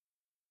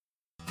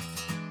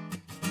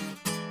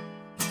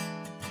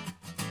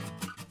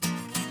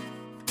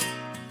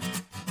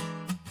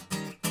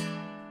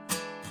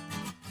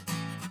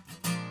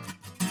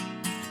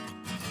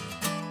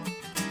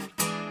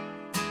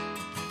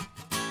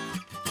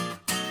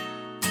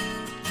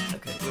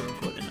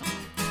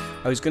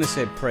I was going to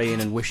say praying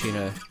and wishing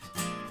are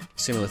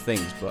similar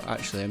things, but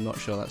actually I'm not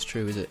sure that's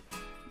true, is it?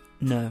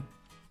 No.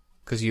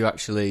 Because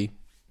I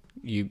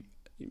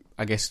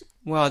guess,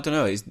 well, I don't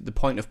know, is the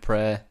point of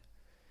prayer,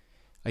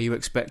 are you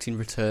expecting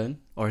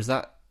return? Or is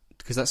that,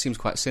 because that seems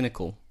quite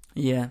cynical.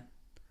 Yeah.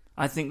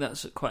 I think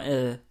that's quite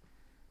a,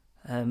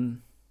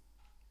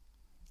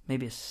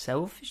 maybe a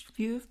selfish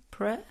view of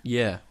prayer.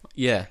 Yeah,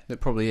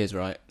 that probably is,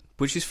 right?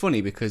 Which is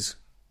funny because,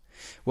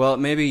 well,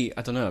 maybe,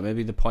 I don't know,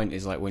 maybe the point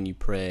is like when you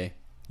pray,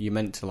 you're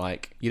meant to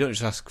like, you don't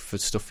just ask for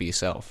stuff for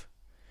yourself.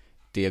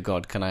 Dear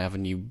God, can I have a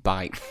new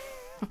bike?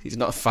 It's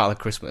not a Father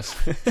Christmas.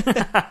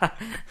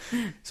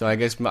 So I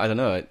guess, I don't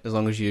know, as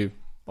long as you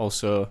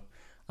also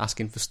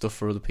asking for stuff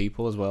for other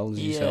people as well as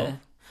yourself.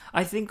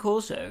 I think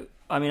also,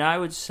 I mean, I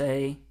would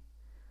say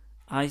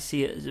I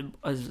see it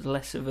as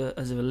less of a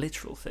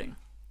literal thing.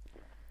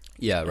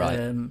 Yeah, right.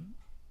 And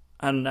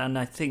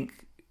I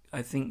think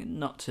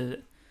not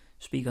to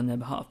speak on their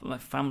behalf, but my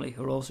family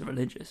who are also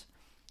religious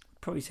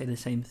probably say the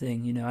same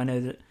thing. You know, I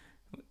know that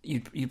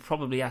you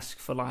probably ask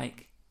for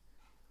like,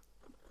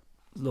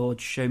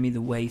 Lord, show me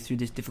the way through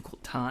this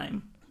difficult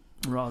time,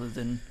 rather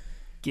than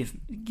give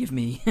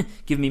me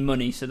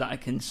money so that I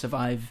can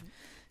survive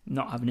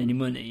not having any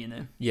money. You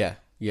know. Yeah.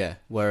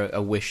 Where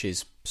a wish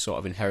is sort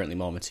of inherently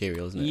more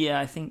material, isn't it? Yeah,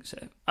 I think so.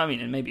 I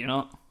mean, and maybe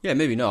not. Yeah,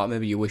 maybe not.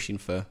 Maybe you're wishing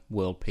for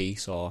world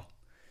peace or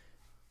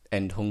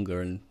end hunger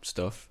and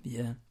stuff.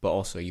 Yeah. But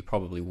also, you're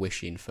probably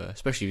wishing for,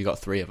 especially if you've got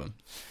 3 of them.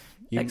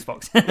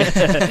 Xbox.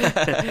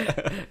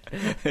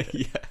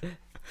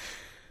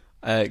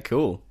 Yeah.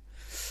 Cool.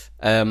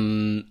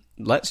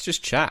 Let's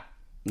just chat.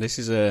 This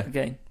is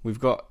okay. We've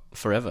got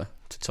forever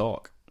to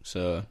talk.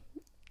 So,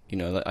 you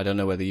know, I don't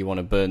know whether you want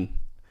to burn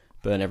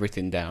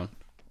everything down.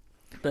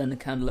 Burn the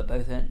candle at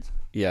both ends.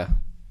 Yeah.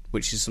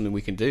 Which is something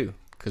we can do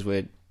because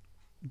we're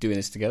doing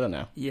this together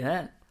now.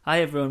 Yeah.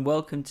 Hi everyone,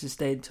 welcome to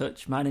Stay in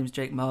Touch. My name's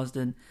Jake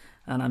Marsden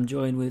and I'm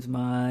joined with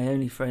my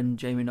only friend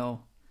Jamie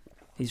Knoll.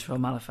 He's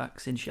from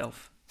Halifax in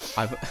Shelf.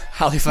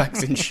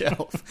 Halifax in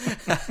Shelf.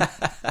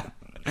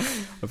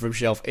 I'm from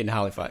Shelf in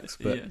Halifax,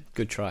 but yeah.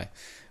 Good try.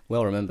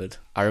 Well remembered.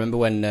 I remember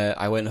when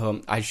I went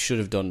home, I should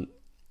have done...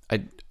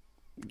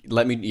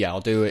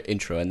 I'll do an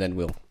intro and then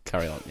we'll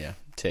carry on, yeah.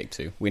 Take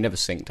 2. We never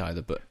synced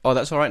either, but... Oh,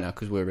 that's alright now,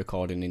 because we're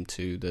recording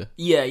into the...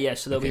 Yeah,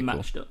 so they'll be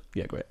matched up.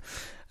 Yeah, great.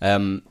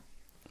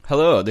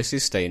 Hello, this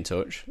is Stay in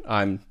Touch.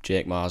 I'm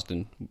Jake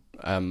Marsden,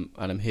 and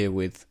I'm here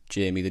with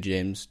Jamie the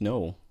James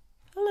Knoll.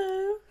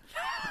 Hello.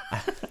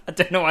 I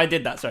don't know why I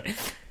did that, sorry.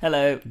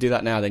 Hello. Do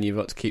that now, then you've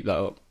got to keep that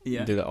up.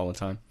 Yeah. Do that all the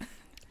time.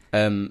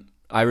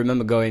 I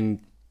remember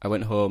I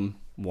went home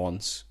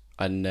once,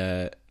 and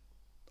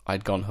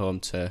I'd gone home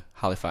to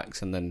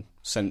Halifax and then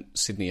sent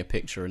Sydney a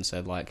picture and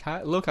said, like,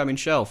 look, I'm in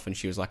Shelf. And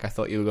she was like, I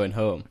thought you were going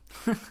home.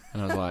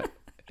 And I was like,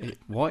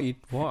 what?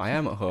 I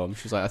am at home.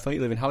 She was like, I thought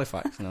you live in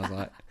Halifax. And I was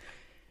like,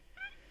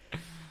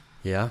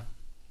 yeah.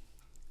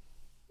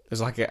 It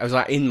was like I was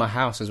like in my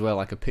house as well,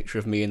 like a picture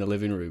of me in the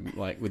living room,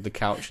 like with the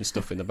couch and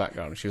stuff in the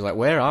background. And she was like,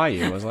 where are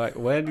you? I was like,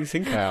 where do you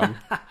think I am?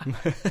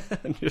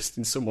 I'm just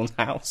in someone's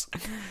house.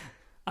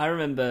 I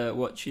remember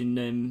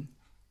watching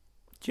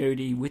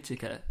Jodie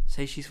Whittaker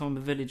say she's from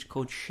a village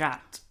called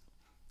Shat.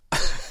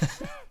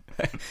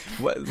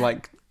 What,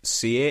 like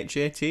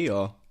CHAT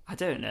or? I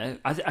don't know.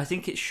 I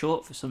think it's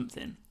short for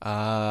something.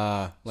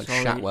 Like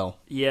Sorry. Shatwell.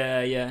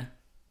 Yeah.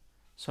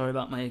 Sorry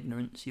about my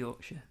ignorance,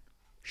 Yorkshire.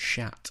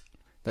 Shat.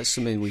 That's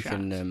something we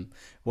can...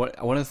 one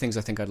of the things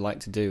I think I'd like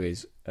to do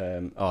is...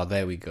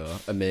 there we go.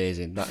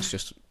 Amazing. That's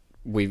just...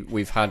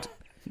 We've had...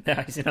 The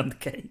icing on the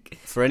cake.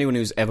 For anyone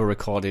who's ever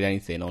recorded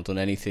anything or done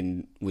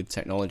anything with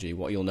technology,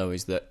 what you'll know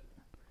is that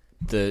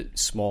the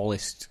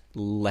smallest,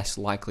 less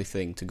likely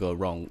thing to go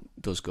wrong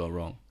does go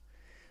wrong.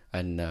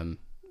 And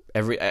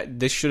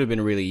this should have been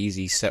a really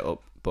easy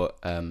setup, but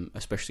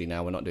especially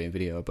now we're not doing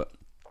video, but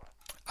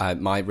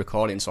my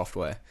recording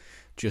software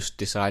just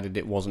decided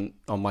it wasn't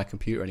on my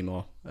computer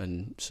anymore,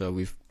 and so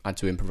we've had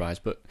to improvise.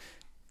 But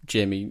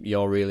Jamie,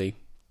 you're really,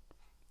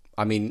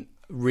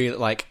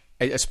 like,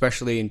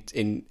 especially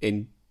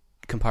in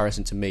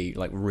comparison to me,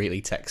 like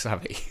really tech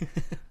savvy.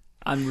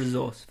 I'm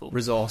resourceful,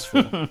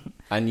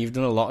 and you've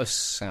done a lot of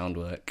sound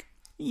work.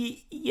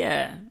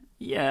 Yeah.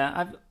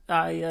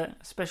 I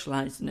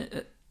specialised in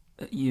it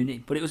at uni,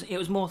 but it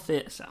was more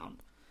theatre sound.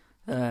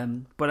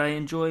 But I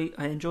enjoy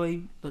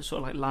sort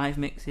of like live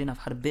mixing. I've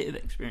had a bit of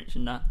experience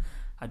in that.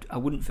 I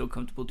wouldn't feel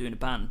comfortable doing a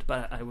band,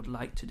 but I would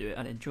like to do it.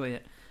 I'd enjoy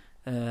it.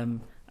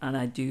 And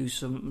I do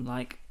some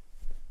like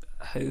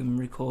home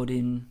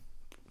recording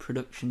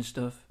production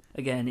stuff.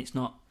 Again, it's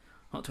not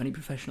to any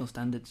professional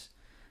standards.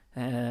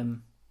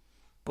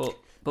 But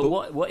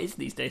what is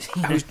these days?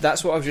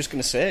 That's what I was just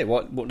going to say.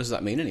 What does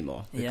that mean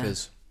anymore?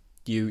 Because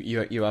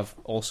you have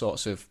all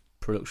sorts of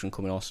production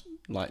coming off,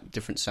 like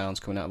different sounds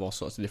coming out of all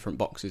sorts of different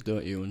boxes,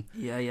 don't you? And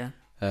yeah.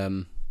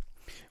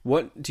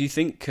 What do you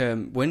think?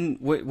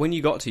 When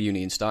you got to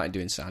uni and started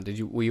doing sound,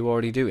 were you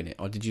already doing it,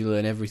 or did you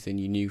learn everything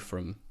you knew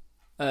from?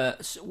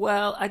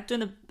 Well, I'd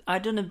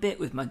done a bit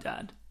with my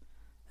dad.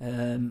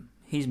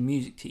 He's a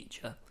music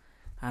teacher,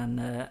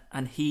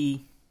 and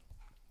he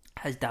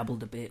has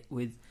dabbled a bit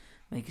with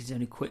making his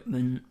own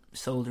equipment,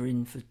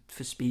 soldering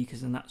for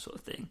speakers and that sort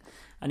of thing.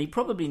 And he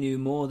probably knew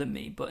more than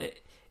me, but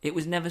it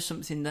was never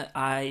something that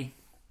I...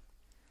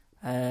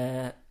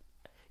 when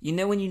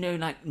you know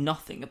like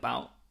nothing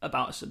about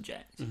a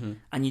subject,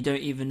 and you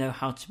don't even know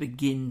how to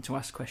begin to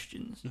ask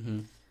questions.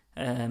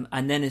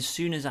 And then as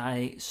soon as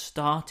I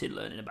started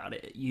learning about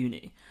it at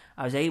uni,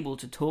 I was able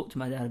to talk to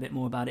my dad a bit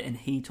more about it, and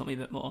he taught me a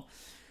bit more.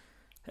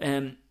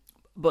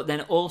 But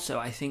then also,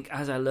 I think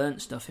as I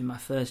learnt stuff in my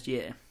first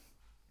year,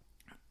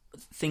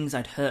 things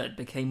I'd heard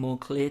became more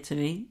clear to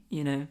me,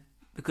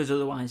 because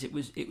otherwise it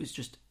was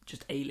just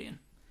alien.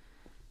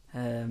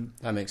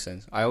 That makes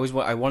sense. I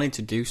wanted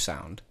to do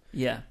sound.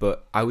 Yeah.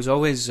 But I was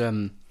always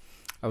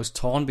I was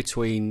torn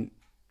between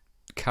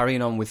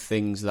carrying on with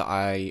things that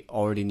I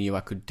already knew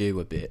I could do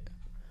a bit,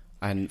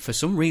 and for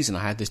some reason I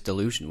had this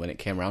delusion when it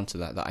came around to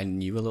that I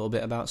knew a little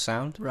bit about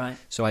sound. Right.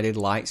 So I did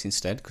lights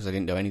instead because I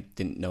didn't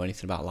know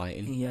anything about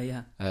lighting.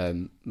 Yeah.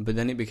 But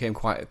then it became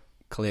quite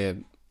clear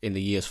in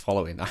the years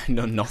following that I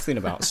know nothing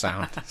about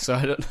sound. So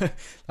I don't know.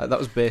 That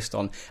was based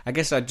on. I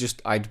guess I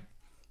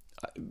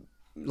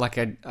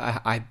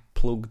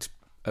plugged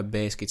a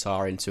bass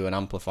guitar into an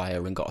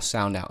amplifier and got a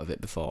sound out of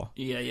it before.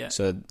 Yeah.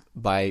 So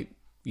by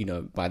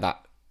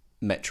that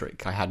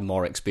metric, I had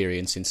more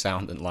experience in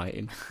sound than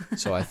lighting.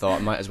 So I thought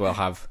I might as well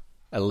have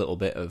a little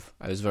bit of...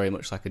 I was very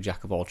much like a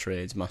jack of all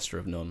trades, master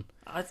of none.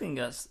 I think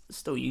that's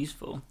still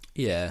useful.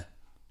 Yeah.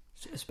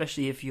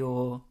 Especially if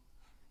you're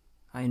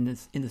in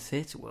the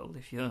theatre world,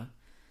 if you're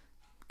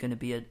going to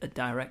be a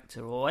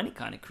director or any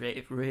kind of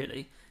creative,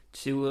 really,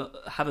 to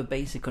have a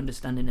basic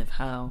understanding of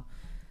how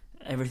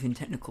everything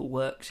technical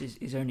works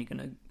is only going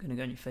to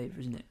go in your favour,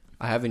 isn't it?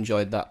 I have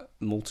enjoyed that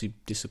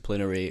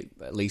multidisciplinary,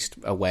 at least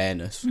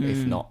awareness,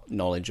 if not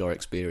knowledge or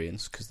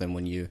experience, because then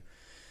when you...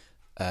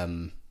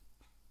 I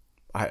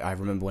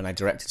remember when I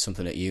directed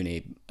something at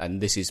uni, and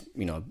this is,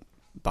 a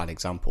bad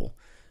example,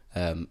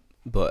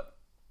 but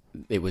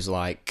it was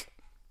like...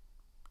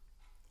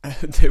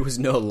 there was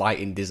no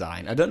lighting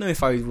design. I don't know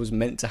if I was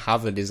meant to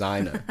have a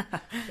designer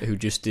who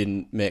just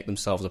didn't make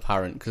themselves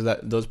apparent, because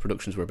those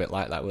productions were a bit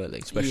like that, weren't they?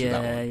 Especially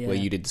that one, where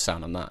you did the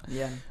sound on that.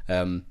 Yeah.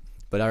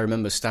 But I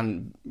remember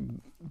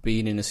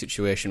being in a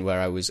situation where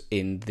I was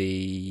in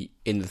the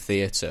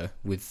theatre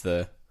with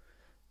the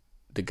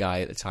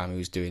guy at the time who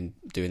was doing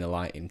the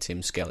lighting,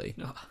 Tim Skelly,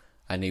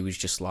 and he was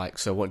just like,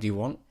 "So what do you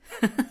want?"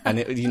 And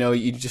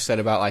you just said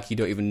about like you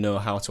don't even know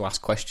how to ask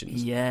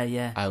questions.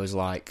 Yeah. I was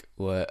like,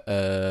 "Well,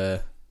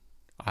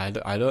 I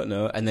don't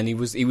know." And then he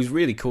was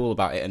really cool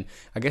about it. And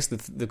I guess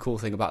the cool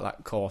thing about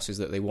that course is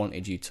that they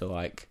wanted you to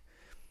like,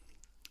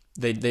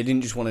 they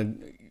didn't just want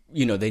to.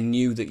 They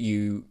knew that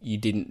you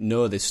didn't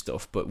know this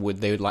stuff, but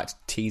they would like to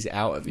tease it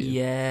out of you.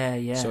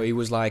 Yeah. So he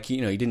was like, he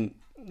didn't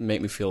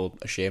make me feel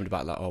ashamed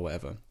about that or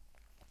whatever.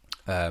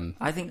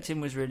 I think Tim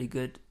was really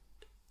good,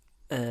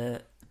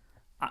 and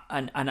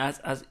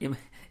as in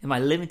my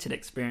limited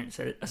experience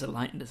as a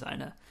lighting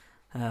designer,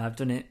 I've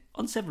done it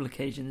on several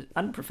occasions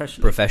and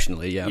professionally.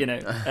 Professionally,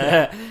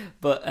 yeah.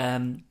 But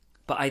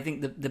I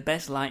think the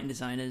best lighting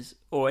designers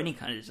or any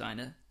kind of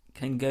designer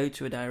can go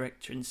to a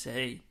director and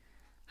say,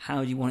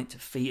 how do you want it to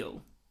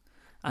feel?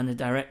 And the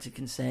director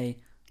can say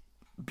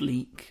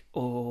bleak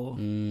or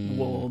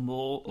warm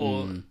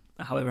or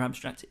however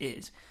abstract it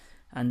is.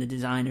 And the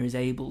designer is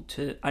able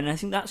to... And I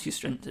think that's your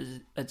strength as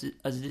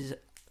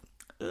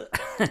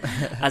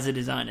a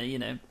designer,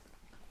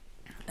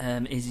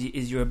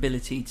 is your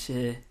ability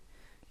to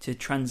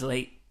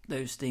translate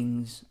those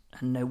things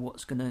and know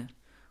what's gonna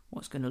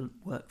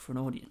work for an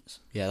audience.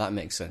 Yeah, that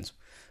makes sense.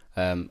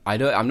 I'm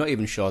not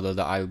even sure though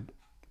that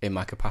in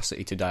my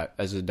capacity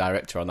as a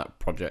director on that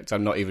project,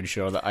 I'm not even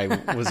sure that I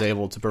was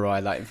able to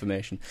provide that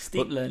information.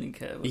 Steep learning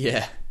curve.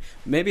 Yeah.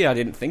 Maybe I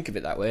didn't think of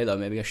it that way, though.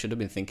 Maybe I should have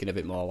been thinking a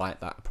bit more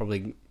like that. I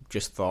probably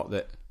just thought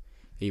that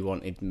he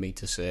wanted me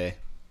to say,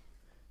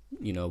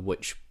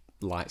 which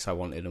lights I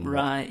wanted and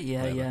right,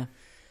 what.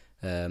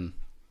 Yeah.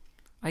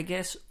 I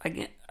guess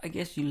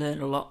you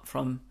learn a lot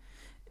from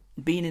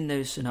being in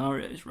those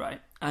scenarios, right?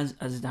 As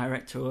a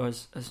director or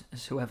as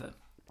whoever.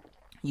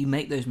 You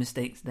make those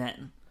mistakes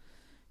then,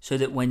 so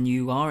that when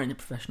you are in a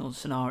professional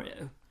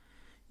scenario,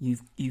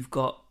 you've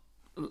got,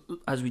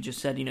 as we just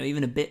said,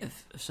 even a bit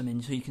of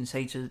something, so you can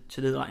say to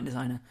the lighting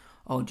designer,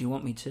 "Oh, do you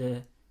want me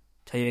to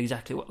tell you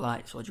exactly what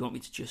lights, or do you want me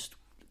to just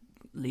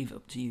leave it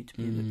up to you to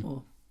be a bit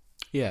more?"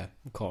 Yeah,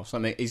 of course. I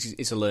mean,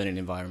 it's a learning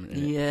environment,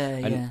 isn't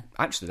it? Yeah.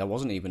 Actually, that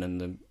wasn't even in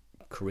the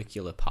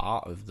curricular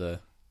part of the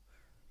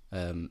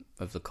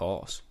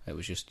course. It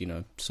was just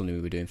something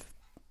we were doing.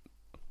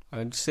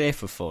 I'd say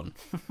for fun.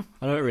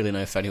 I don't really know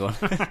if anyone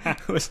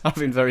was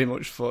having very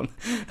much fun.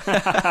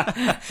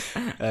 But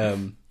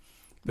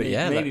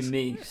yeah, maybe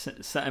me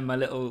sat in my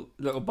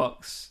little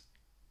box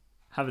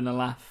having a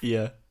laugh.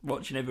 Yeah,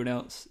 watching everyone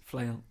else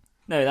flail.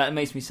 No, that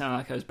makes me sound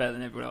like I was better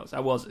than everyone else. I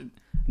wasn't.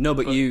 No,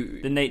 but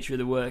you... The nature of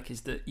the work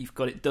is that you've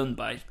got it done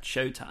by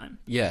showtime.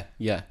 Yeah.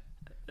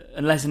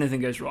 unless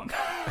anything goes wrong.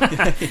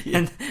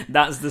 And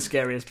that's the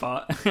scariest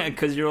part,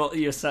 because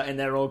you're sat in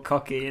there all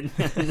cocky, and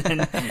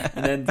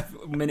then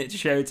minute to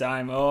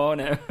showtime. Oh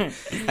no!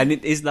 And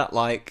is that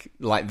like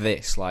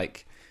this?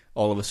 Like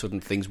all of a sudden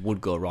things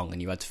would go wrong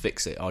and you had to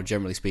fix it, or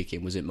generally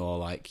speaking, was it more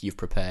like you've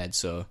prepared?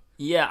 So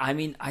yeah, I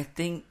mean, I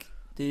think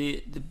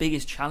the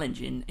biggest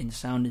challenge in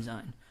sound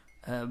design,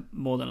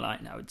 more than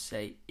lighting, I would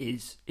say,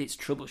 is it's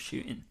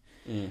troubleshooting.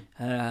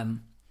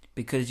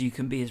 Because you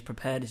can be as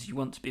prepared as you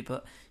want to be,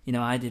 but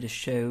I did a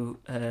show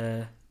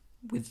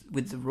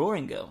with the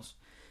Roaring Girls,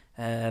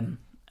 and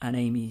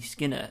Amy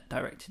Skinner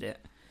directed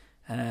it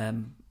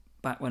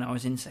back when I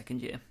was in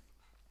second year,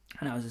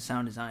 and I was a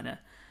sound designer,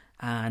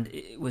 and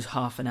it was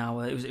half an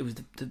hour. It was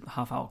the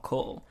half-hour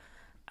call,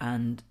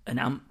 and an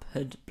amp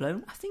had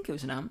blown. I think it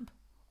was an amp.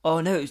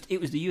 Oh no,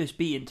 it was the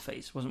USB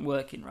interface wasn't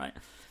working right.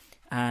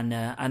 And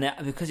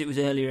because it was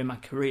earlier in my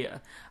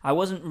career, I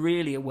wasn't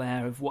really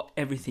aware of what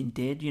everything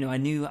did. I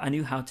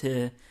knew how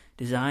to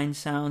design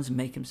sounds and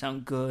make them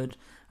sound good,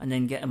 and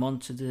then get them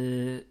onto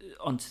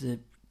the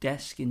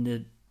desk in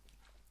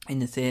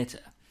the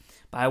theatre.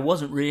 But I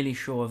wasn't really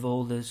sure of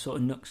all the sort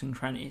of nooks and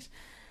crannies.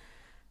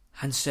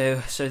 And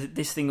so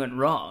this thing went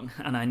wrong,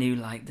 and I knew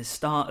like the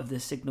start of the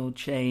signal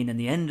chain and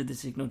the end of the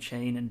signal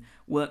chain, and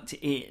worked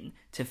it in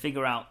to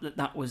figure out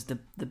that was the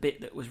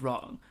bit that was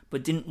wrong,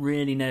 but didn't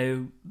really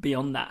know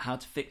beyond that how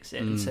to fix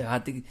it. And so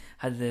I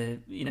had the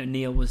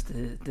Neil was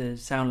the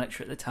sound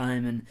lecturer at the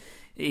time, and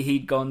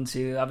he'd gone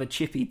to have a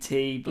chippy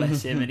tea,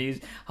 bless him, and he was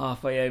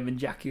halfway home, and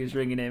Jackie was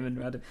ringing him,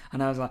 and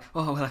I was like,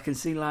 oh well, I can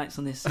see lights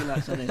on this, and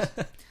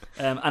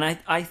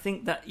I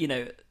think that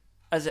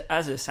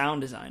as a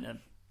sound designer,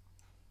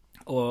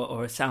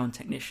 or a sound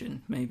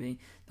technician, maybe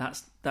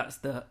that's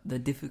the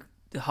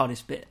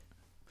hardest bit.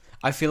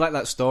 I feel like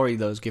that story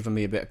though has given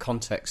me a bit of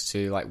context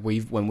to like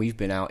when we've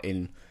been out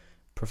in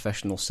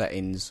professional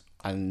settings,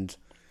 and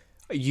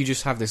you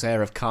just have this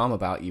air of calm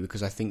about you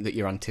because I think that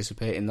you're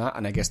anticipating that,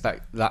 and I guess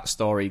that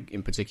story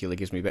in particular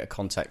gives me a bit of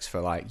context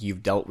for like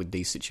you've dealt with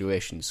these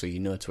situations, so you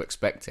know to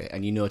expect it,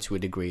 and you know to a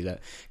degree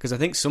that, because I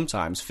think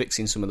sometimes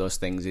fixing some of those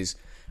things is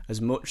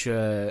as much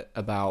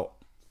about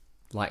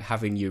like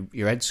having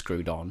your head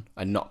screwed on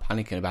and not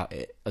panicking about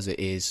it as it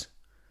is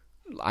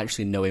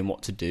actually knowing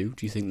what to do.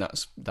 Do you think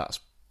that's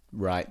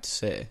right to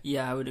say?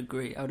 Yeah, I would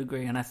agree,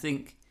 and I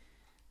think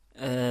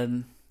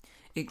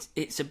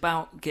it's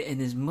about getting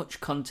as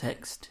much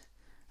context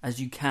as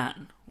you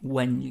can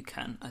when you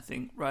can, I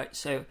think, right?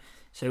 So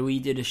we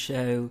did a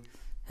show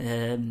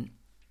in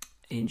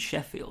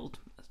Sheffield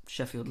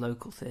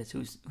Local Theatre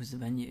was the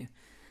venue,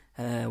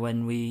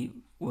 when we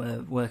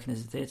were working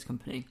as a theatre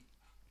company.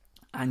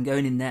 And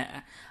going in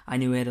there, I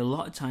knew we had a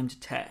lot of time to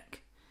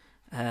tech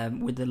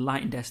with the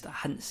lighting desk that I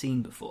hadn't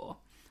seen before,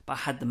 but I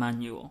had the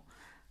manual.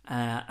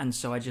 And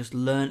so I just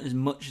learned as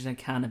much as I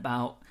can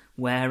about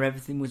where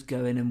everything was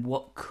going and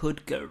what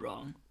could go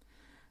wrong.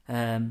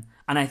 And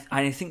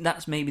I think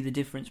that's maybe the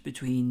difference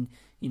between,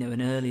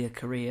 an earlier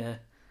career.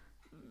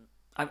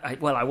 I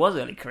was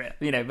early career,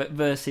 but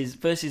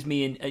versus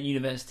me at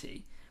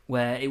university,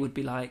 where it would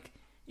be like,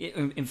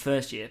 in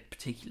first year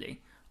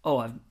particularly,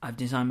 oh, I've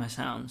designed my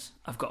sounds,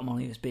 I've got them on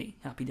USB,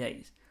 happy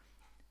days.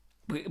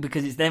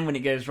 Because it's then when it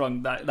goes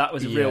wrong that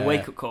was a real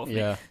wake-up call for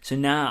me. So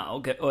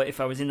now, or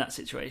if I was in that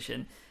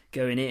situation,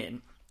 going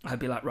in, I'd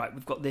be like, right,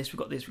 we've got this.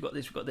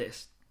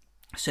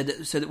 So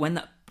that when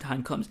that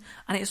time comes,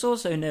 and it's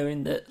also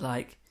knowing that,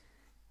 like,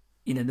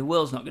 the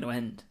world's not going to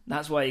end.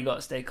 That's why you got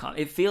to stay calm.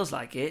 It feels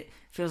like it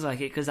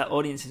because that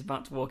audience is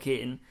about to walk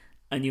in,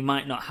 and you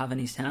might not have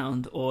any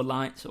sound or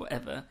lights or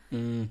whatever.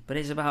 But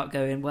it's about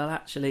going, well,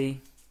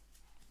 actually,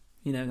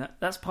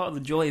 that's part of the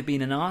joy of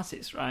being an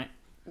artist, right?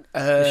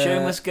 The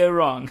show must go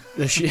wrong.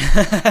 The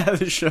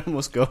show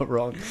must go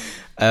wrong.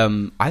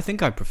 I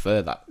think I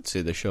prefer that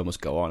to the show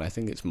must go on. I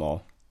think it's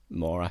more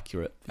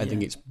accurate. I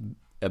think it's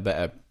a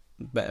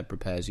better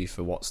prepares you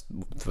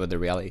for the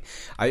reality.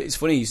 It's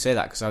funny you say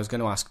that, because I was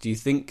going to ask, do you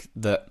think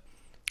that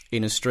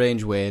in a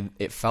strange way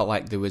it felt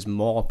like there was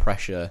more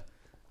pressure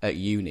at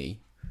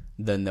uni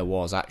than there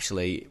was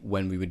actually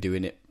when we were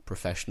doing it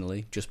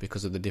professionally, just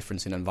because of the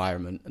difference in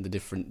environment and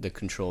the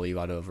control you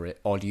had over it?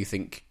 Or do you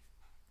think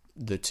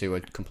the two are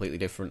completely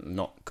different and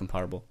not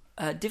comparable?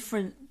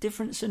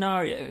 Different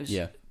scenarios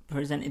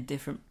presented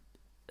different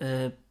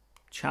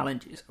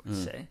challenges, I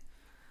would say.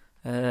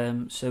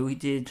 So we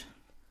did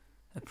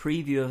a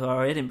preview of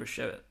our Edinburgh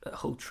show at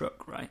Hull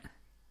Truck, right?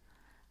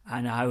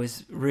 And I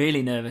was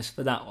really nervous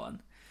for that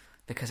one,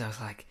 because I was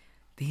like,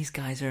 these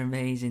guys are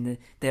amazing.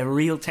 They're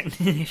real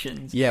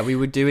technicians. Yeah, we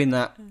were doing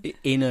that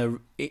in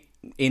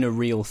a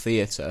real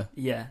theatre.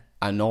 Yeah.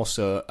 And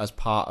also as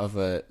part of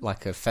a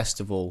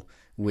festival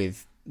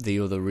with the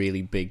other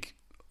really big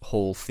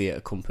Hull theatre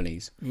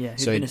companies. Yeah,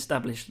 who've been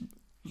established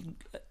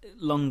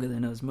longer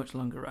than us, much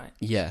longer, right?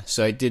 Yeah,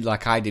 so it did,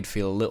 I did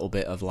feel a little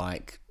bit of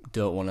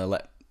don't want to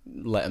let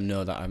them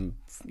know that I'm,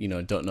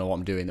 don't know what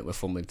I'm doing, that we're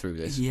fumbling through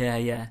this.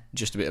 Yeah.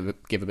 Just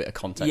give a bit of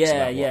context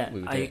about what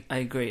we were doing. I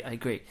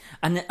agree.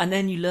 And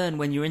then you learn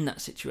when you're in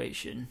that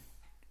situation,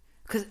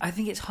 because I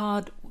think it's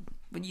hard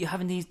when you're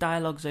having these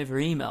dialogues over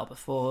email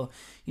before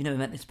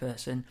met this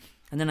person,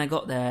 and then I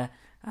got there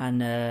and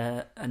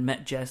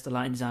met Jess, the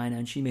lighting designer,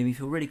 and she made me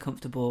feel really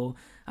comfortable,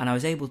 and I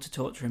was able to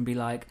talk to her and be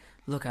like,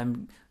 look,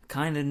 I'm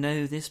kind of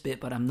know this bit,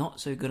 but I'm not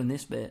so good on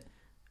this bit,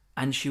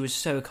 and she was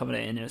so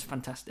accommodating. It was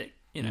fantastic,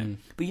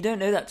 But you don't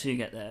know that till you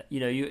get there,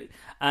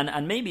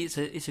 and maybe it's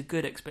a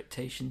good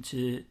expectation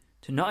to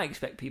not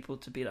expect people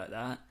to be like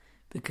that,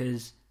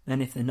 because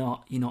then if they're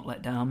not, you're not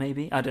let down.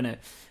 Maybe, I don't know.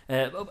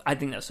 I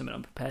think that's something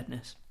on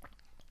preparedness.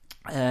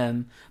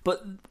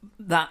 But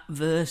that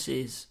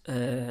versus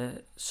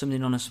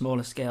something on a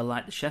smaller scale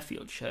like the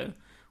Sheffield show,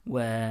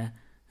 where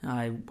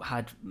I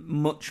had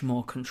much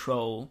more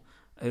control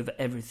over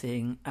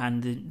everything,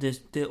 and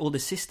all the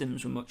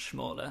systems were much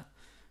smaller.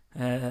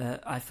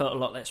 I felt a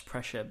lot less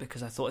pressure,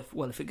 because I thought,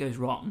 if it goes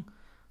wrong,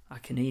 I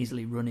can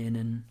easily run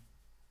in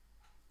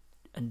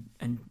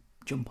and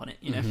jump on it.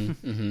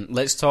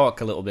 Let's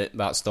talk a little bit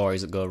about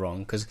stories that go wrong,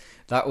 because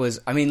that was,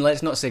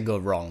 let's not say go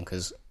wrong,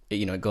 because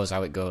it goes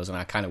how it goes, and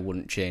I kind of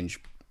wouldn't change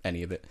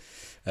any of it.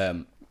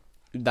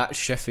 That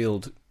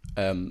Sheffield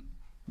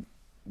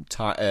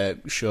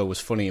show was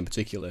funny in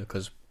particular,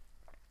 because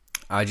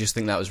I just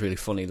think that was really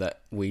funny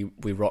that we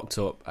rocked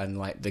up, and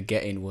like the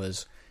get-in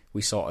was,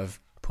 we sort of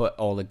put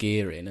all the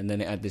gear in, and then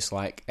it had this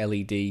like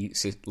LED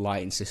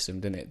lighting system,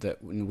 didn't it,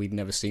 that we'd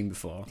never seen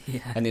before.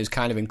 And it was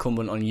kind of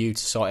incumbent on you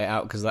to sort it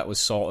out, because that was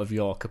sort of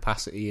your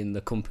capacity in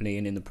the company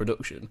and in the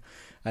production.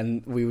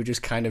 And we were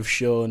just kind of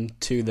shown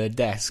to the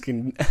desk,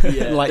 and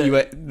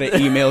they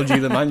emailed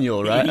you the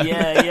manual, right?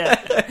 Yeah.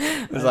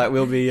 It was like,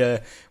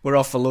 we're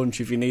off for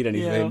lunch if you need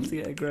anything. Yeah, off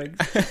to get Greg.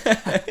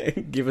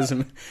 give us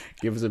a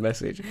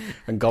message,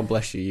 and God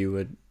bless you. You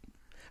would,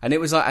 and it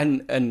was like,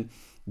 and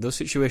those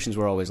situations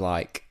were always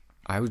like,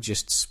 I would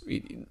just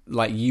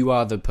like, you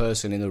are the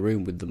person in the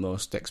room with the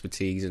most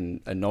expertise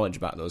and knowledge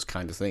about those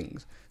kind of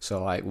things.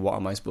 So like, what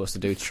am I supposed to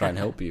do to try and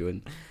help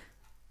you?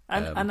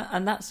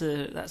 And that's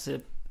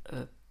a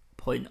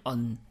point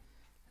on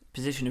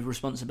position of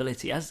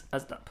responsibility as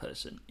that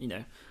person.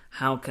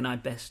 How can I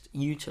best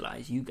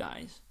utilize you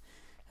guys?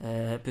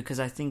 Because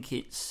I think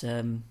it's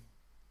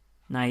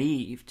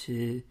naive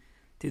to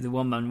do the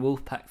one-man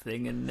wolf pack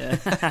thing, and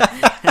that's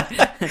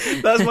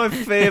my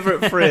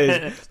favourite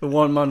phrase, the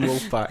one-man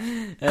wolf pack.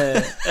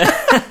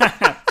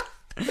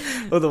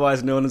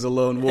 Otherwise known as a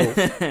lone wolf.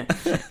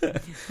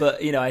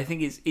 But I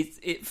think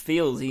it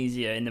feels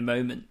easier in the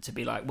moment to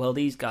be like, well,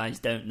 these guys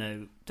don't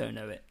know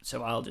it,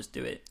 so I'll just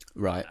do it.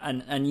 Right.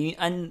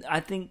 And I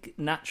think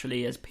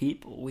naturally as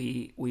people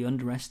we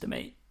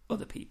underestimate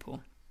other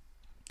people.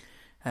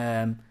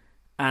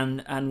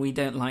 And we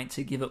don't like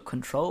to give up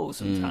control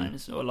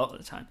sometimes, or a lot of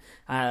the time.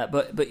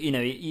 But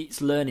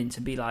it's learning to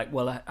be like,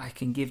 well, I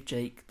can give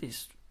Jake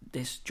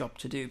this job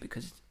to do,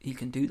 because he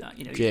can do that.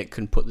 Jake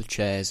can put the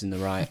chairs in the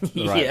right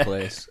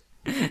place.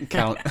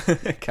 Count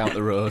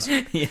the rows.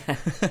 Yeah.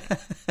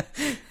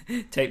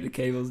 Tape the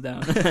cables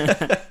down.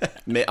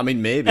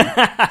 Maybe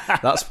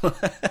that's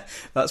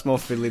more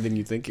fiddly than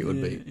you think it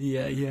would be.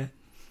 Yeah.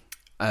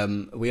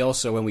 We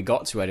also, when we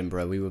got to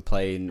Edinburgh, we were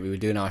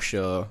doing our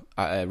show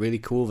at a really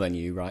cool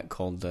venue, right,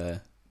 called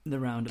the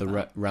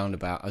Roundabout. The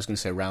Roundabout. I was going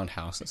to say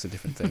Roundhouse. That's a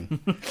different thing.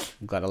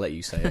 I'm glad I let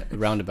you say it. The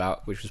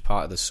Roundabout, which was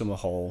part of the Summer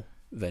Hall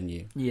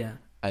venue. Yeah.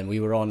 And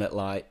we were on at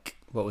like,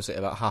 what was it,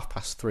 about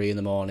 3:30 in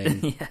the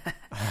morning? Yeah.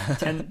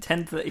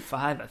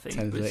 10:35, I think.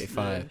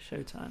 10:35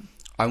 showtime.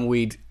 And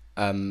we'd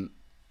and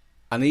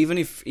even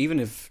if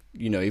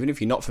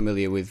you're not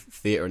familiar with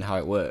theatre and how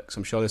it works,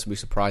 I'm sure this will be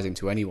surprising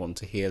to anyone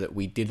to hear that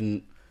we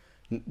didn't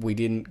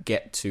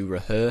get to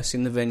rehearse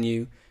in the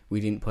venue. We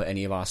didn't put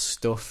any of our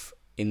stuff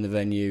in the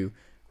venue.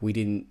 We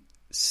didn't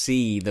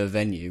see the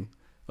venue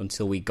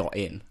until we got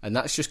in. And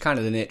that's just kind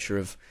of the nature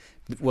of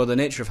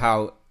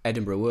how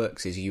Edinburgh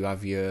works, is you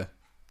have your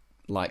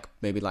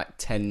maybe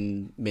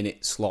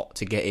 10-minute slot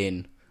to get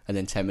in, and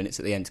then 10 minutes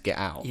at the end to get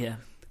out. Yeah.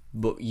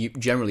 But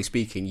generally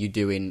speaking, you're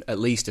doing at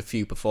least a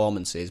few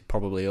performances,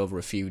 probably over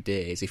a few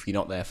days, if you're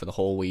not there for the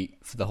whole week,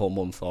 for the whole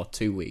month or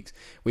 2 weeks.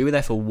 We were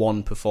there for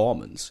one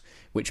performance,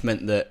 which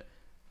meant that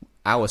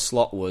our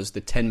slot was the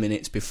 10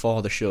 minutes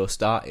before the show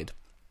started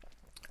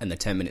and the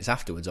 10 minutes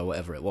afterwards, or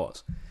whatever it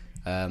was.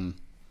 And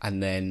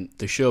then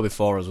the show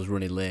before us was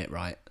running late,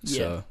 right? Yeah.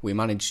 So we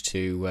managed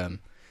to,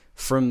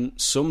 from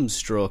some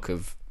stroke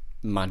of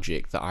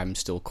magic that I'm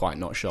still quite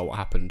not sure what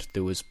happened.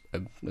 There was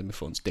my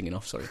phone's dinging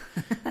off. Sorry.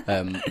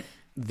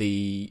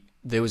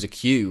 There was a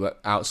queue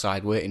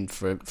outside waiting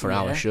for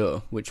our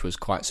show, which was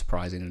quite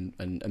surprising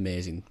and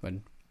amazing,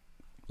 and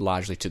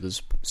largely to the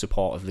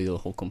support of the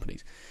local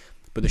companies.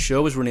 But the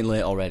show was running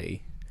late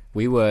already.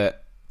 We were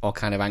all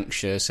kind of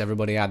anxious.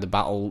 Everybody had the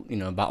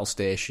battle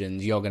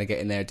stations. You're going to get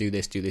in there, do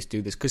this.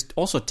 Because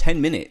also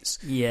 10 minutes,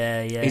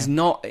 is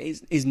not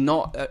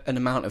an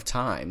amount of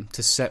time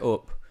to set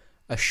up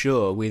a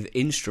show with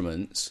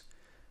instruments,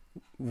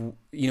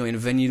 in a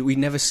venue that we'd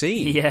never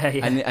seen. Yeah.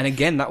 And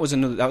again, that was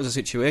a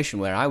situation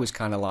where I was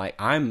kind of like,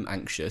 I'm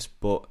anxious,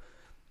 but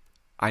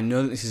I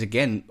know that this is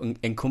again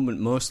incumbent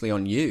mostly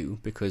on you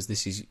because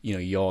this is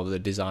you're the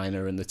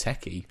designer and the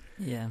techie.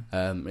 Yeah.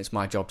 It's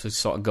my job to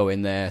sort of go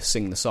in there,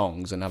 sing the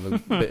songs, and have a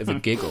bit of a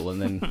giggle,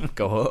 and then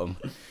go home.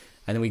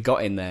 And then we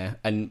got in there,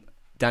 and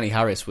Danny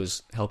Harris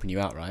was helping you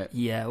out, right?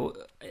 Yeah. Well,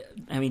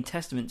 I mean,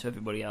 testament to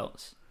everybody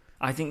else.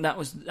 I think that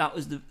was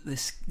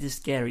the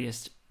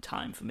scariest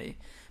time for me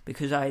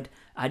because I'd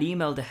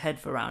emailed ahead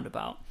for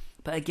Roundabout,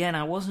 but again,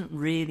 I wasn't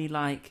really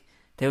like.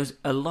 There was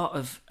a lot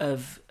of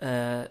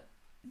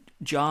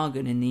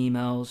jargon in the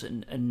emails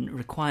and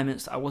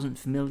requirements that I wasn't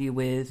familiar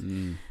with.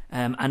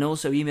 And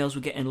also emails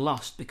were getting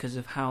lost because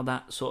of how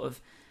that sort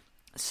of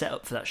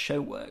setup for that show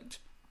worked.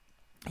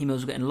 Emails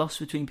were getting lost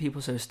between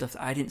people, so stuff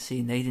that I didn't see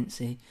and they didn't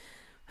see.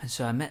 And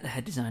so I met the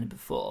head designer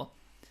before,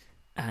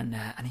 and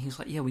he was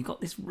like, "Yeah, we got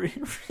this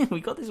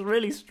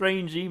really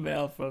strange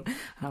email from." And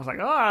I was like,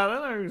 "Oh, I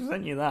don't know who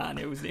sent you that," and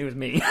it was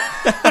me.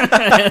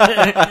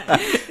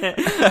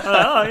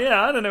 Oh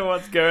yeah, I don't know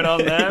what's going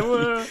on there.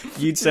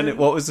 You'd sent it.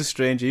 What was the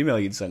strange email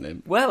you'd sent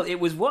him? Well, it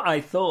was what I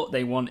thought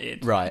they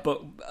wanted, right?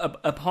 But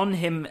upon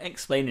him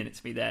explaining it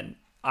to me, then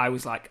I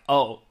was like,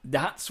 "Oh,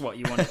 that's what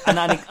you wanted," and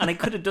I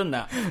could have done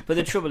that. But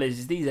the trouble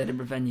is these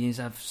Edinburgh venues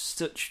have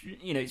such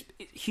it's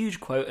huge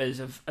quotas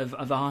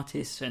of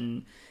artists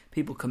and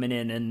people coming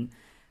in,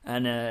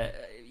 and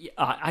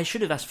I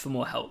should have asked for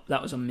more help.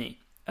 That was on me.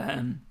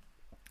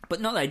 But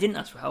not that I didn't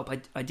ask for help.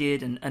 I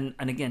did, and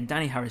again,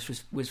 Danny Harris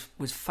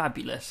was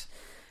fabulous,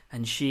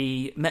 and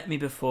she met me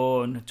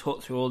before and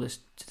talked through all the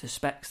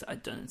specs that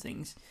I'd done and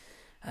things,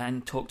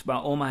 and talked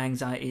about all my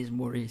anxieties and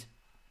worries.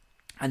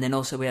 And then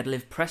also we had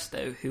Liv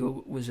Presto,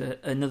 who was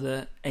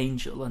another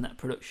angel on that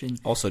production.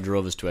 Also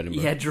drove us to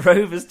Edinburgh. Yeah,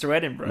 drove us to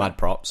Edinburgh. Mad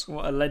props.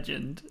 What a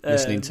legend.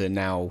 Listening to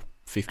Now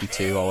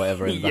 52 or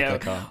whatever in the back of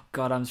the car.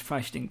 God, I'm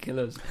surprised she didn't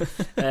kill us.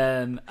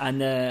 And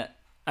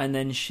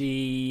then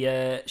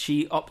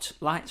she opted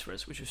lights for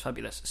us, which was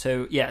fabulous.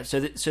 So yeah,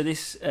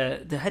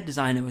 the head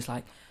designer was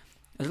like,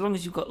 as long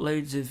as you've got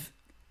loads of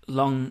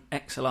long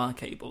XLR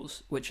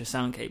cables, which are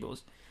sound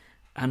cables,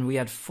 and we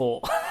had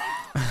 4.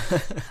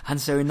 And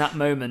so in that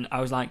moment,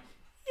 I was like,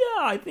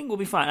 yeah, I think we'll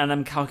be fine. And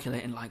I'm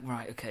calculating like,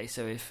 right, okay,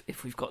 so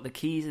if we've got the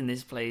keys in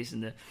this place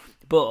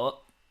but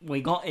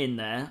we got in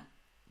there,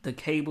 the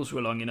cables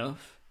were long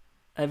enough,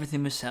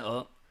 everything was set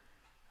up,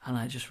 and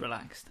I just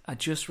relaxed.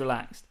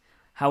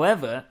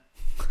 However,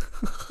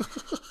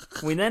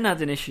 we then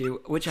had an issue,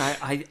 which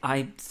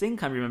I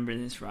think I'm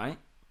remembering this right.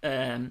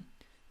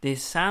 The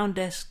sound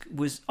desk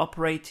was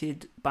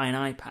operated by an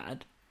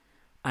iPad,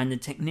 and the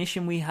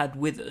technician we had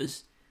with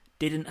us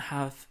didn't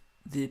have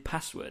the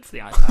password for the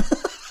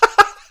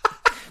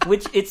iPad.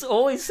 Which, it's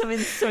always something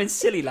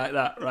silly like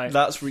that, right?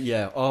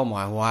 Oh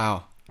my,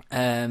 wow.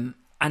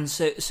 And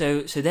so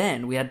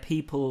then we had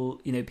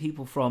people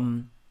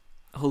from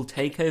Hull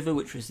Takeover,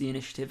 which was the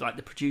initiative, like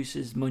the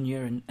producers,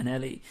 Munya and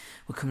Ellie,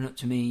 were coming up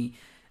to me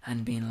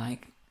and being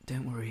like,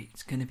 "Don't worry,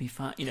 it's going to be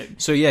fine."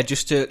 So yeah,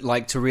 just to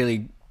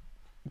really,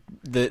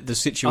 the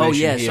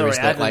situation here is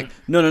that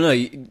no,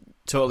 you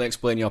totally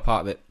explain your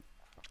part of it.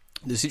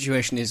 The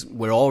situation is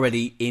we're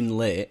already in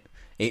late.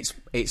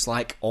 It's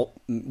like,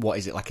 what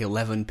is it, like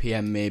 11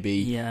 p.m. maybe?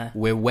 Yeah.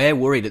 We're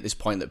worried at this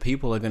point that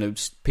people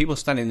are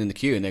standing in the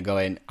queue and they're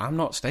going, "I'm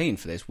not staying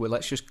for this. Well,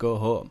 let's just go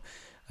home."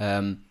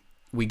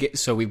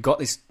 We've got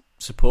this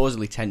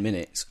supposedly 10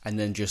 minutes, and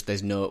then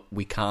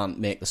we can't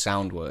make the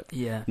sound work.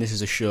 Yeah. And this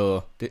is a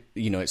show,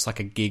 it's like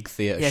a gig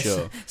theatre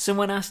show.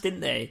 Someone asked,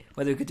 didn't they,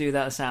 whether we could do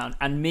that sound,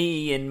 and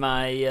me in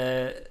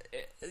my,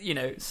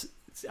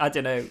 I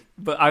don't know,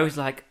 but I was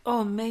like,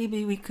 "Oh,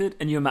 maybe we could,"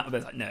 and you and Matt were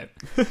both like, "No,"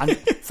 and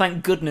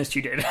thank goodness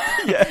you did.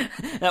 Yeah.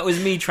 That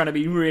was me trying to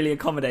be really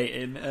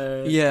accommodating.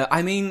 Yeah,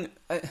 I mean,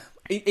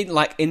 in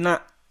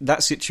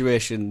that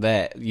situation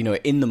there,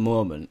 in the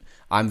moment,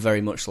 I'm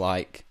very much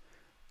like,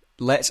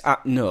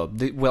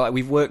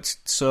 we've worked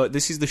so.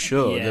 This is the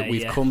show that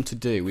we've come to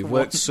do. We've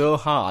worked so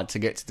hard to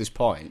get to this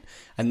point,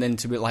 and then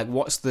to be like,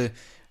 what's the?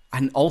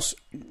 And also,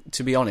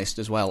 to be honest,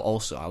 as well.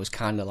 Also, I was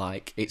kind of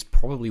like, it's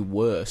probably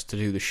worse to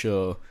do the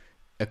show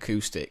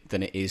acoustic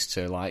than it is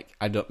to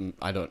I don't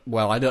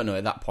know.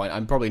 At that point,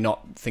 I'm probably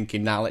not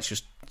thinking now. Let's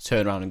just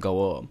turn around and go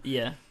home.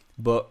 Yeah.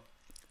 But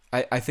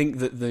I think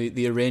that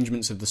the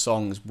arrangements of the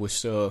songs were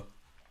so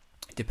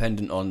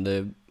dependent on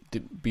the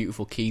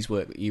beautiful keys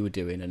work that you were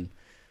doing,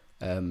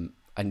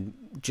 and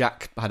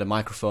Jack had a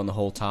microphone the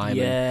whole time.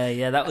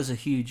 Yeah, that was a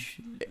huge...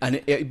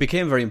 And it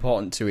became very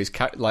important to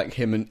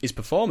him and his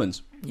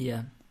performance.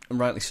 Yeah. And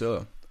rightly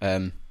so.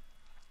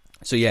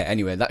 So yeah,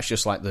 anyway, that's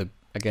just like the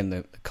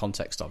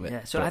context of it.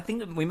 Yeah, so I think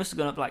that we must have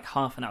gone up like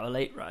half an hour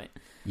late, right?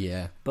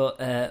 Yeah.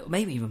 But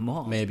maybe even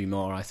more. Maybe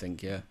more, I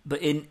think, yeah.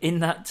 But in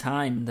that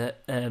time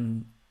that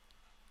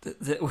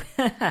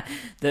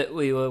that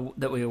we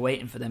were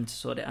waiting for them to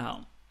sort it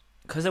out,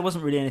 because there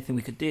wasn't really anything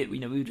we could do.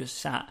 We just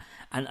sat,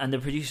 and the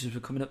producers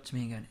were coming up to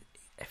me and going,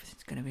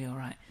 "Everything's going to be all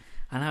right,"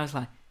 and I was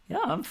like, "Yeah,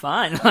 I'm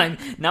fine."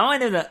 Like, now I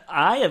know that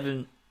I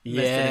haven't.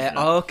 Yeah.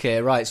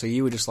 Okay. Right. So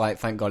you were just like,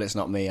 "Thank God it's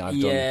not me." I've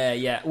done.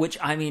 Yeah. Which,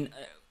 I mean,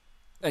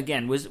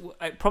 again, was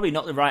probably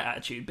not the right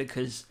attitude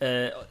because,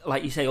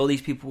 like you say, all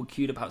these people were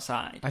queued up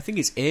outside. I think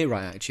it's a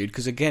right attitude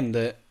because,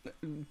 again,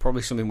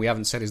 probably something we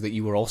haven't said is that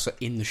you were also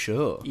in the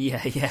show.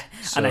 Yeah.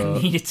 So... And I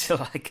needed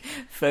to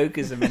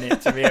focus a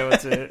minute to be able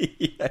to.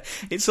 Yeah.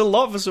 It's a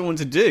lot for someone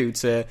to do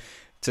to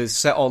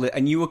set all the,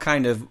 and you were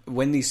kind of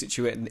in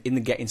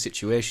the getting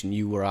situation,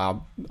 you were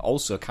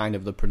also kind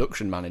of the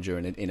production manager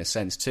in a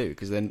sense too,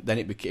 because then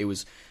it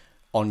was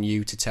on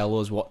you to tell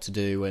us what to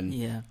do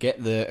and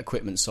get the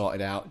equipment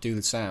sorted out, do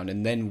the sound,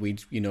 and then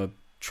we'd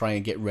try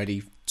and get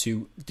ready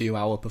to do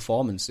our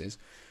performances,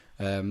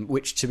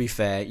 which, to be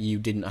fair, you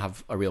didn't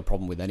have a real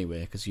problem with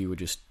anyway because you were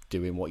just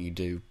doing what you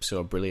do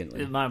so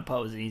brilliantly. My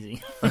part was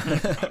easy.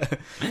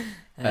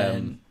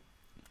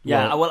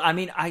 Well, well, I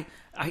mean, I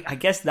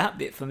guess that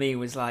bit for me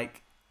was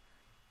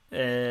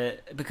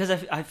because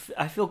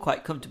I feel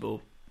quite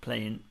comfortable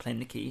playing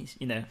the keys,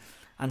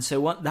 and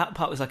so that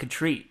part was like a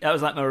treat. That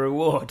was like my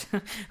reward.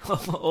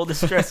 All the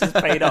stress is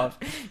paid off.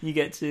 You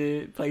get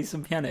to play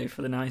some piano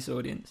for the nice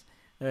audience,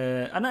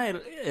 and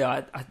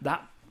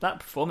that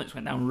performance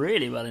went down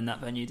really well in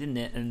that venue, didn't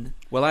it? And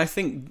well,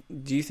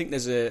 do you think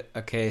there's a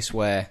case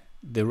where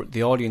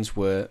the audience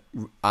were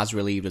as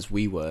relieved as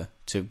we were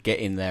to get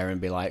in there and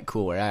be like,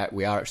 cool, we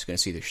are actually going to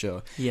see the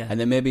show. Yeah. And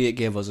then maybe it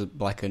gave us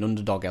an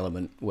underdog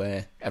element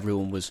where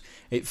everyone was...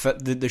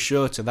 The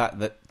show to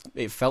that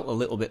it felt a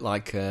little bit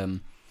like... it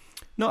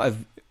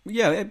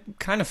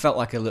kind of felt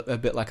like a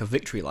bit like a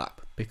victory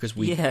lap because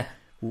we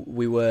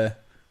were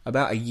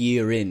about a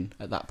year in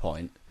at that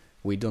point.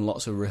 We'd done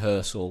lots of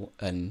rehearsal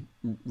and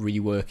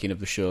reworking of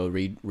the show,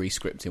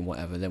 re-scripting,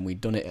 whatever. Then we'd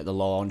done it at the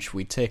launch.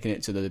 We'd taken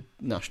it to the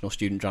National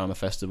Student Drama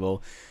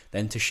Festival,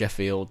 then to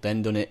Sheffield,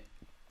 then done it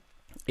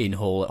in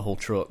Hull at Hull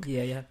Truck.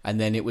 Yeah. And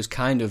then it was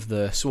kind of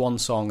the swan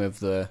song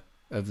of the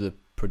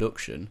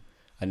production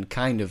and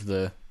kind of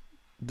the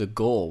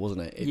goal,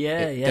 wasn't it?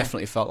 It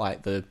definitely felt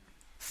like the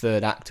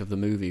third act of the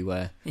movie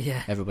where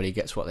everybody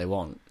gets what they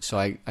want. So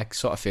I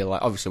sort of feel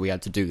like, obviously we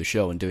had to do the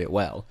show and do it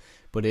well,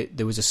 but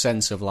there was a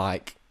sense of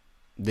like,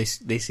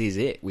 this is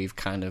it. We've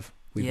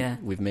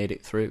made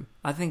it through.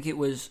 I think it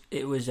was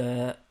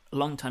a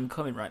long time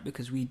coming, right?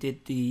 Because we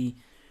did the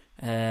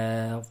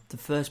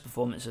first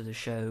performance of the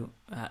show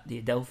at the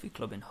Adelphi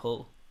Club in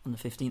Hull on the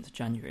 15th of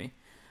January,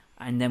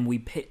 and then we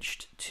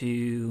pitched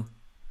to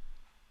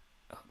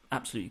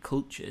Absolutely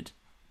Cultured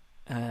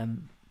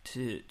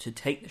to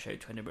take the show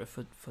to Edinburgh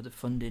for the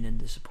funding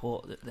and the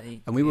support that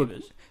they and we gave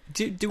us.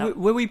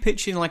 Were we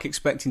pitching like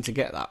expecting to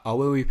get that, or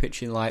were we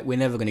pitching like we're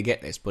never going to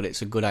get this, but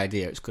it's a good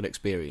idea, it's a good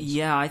experience?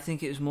 Yeah, I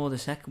think it was more the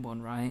second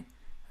one, right?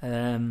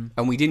 And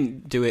we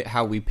didn't do it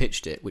how we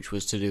pitched it, which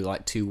was to do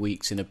like 2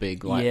 weeks in a big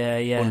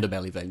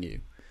underbelly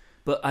venue.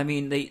 But I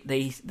mean,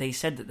 they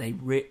said that they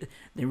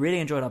really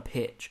enjoyed our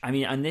pitch. I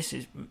mean, and this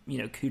is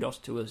kudos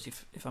to us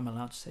if I'm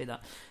allowed to say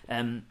that.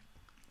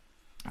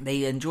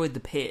 They enjoyed the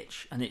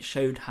pitch, and it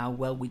showed how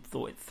well we'd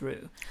thought it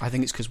through. I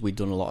think it's because we'd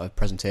done a lot of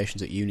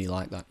presentations at uni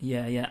like that.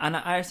 Yeah, and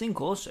I think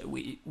also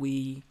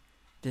we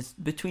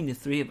between the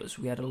three of us,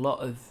 we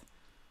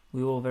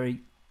were all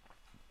very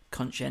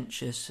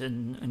conscientious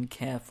and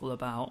careful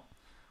about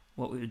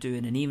what we were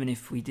doing, and even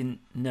if we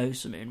didn't know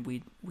something,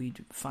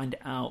 we'd find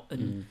it out,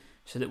 and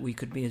so that we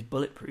could be as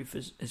bulletproof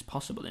as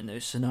possible in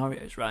those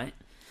scenarios, right?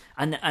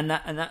 And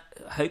that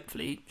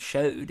hopefully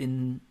showed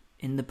in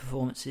the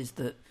performances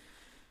that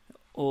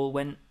all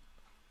went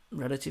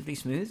relatively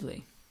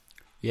smoothly.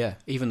 Yeah,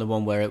 even the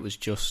one where it was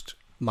just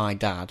my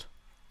dad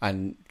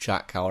and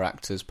Jack, our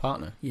actor's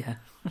partner. Yeah.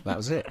 That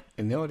was it,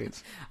 in the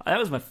audience. That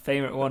was my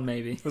favourite one,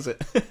 maybe. Was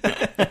it?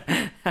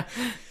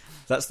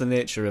 That's the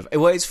nature of...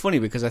 Well, it's funny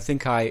because I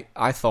think I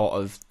thought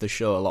of the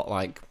show a lot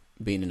like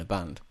being in a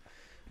band.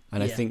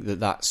 And I think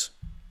that's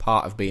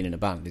part of being in a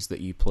band, is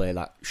that you play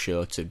that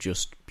show to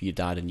just your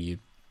dad and your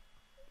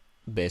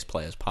bass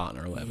player's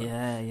partner or whatever.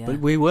 Yeah. But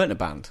we weren't a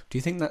band. Do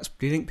you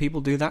think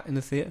people do that in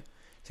the theatre?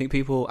 Think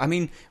people... I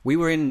mean, we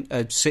were in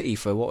a city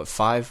for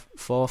 4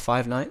 or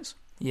 5 nights?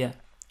 Yeah.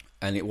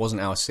 And it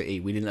wasn't our city.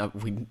 We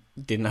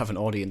didn't have an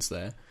audience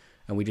there,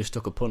 and we just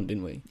took a punt,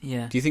 didn't we?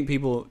 Yeah. Do you think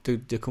people do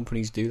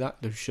companies do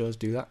that? Do shows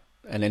do that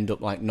and end up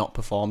like not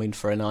performing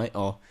for a night,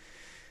 or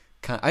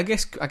I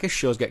guess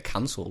shows get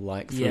cancelled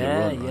like through the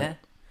run, right? Yeah.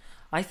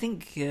 I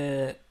think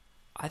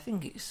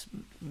it's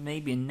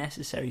maybe a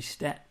necessary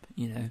step,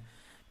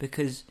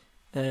 because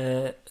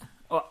I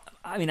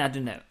mean, I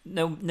don't know.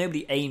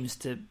 Nobody aims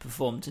to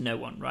perform to no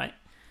one, right?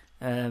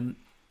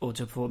 Or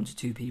to perform to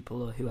 2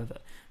 people or whoever.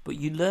 But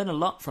you learn a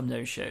lot from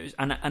those shows,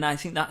 and I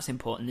think that's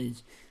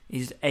important.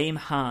 Is aim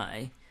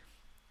high,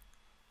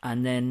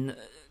 and then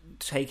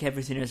take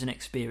everything as an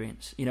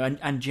experience.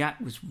 And Jack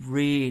was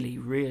really,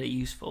 really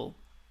useful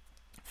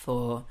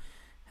for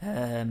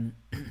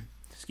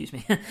excuse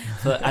me,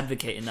 for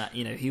advocating that.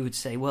 He would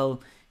say,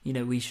 well,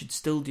 we should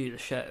still do the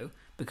show,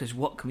 because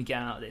what can we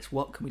get out of this?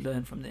 What can we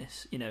learn from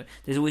this?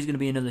 There's always going to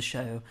be another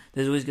show.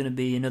 There's always going to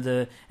be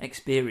another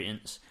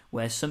experience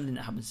where something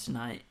that happens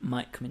tonight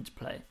might come into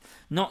play.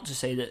 Not to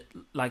say that,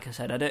 like I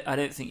said, I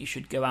don't think you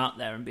should go out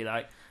there and be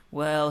like,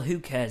 well, who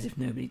cares if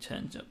nobody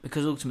turns up?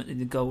 Because ultimately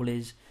the goal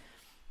is,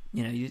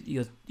 you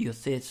know, your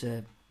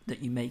theatre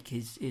that you make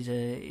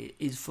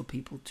is for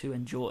people to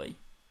enjoy.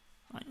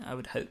 I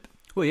would hope.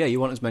 Well, yeah, you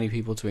want as many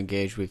people to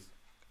engage with.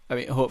 I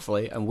mean,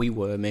 hopefully, and we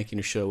were making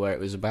a show where it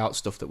was about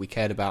stuff that we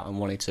cared about and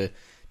wanted to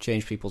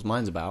change people's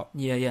minds about.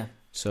 Yeah, yeah.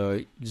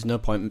 So there's no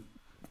point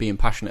being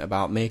passionate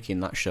about making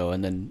that show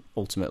and then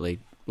ultimately,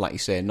 like you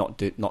say, not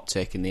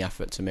taking the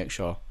effort to make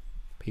sure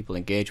people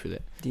engage with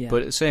it. Yeah.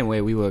 But the same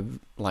way, we were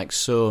like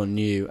so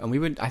new,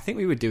 and I think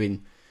we were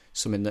doing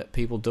something that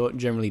people don't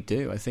generally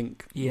do. I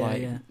think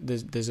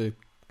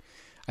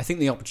I think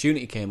the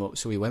opportunity came up,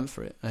 so we went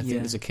for it. I think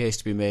there's a case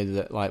to be made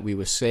that like we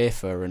were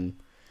safer and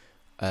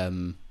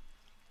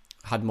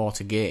had more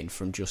to gain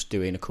from just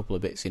doing a couple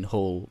of bits in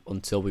Hull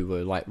until we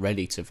were like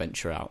ready to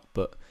venture out.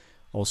 But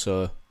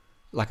also,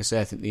 like I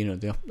said, I think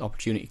the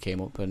opportunity came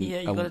up, and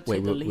you've got to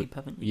take the leap,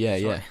 haven't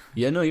you?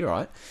 Yeah. No, you're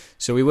right.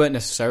 So we weren't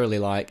necessarily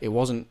like, it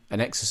wasn't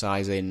an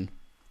exercise in.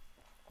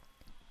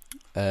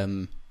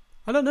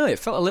 I don't know. It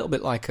felt a little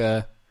bit like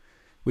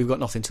we've got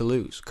nothing to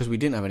lose, because we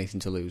didn't have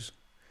anything to lose.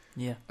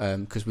 Yeah.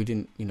 Because we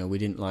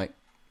didn't like.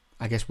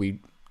 I guess we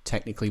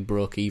technically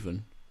broke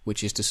even,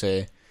 which is to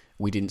say,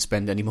 we didn't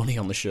spend any money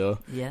on the show.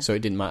 Yeah. So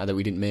it didn't matter that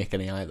we didn't make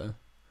any either.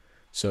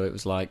 So it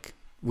was like,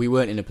 we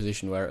weren't in a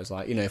position where it was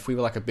like, if we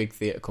were like a big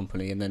theatre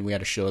company and then we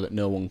had a show that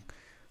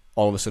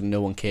all of a sudden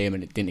no one came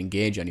and it didn't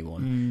engage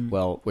anyone,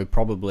 well, we're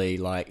probably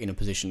like in a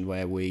position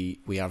where we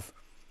have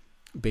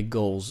big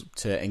goals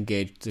to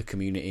engage the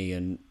community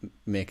and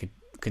make a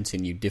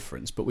continued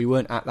difference. But we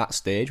weren't at that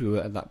stage, we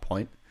weren't at that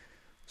point.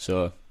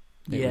 So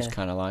it was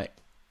kind of like...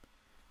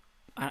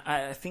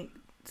 I think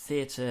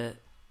theatre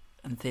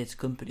and theatre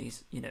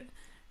companies,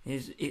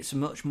 it's a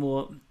much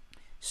more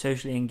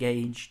socially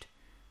engaged...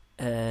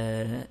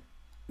 or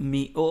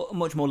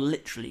much more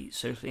literally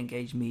socially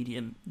engaged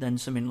medium than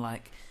something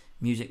like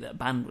music that a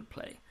band would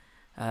play.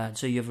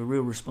 So you have a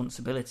real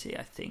responsibility,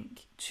 I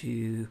think,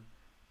 to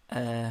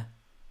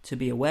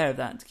be aware of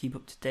that, to keep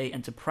up to date,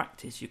 and to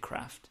practice your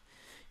craft.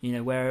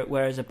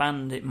 Whereas a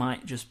band, it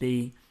might just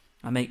be,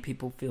 I make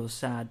people feel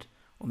sad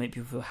or make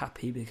people feel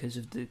happy because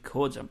of the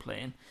chords I'm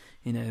playing.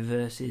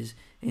 Versus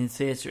in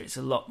theatre, it's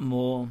a lot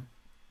more.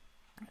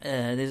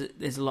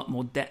 There's a lot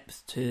more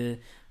depth to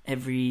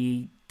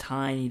every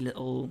tiny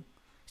little.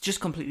 It's just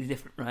completely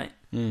different, right?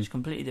 It's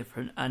completely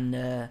different, and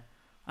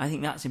I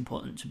think that's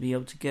important, to be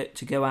able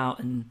to go out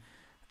and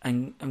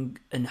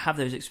have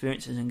those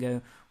experiences and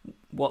go,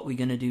 what are we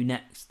going to do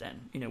next?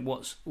 Then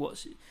what's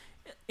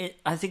it?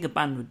 I think a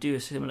band would do a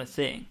similar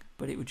thing,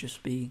 but it would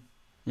just be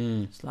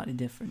slightly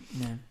different.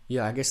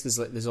 Yeah, I guess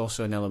there's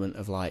also an element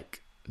of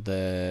like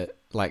the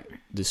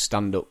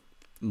stand-up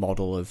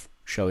model of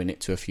showing it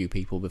to a few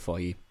people before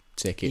you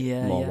take it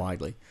more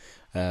widely.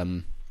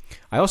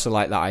 I also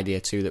like that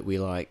idea too, that we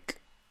like,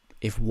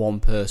 if one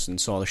person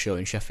saw the show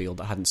in Sheffield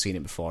that hadn't seen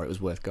it before, it was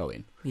worth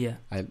going. Yeah.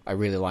 I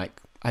really like,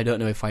 I don't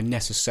know if I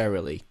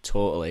necessarily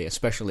totally,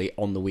 especially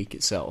on the week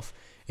itself,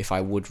 if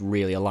I would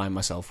really align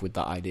myself with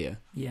that idea.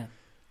 Yeah.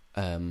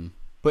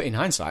 But in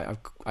hindsight,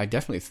 I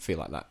definitely feel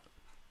like that.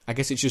 I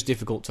guess it's just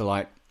difficult to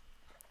like,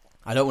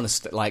 I don't want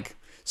to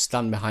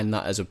stand behind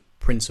that as a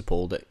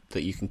principle that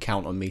you can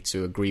count on me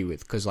to agree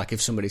with, because like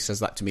if somebody says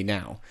that to me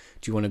now,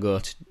 do you want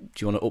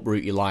to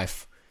uproot your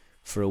life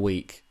for a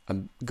week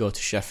and go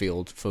to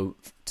Sheffield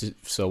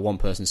so one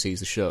person sees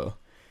the show?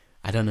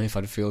 I don't know if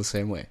I'd feel the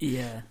same way.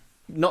 Yeah.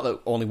 Not that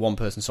only one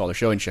person saw the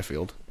show in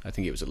Sheffield. I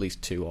think it was at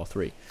least 2 or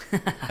 3.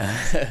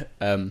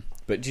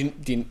 But do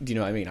you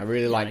know what I mean? I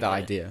really like that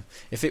idea.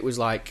 If it was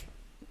like,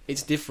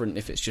 it's different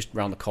if it's just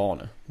round the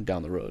corner,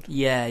 down the road.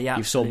 Yeah.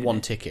 You've sold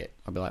one ticket.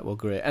 I'd be like, well,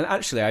 great. And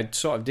actually, I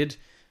sort of did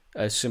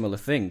a similar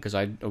thing, because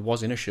I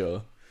was in a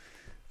show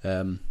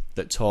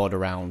that toured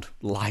around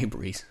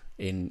libraries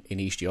in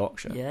East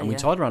Yorkshire, and we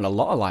toured around a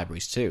lot of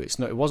libraries too.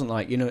 It wasn't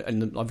like,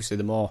 and obviously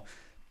the more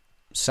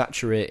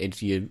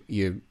saturated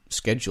your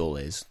schedule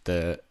is,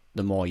 the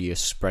more you're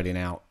spreading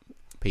out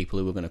people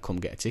who are going to come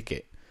get a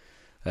ticket.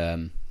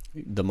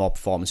 The more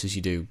performances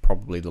you do,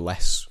 probably the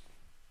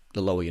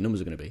lower your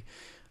numbers are going to be.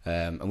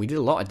 And we did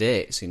a lot of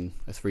dates in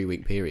a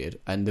 3-week period,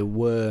 and there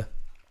were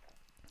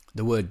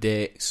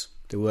dates.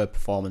 There were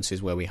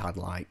performances where we had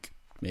like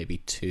maybe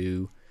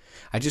 2.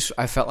 I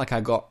felt like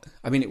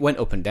it went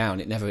up and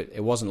down.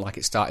 It wasn't like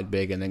it started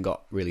big and then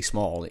got really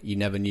small. You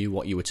never knew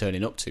what you were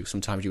turning up to.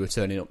 Sometimes you were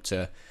turning up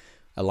to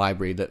a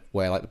library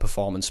where like the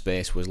performance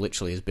space was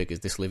literally as big as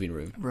this living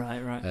room.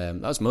 Right.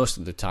 That was most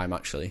of the time,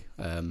 actually.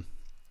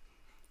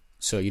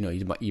 So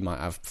you might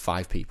have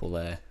 5 people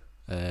there,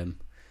 and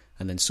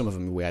then some of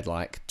them we had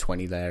like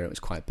 20 there. It was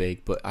quite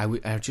big, but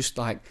I just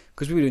like,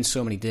 because we were doing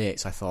so many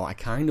dates, I thought I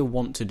kind of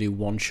want to do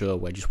one show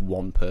where just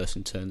one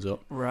person turns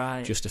up,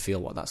 right? Just to feel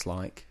what that's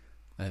like.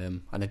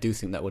 And I do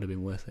think that would have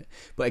been worth it.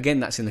 But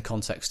again, that's in the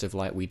context of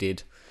like we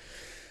did,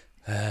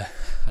 I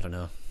don't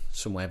know,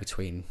 somewhere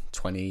between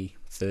 20,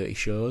 30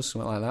 shows,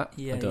 something like that.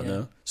 I don't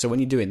know. So when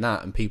you're doing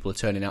that and people are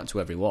turning out to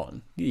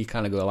everyone, you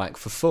kind of go like,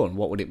 for fun,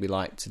 what would it be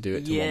like to do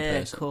it to one person? Yeah,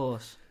 of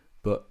course.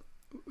 But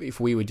if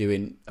we were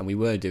doing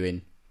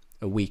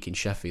a week in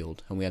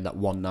Sheffield, and we had that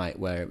one night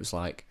where it was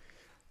like,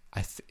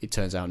 it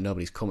turns out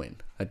nobody's coming.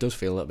 It does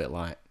feel a little bit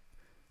like,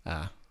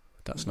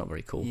 that's not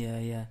very cool.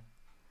 Yeah.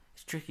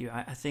 It's tricky,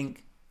 right? I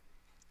think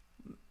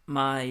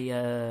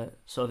my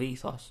sort of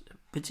ethos,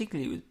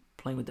 particularly with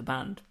playing with the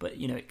band, but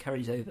it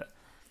carries over.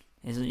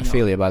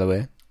 Ophelia, by the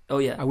way. Oh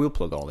yeah, I will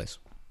plug all this.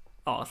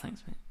 Oh,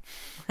 thanks,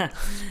 mate.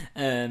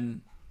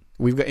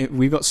 We've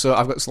got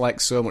I've got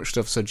like so much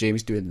stuff. So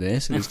Jamie's doing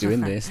this and he's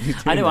doing this. And he's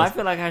doing I know. this. I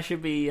feel like I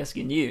should be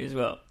asking you as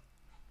well.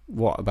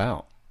 What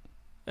about?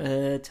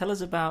 Tell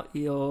us about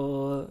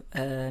your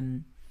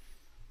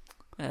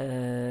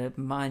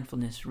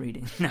mindfulness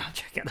reading. No,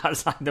 check it. That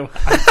was like the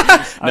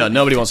No,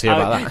 nobody wants to hear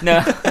about that. No,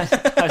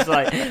 I was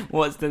like,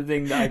 what's the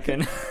thing that I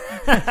can?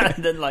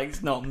 And then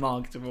it's not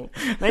marketable.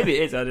 Maybe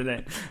it is. I don't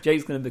know.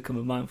 Jake's going to become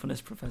a mindfulness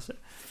professor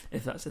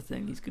if that's the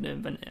thing. He's going to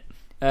invent it.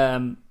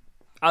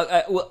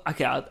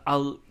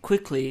 I'll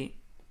quickly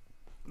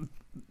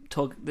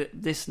talk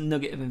this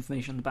nugget of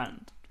information on the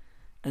band,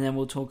 and then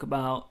we'll talk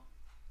about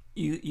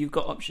you've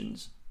got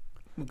options.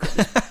 We'll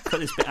cut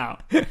this bit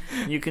out.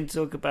 You can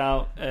talk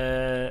about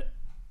John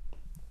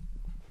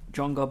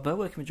Godber,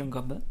 working with John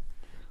Godber,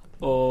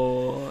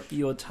 or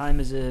your time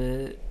as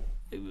a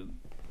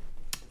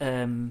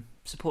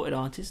supported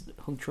artist at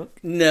Hung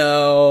Truck.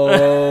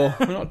 No,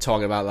 I'm not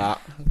talking about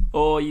that.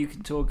 Or you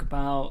can talk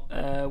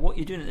about what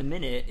you're doing at the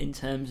minute in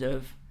terms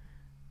of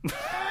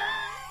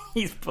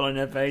he's pulling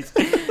her face,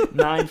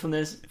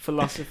 mindfulness,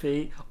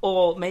 philosophy,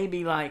 or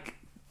maybe like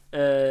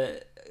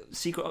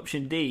secret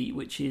option D,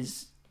 which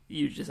is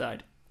you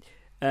decide.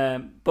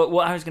 But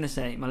what I was going to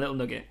say, my little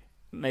nugget,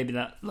 maybe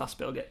that last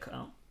bit will get cut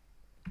out,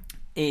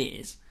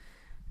 is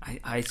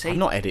I say... I'm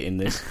not editing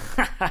this.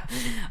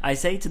 I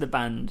say to the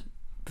band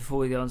before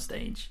we go on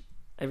stage,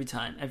 every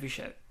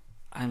show,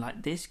 I'm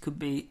like, this could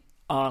be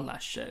our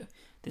last show.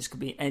 This could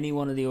be any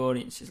one of the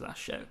audience's last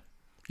show.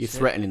 You're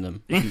threatening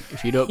them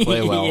if you don't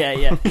play well.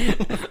 Yeah.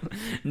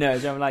 No,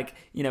 so I'm like,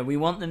 we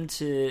want them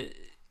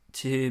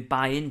to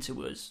buy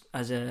into us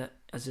as a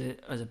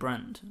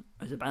brand,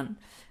 as a band.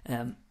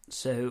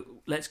 So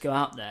let's go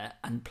out there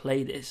and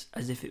play this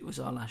as if it was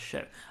our last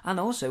show. And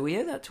also, we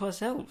owe that to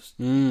ourselves,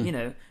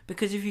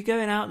 because if you're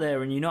going out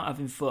there and you're not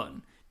having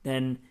fun,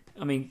 then,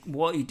 I mean,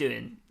 what are you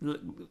doing?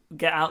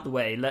 Get out the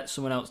way, let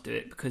someone else do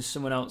it, because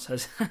someone else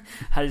has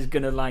that's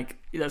going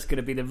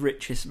to be the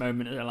richest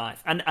moment of their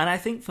life. And I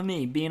think for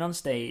me, being on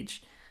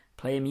stage,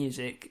 playing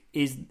music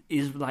is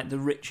like the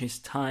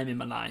richest time in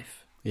my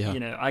life.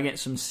 Yeah. I get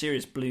some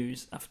serious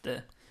blues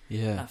after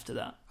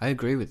that. I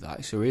agree with that.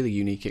 It's a really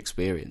unique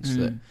experience.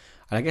 And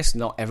I guess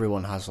not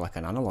everyone has like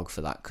an analogue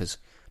for that, because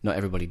not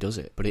everybody does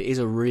it. But it is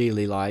a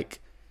really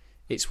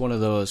it's one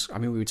of those. I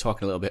mean, we were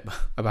talking a little bit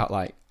about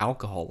like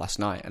alcohol last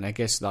night, and I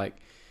guess like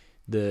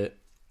the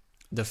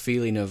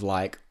feeling of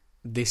like,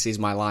 this is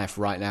my life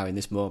right now in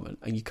this moment,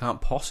 and you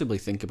can't possibly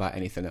think about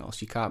anything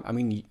else. You can't. I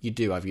mean, you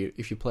do have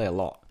if you play a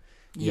lot.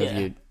 You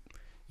have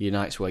your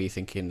nights where you're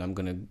thinking, I'm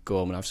going to go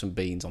home and have some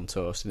beans on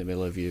toast in the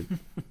middle of your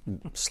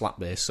slap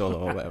bass solo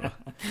or whatever.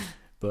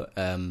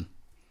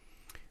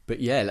 But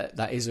yeah,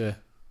 that is and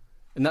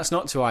that's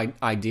not to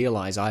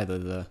idealise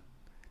either.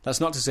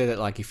 That's not to say that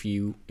like if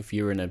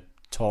you're in a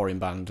touring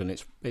band and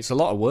it's a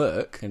lot of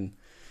work and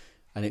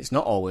it's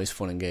not always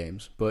fun and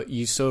games, but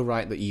you're so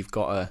right that you've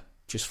got to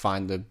just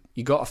find the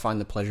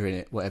pleasure in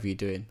it, whatever you're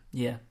doing.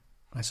 Yeah,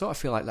 I sort of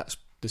feel like that's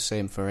the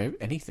same for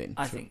anything.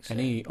 I think so.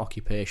 Any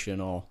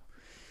occupation or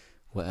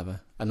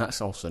whatever. And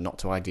that's also not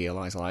to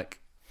idealise, like,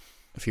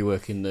 if you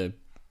work in the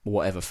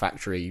whatever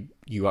factory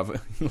you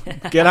have,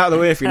 get out of the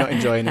way if you're not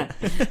enjoying it.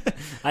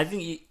 I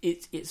think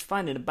it's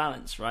finding a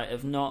balance, right,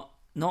 of not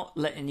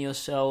letting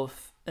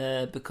yourself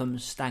become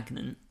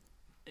stagnant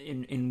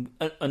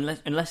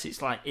unless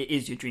it's like it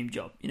is your dream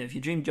job. If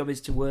your dream job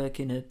is to work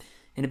in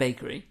a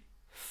bakery,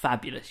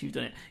 fabulous, you've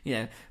done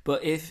it.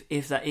 But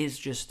if that is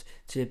just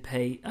to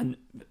pay, and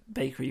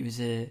bakery was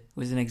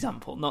an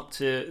example, not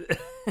to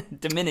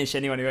diminish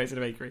anyone who works in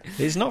a bakery.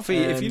 It's not for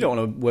you. If you don't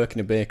want to work in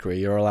a bakery,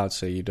 you're allowed to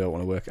say you don't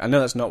want to work. I know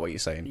that's not what you're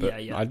saying, but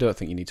I don't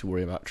think you need to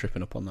worry about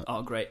tripping up on that.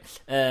 Oh, great.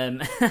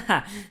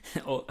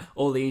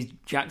 All these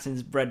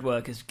Jackson's bread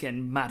workers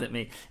getting mad at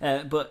me.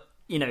 But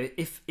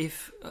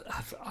if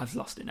I've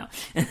lost it now.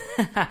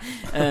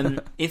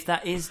 If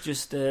that is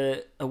just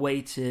a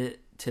way to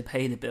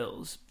pay the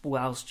bills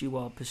whilst you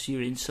are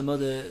pursuing some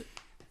other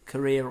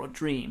career or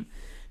dream,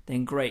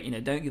 then great.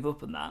 Don't give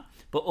up on that.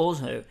 But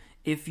also,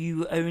 if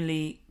you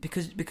only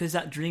because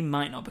that dream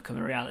might not become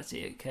a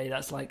reality. Okay,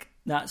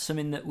 that's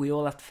something that we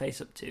all have to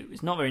face up to.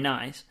 It's not very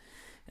nice,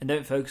 and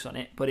don't focus on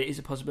it, but it is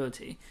a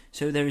possibility.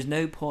 So there is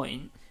no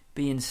point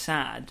being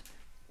sad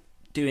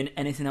doing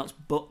anything else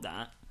but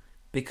that,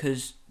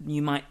 because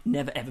you might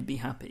never ever be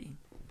happy.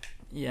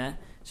 Yeah.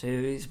 So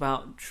it's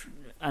about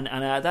and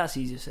that's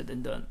easier said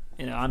than done.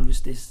 I'm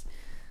just this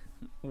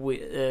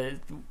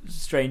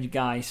strange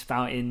guy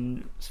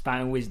spouting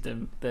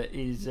wisdom that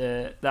is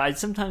that I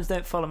sometimes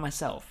don't follow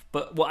myself.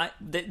 But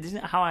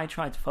how I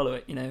try to follow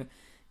it,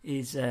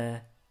 is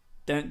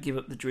don't give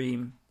up the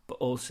dream, but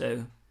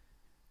also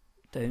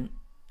don't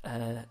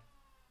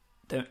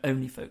don't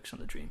only focus on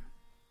the dream.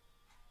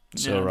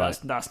 So No, right.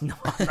 That's not.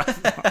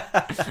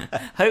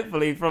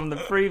 Hopefully, from the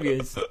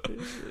previous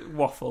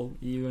waffle,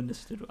 you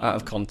understood. What I Out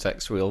of meant.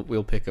 context,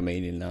 we'll pick a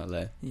meaning out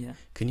there. Yeah.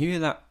 Can you hear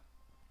that?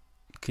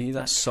 Can you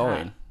hear that That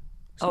sawing? cat.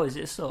 Oh, is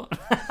it a saw?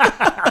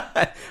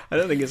 I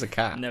don't think it's a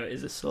cat. No, it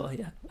is a saw.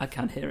 Yeah, I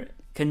can hear it.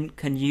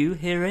 Can you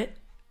hear it,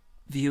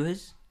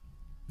 viewers,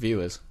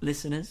 Viewers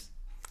listeners?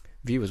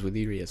 with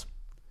your ears.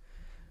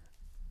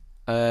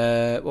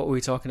 What were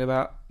we talking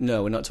about?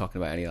 No, we're not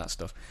talking about any of that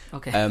stuff.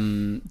 Okay.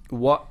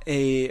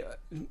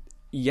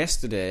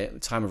 Yesterday, at the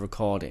time of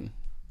recording,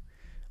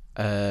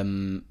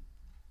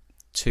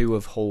 two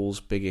of Hull's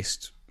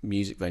biggest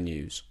music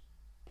venues,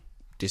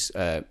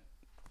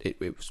 it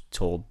was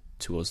told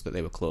to us that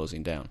they were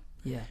closing down.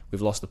 Yeah.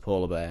 We've lost the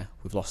Polar Bear,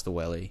 we've lost the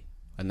Welly,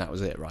 and that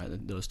was it, right?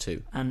 Those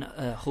two. And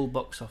Hull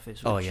box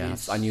office. Oh which yeah,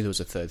 is I knew there was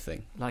a third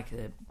thing. like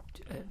a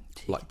ticketing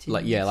Like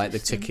the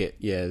system? ticket,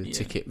 the Yeah.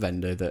 ticket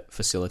vendor that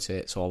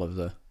facilitates all of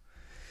the.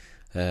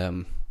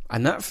 And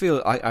that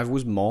I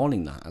was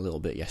mourning that a little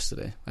bit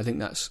yesterday. I think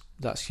that's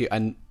huge,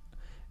 and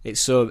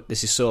this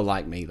is so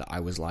like me that I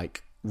was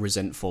like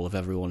resentful of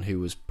everyone who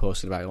was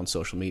posting about it on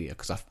social media,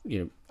 because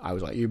I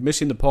was like, you're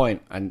missing the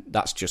point, and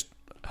that's just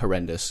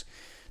horrendous.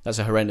 That's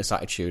a horrendous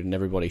attitude, and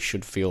everybody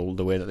should feel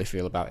the way that they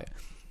feel about it.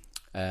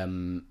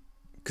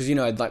 Because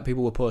like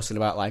people were posting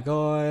about like,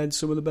 oh, I had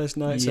some of the best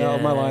nights out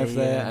of my life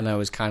there, and I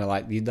was kind of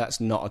like, that's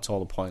not at all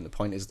the point. The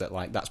point is that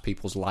like that's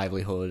people's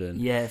livelihood,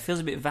 and Yeah, it feels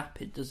a bit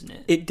vapid, doesn't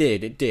it? it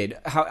did.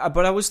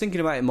 But I was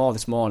thinking about it more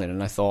this morning,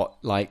 and I thought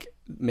like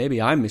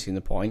maybe I'm missing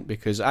the point,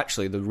 because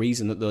actually the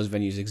reason that those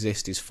venues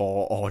exist is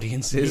for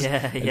audiences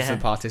and for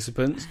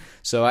participants.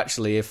 So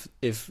actually, if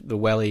the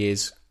Welly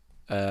is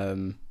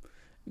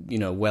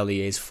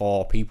Welly is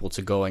for people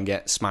to go and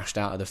get smashed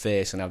out of the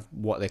face and have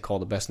what they call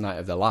the best night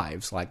of their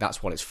lives. Like,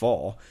 that's what it's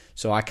for.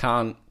 So I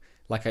can't,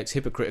 like, it's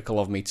hypocritical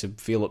of me to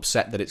feel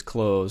upset that it's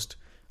closed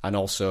and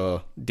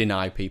also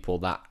deny people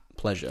that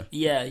pleasure.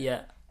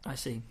 Yeah, I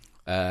see.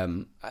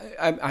 I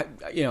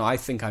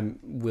think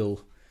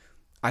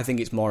I think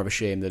it's more of a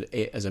shame that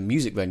it as a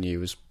music venue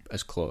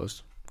has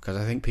closed, because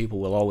I think people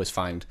will always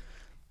find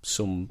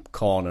some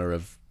corner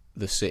of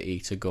the city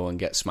to go and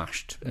get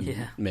smashed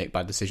and make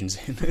bad decisions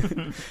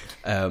in.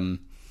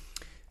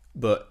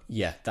 But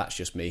yeah, that's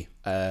just me.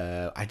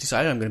 I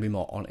decided I'm going to be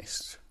more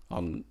honest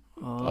on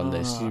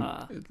this.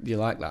 You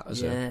like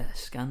that?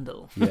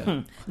 Scandal.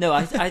 Yeah. No,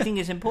 I think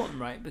it's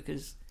important, right?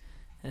 Because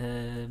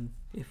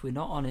if we're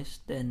not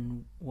honest,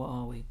 then what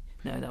are we?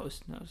 No, that was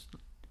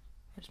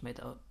I just made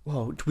that up.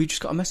 Whoa, we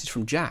just got a message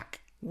from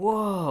Jack.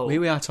 Whoa. Here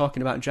we are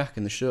talking about Jack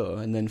in the show,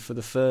 and then for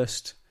the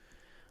first...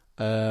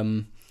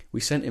 we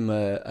sent him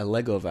a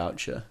Lego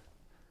voucher,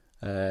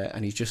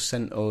 and he's just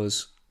sent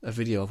us a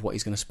video of what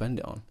he's going to spend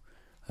it on.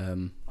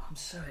 I'm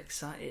so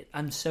excited.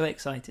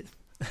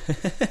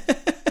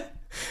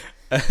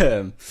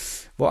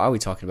 What are we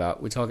talking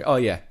about? We're talking... Oh,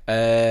 yeah.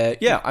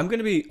 I'm going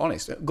to be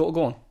honest. Go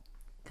on.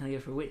 Can I go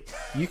for a wee?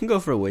 You can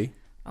go for a wee.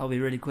 I'll be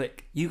really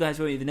quick. You guys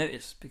won't even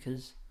notice,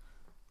 because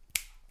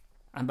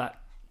I'm back.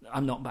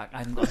 I'm not back. I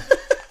haven't gone.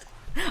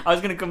 I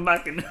was going to come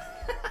back and...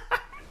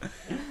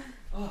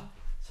 Oh,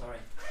 sorry.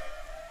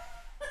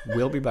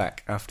 We'll be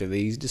back after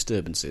these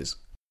disturbances.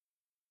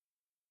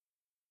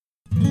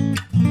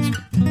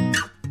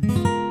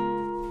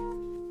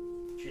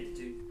 Shit,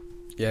 dude.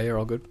 Yeah, you're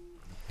all good.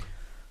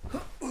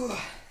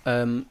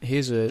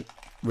 Here's a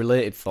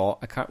related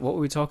thought. What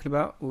were we talking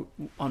about?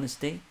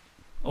 Honesty.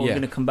 We're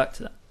going to come back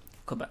to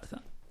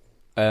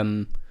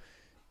that.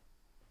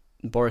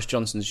 Boris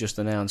Johnson's just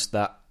announced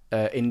that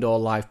indoor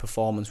live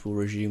performance will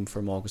resume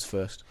from August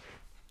 1st.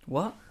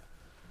 What?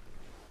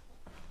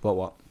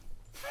 What?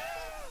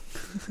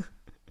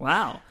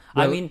 Wow.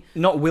 Well, I mean,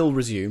 not will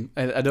resume.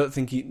 I don't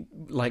think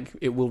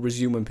it will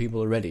resume when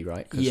people are ready,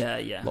 right? 'Cause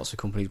yeah. lots of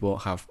companies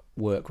won't have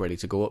work ready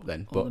to go up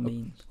then. All the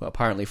means. But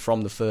apparently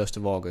from the 1st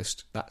of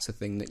August, that's a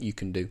thing that you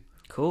can do.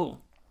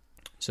 Cool.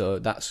 So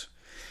that's...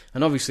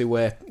 And obviously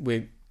we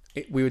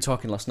were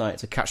talking last night,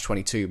 it's a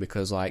catch-22,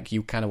 because like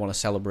you kind of want to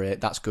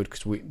celebrate. That's good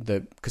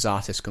because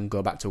artists can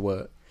go back to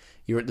work.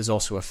 There's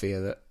also a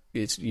fear that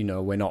it's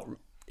we're not,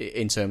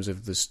 in terms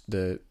of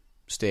the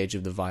stage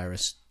of the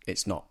virus,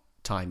 it's not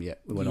time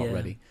yet. We're not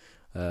ready.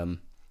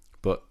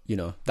 But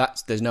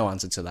there's no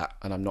answer to that,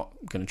 and I'm not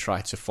going to try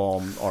to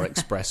form or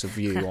express a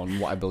view on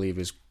what I believe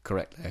is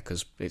correct there,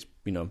 because it's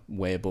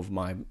way above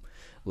my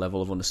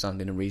level of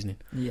understanding and reasoning.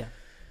 Yeah.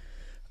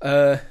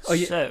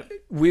 So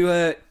we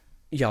were.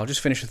 Yeah, I'll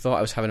just finish the thought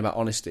I was having about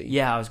honesty.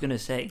 Yeah, I was going to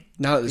say.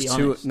 Now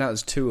that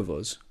there's two of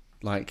us,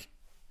 like,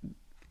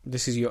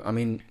 this is your... I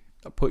mean,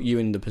 I put you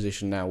in the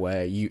position now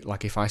where you...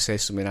 Like, if I say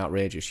something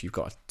outrageous, you've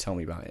got to tell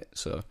me about it,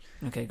 so...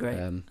 Okay, great.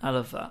 I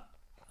love that.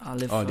 I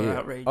live for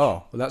outrage.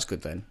 Oh, well, that's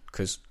good then,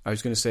 because I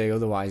was going to say,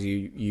 otherwise,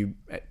 you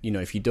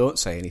if you don't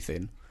say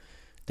anything,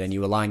 then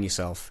you align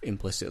yourself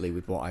implicitly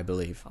with what I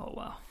believe. Oh,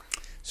 wow.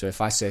 So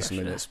if I say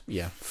something that's,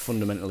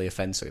 fundamentally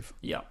offensive...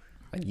 Yeah.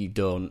 And you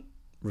don't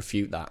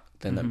refute that,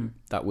 then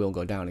that will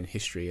go down in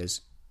history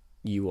as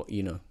you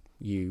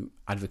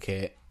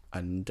advocate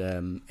and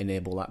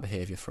enable that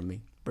behaviour from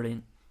me.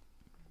 Brilliant.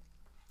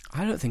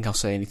 I don't think I'll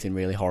say anything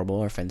really horrible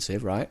or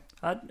offensive, right?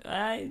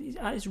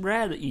 It's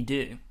rare that you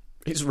do.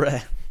 It's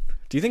rare.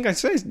 Do you think I'd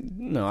say...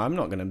 No, I'm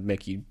not going to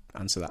make you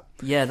answer that.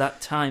 Yeah, that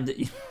time that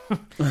you...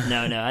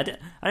 No, I don't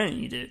think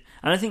you do.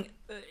 And I think...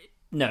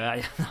 No,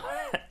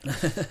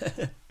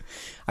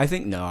 I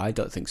think... No, I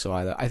don't think so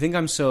either. I think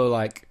I'm so,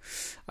 like,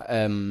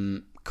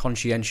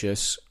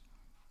 conscientious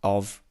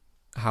of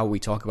how we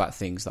talk about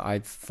things that I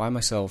find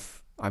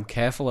myself... I'm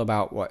careful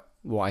about what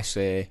I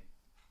say,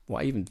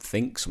 what I even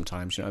think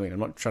sometimes, you know what I mean? I'm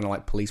not trying to,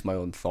 like, police my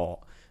own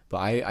thought, but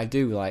I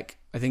do, like...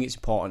 I think it's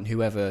important,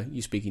 whoever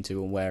you're speaking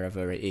to and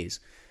wherever it is...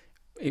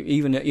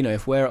 Even, you know,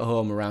 if we're at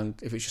home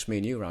around, if it's just me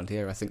and you around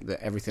here, I think that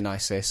everything I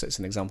say sets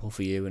an example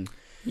for you, and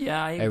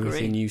I agree.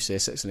 Everything you say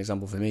sets an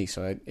example for me.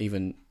 So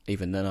even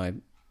then, I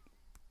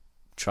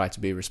try to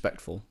be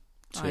respectful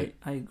to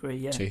I agree.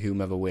 Yeah, to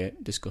whomever we're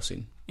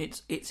discussing.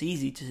 It's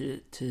easy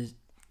to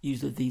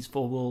use these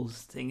four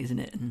walls thing, isn't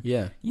it?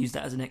 And use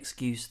that as an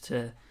excuse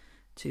to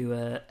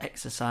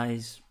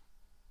exercise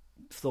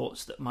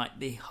thoughts that might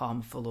be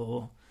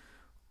harmful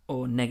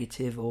or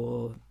negative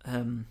or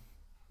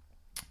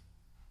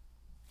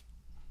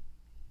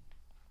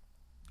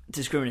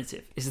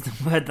discriminative is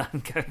the word that I'm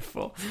going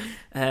for.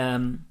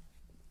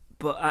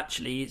 But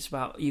actually, it's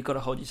about you've got to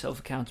hold yourself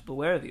accountable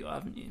wherever you are,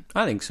 haven't you?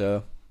 I think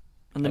so.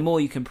 And the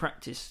more you can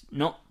practice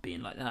not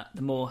being like that,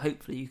 the more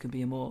hopefully you can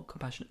be a more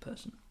compassionate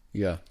person.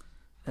 Yeah.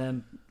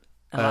 And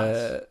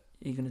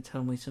you're going to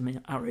tell me some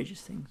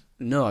outrageous things.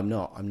 No, I'm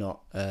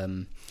not.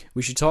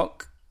 We should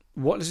talk.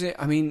 What is it?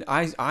 I mean,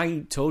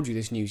 I told you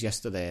this news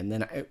yesterday, and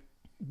then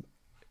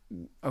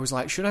I was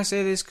like, should I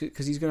say this?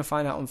 Because he's going to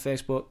find out on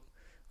Facebook.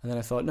 And then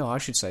I thought, no, I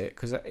should say it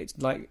because it's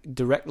like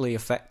directly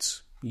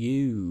affects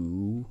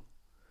you.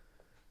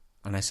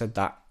 And I said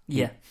that.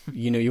 Yeah.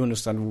 You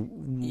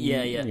understand.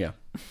 Yeah.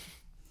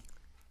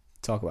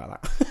 Talk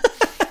about that.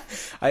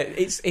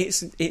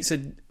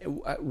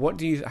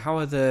 How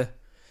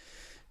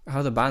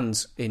are the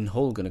bands in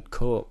Hull going to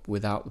cope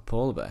without the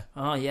polar bear?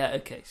 Oh yeah,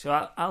 okay.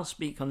 So I'll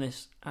speak on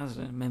this as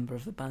a member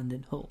of the band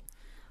in Hull.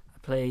 I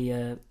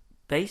play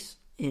bass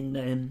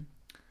in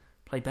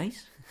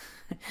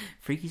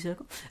Freaky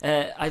Circle.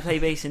 I play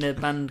bass in a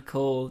band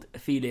called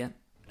Ophelia.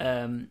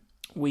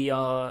 We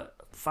are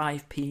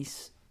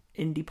 5-piece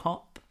indie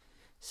pop,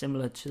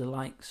 similar to the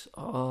likes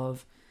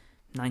of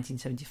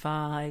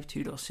 1975,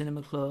 Two Door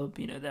Cinema Club.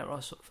 You know, there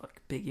are sort of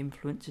like big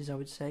influences, I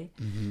would say.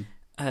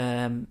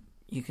 Mm-hmm.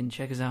 You can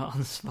check us out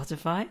on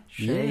Spotify.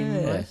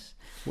 Shameless.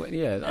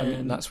 Yeah. Well, I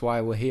mean, that's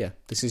why we're here.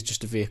 This is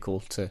just a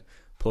vehicle to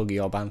plug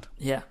your band.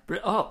 Yeah.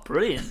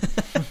 Brilliant.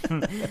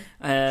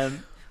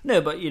 No,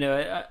 but you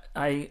know,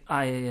 I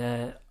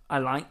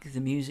like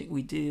the music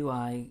we do.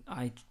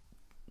 I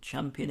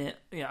champion it.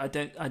 Yeah, I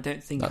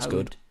don't think that's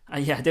good.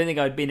 I don't think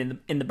I would be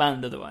in the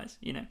band otherwise.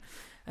 You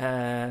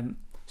know,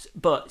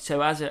 but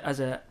so as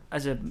a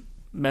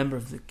member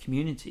of the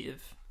community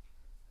of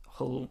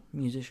Hull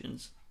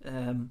musicians,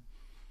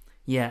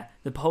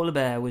 the polar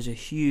bear was a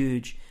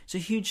huge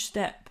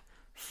step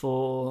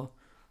for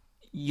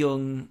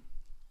young,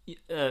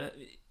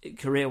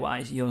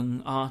 career-wise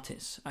young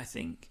artists, I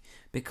think.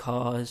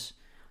 Because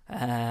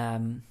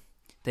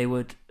they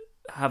would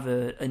have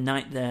a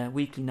night there,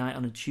 weekly night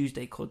on a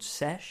Tuesday called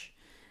Sesh,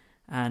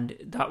 and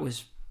that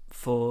was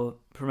for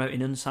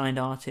promoting unsigned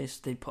artists.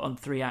 They put on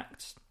 3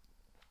 acts,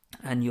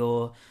 and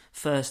your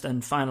first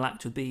and final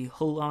act would be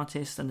Hull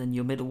artist, and then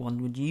your middle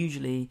one would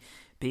usually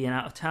be an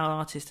out-of-town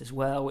artist as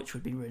well, which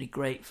would be really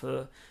great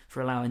for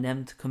allowing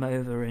them to come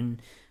over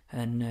and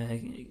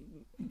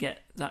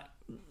get that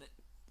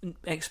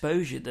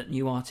exposure that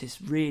new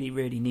artists really,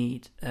 really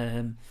need.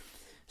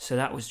 So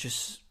that was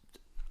just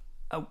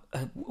a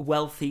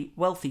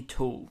wealthy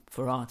tool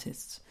for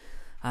artists,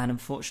 and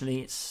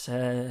unfortunately, it's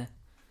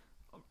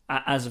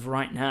as of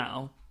right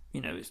now, you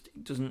know, it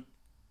doesn't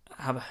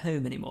have a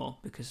home anymore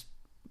because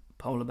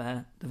Polar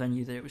Bear, the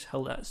venue that it was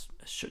held at, has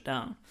shut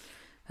down.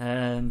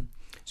 So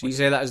you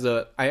say that as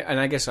though,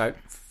 I guess I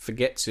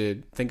forget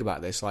to think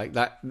about this like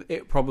that.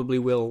 It probably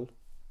will.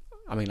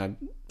 I mean, I'm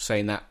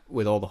saying that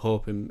with all the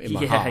hope in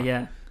my heart.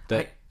 Yeah.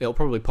 That it'll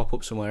probably pop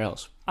up somewhere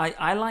else.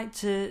 I like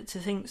to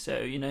think so.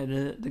 You know,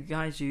 the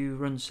guys who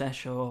run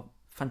Sesh are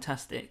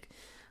fantastic,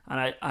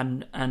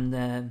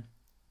 and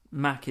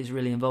Mac is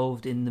really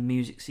involved in the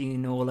music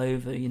scene all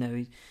over. You know,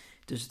 he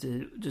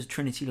does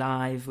Trinity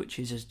Live, which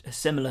is a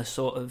similar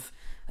sort of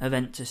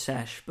event to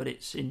Sesh, but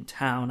it's in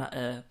town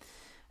at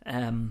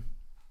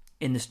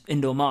in this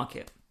indoor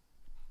market.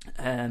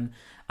 And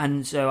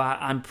so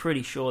I'm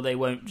pretty sure they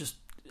won't just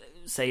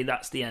say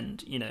that's the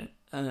end. You know.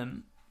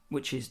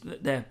 Which is,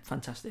 they're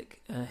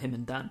fantastic, him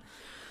and Dan.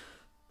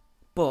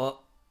 But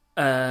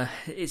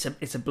it's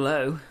a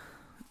blow.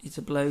 It's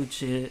a blow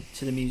to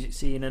the music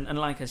scene, and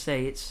like I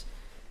say,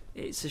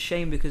 it's a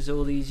shame because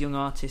all these young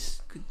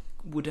artists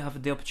would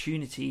have the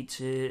opportunity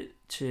to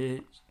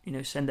you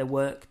know send their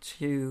work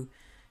to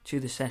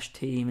the Sesh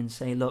team and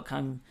say, look,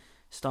 I'm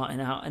starting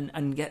out,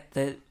 and get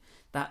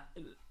that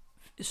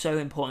so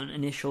important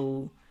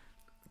initial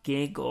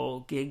gig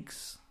or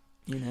gigs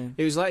You know.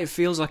 It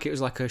feels like it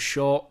was like a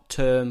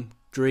short-term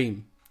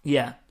dream.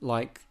 Yeah.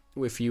 Like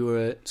if you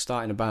were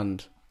starting a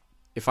band,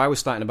 if I was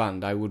starting a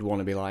band, I would want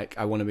to be like,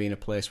 I want to be in a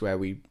place where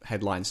we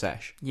headline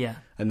sesh. Yeah.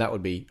 And that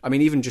would be, I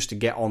mean, even just to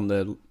get on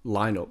the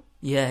lineup,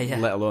 Yeah.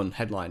 let alone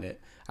headline it,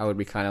 I would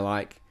be kind of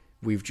like,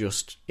 we've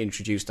just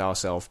introduced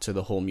ourselves to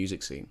the whole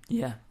music scene.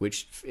 Yeah.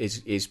 Which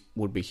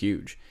would be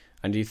huge.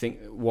 And do you think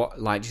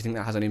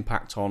that has an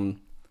impact on?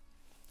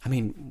 I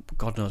mean,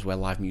 God knows where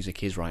live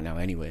music is right now,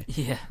 anyway.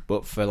 Yeah.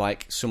 But for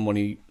like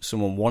someone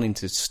wanting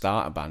to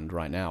start a band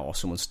right now, or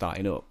someone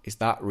starting up, is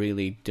that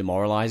really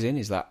demoralising?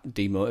 Is that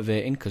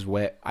demotivating? Because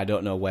I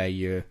don't know where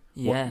your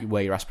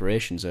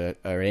aspirations are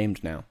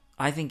aimed now.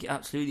 I think it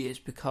absolutely is,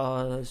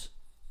 because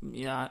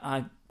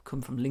I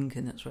come from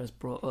Lincoln. That's where I was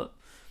brought up,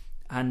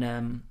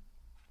 and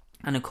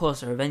of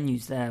course there are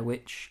venues there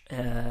which.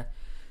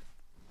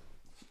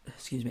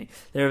 Excuse me.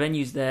 There are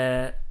venues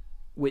there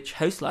which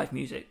host live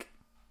music,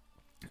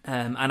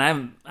 and I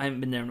haven't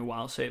been there in a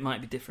while, so it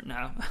might be different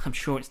now. I'm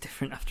sure it's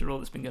different after all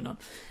that's been going on.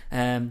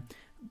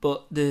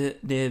 But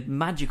the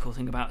magical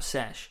thing about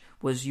Sesh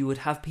was you would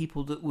have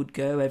people that would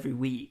go every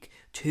week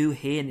to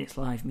hear this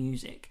live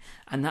music,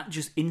 and that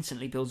just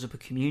instantly builds up a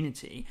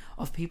community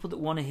of people that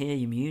want to hear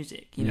your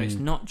music. It's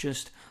not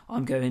just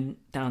I'm going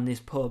down this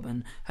pub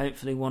and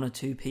hopefully one or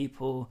two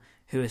people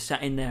who are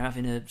sat in there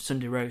having a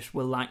Sunday roast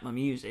will like my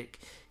music.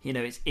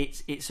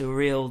 It's a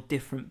real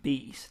different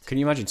beast. Can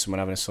you imagine someone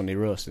having a Sunday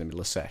roast in the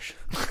middle of sesh?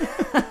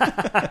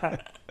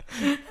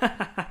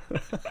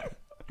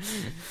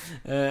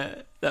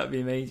 That would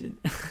be amazing.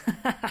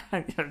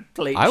 I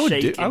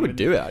would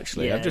do it,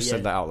 actually. Yeah, I've just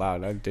said that out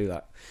loud. I'd do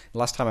that. The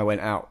last time I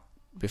went out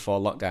before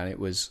lockdown,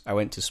 I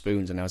went to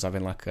Spoons and I was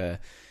having like a...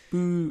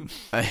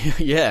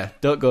 yeah,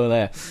 don't go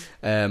there.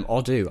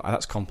 Or do.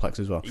 That's complex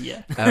as well.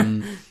 Yeah.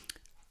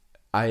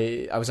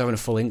 I was having a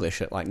full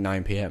English at like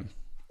 9 p.m.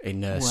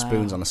 in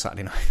Spoons on a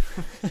Saturday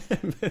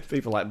night.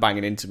 People like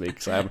banging into me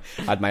because I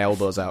had my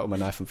elbows out with my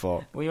knife and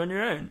fork. Were you on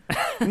your own?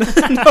 No,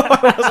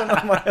 I wasn't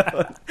on my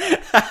own.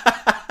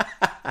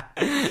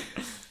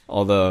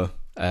 Although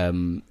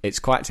it's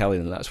quite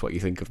telling that that's what you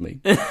think of me.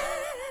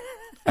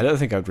 I don't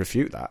think I'd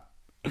refute that.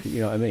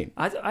 You know what I mean?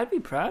 I'd be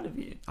proud of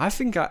you. I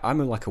think I'm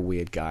like a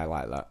weird guy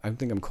like that. I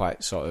think I'm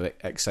quite sort of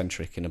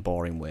eccentric in a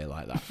boring way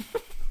like that.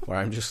 Where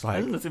I'm just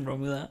like... There's nothing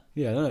wrong with that.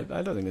 Yeah, no,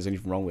 I don't think there's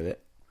anything wrong with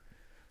it.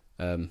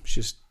 I'm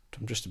just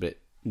a bit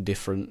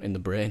different in the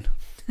brain.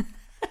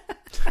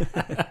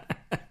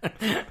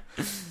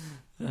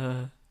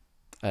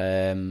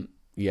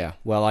 Yeah,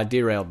 well, I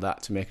derailed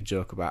that to make a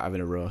joke about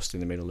having a roast in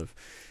the middle of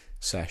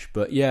sesh.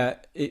 But yeah,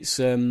 it's...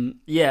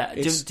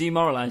 it's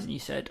demoralising, you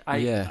said.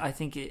 I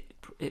think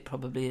it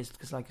probably is,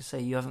 because like I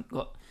say, you haven't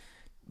got...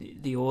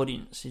 The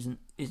audience isn't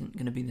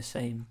going to be the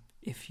same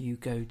if you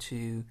go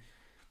to...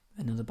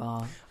 another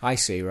bar. I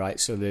see, right.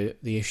 So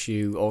the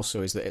issue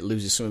also is that it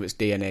loses some of its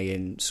DNA,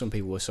 and some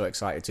people were so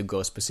excited to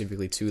go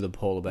specifically to the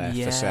Polar Bear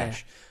for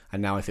sesh,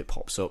 and now if it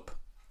pops up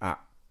at,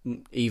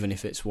 even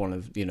if it's one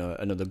of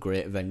another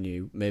great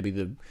venue, maybe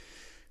the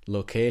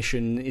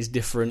location is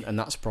different, and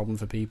that's a problem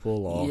for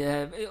people. Or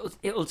yeah,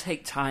 it'll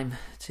take time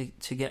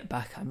to get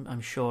back.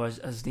 I'm sure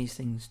as these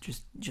things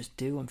just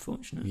do,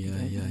 unfortunately.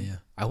 Yeah.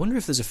 I wonder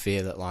if there's a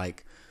fear that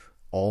like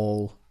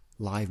all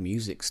live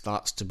music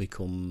starts to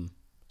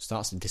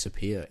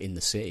disappear in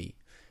the city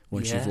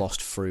once you've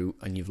lost Fruit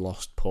and you've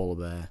lost Polar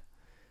Bear.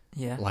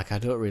 Yeah. Like, I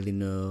don't really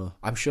know.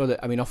 I'm sure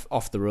that, I mean,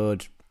 off the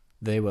road,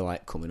 they were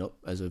like coming up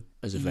as a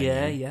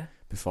venue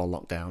before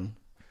lockdown.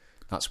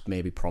 That's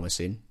maybe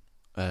promising.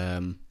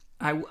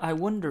 I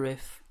wonder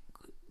if,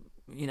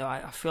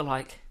 I feel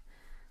like,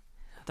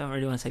 I don't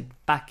really want to say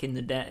back in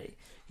the day,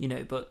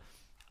 but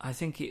I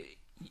think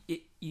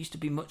it used to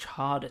be much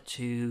harder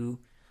to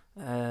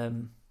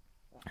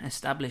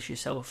establish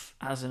yourself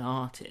as an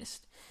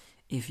artist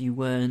if you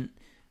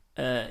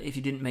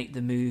didn't make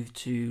the move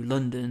to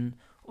London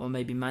or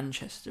maybe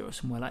Manchester or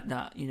somewhere like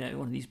that,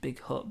 one of these big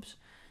hubs.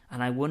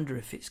 And I wonder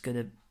if it's going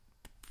to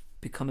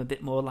become a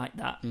bit more like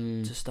that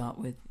to start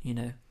with.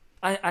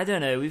 I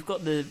don't know. We've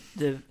got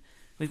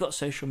we've got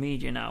social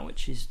media now,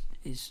 which is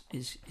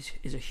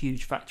a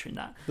huge factor in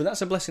that. But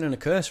that's a blessing and a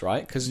curse,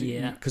 right? Because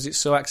it's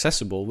so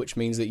accessible, which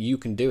means that you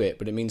can do it,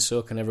 but it means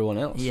so can everyone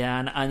else.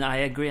 Yeah, and I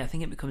agree. I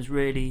think it becomes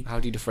really... How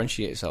do you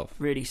differentiate yourself?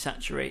 Really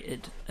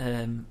saturated.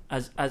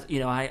 As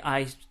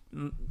I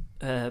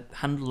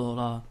handle all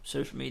our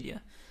social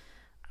media,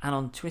 and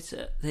on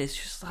Twitter, there's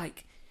just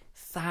like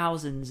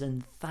thousands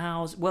and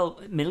thousands,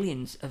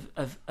 millions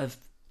of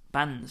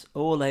bands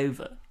all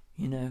over,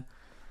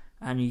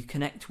 and you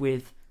connect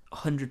with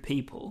 100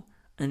 people.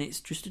 And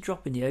it's just a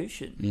drop in the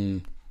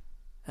ocean.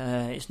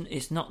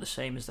 It's not the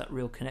same as that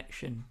real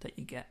connection that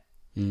you get.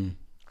 I'm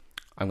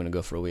going to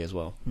go for a wee as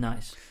well.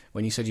 Nice.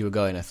 When you said you were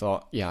going, I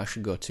thought, yeah, I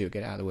should go too,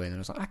 get it out of the way. And then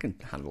I was like, I can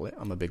handle it.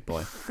 I'm a big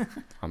boy.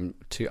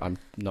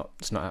 It's not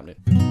happening.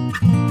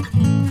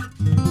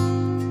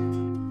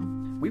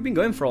 We've been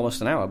going for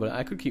almost an hour, but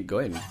I could keep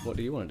going. What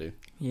do you want to do?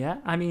 Yeah,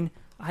 I mean,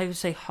 I would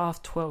say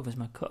 12:30 is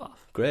my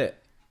cut-off. Great.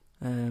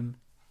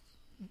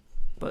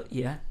 But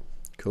yeah.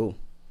 Cool.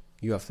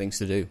 You have things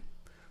to do.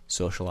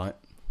 Socialite.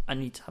 I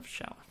need to have a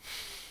shower.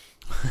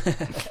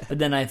 But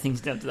then I have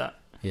things to do after that.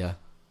 Yeah.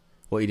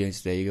 What are you doing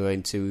today? You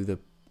going to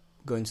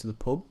the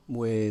pub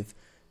with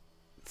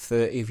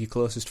 30 of your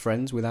closest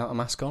friends without a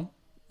mask on?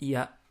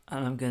 Yeah,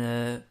 and I'm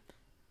gonna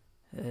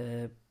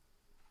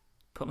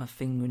put my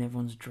finger in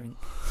everyone's drink.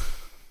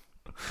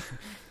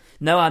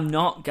 No, I'm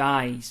not,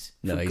 guys.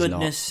 No, For he's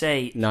goodness not.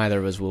 sake. Neither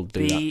of us will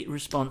do that. Be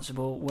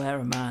responsible, wear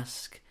a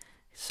mask,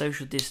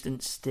 social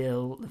distance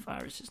still, the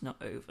virus is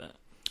not over.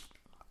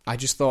 I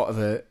just thought of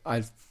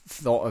I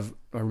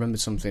remembered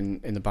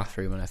something in the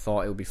bathroom, and I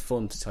thought it would be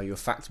fun to tell you a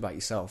fact about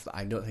yourself that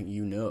I don't think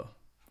you know.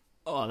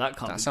 Oh, that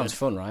can't That be sounds good.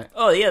 fun, right?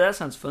 Oh, yeah, that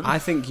sounds fun. I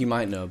think you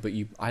might know, but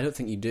I don't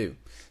think you do.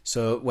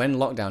 So when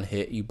lockdown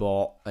hit, you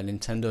bought a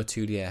Nintendo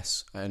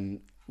 2DS and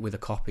with a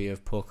copy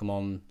of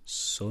Pokemon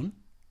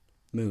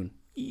Moon,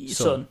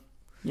 Sun.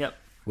 Yep.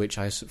 which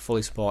I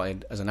fully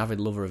supported as an avid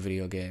lover of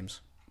video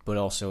games, but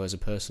also as a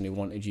person who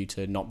wanted you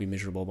to not be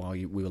miserable while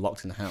we were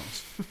locked in the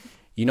house.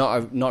 You're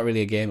not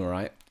really a gamer,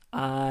 right?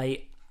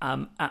 I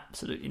am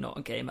absolutely not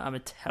a gamer. I'm a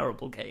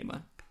terrible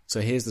gamer.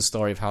 So here's the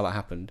story of how that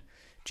happened.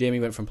 Jamie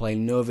went from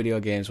playing no video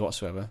games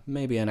whatsoever,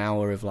 maybe an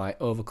hour of like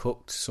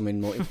Overcooked, some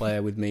in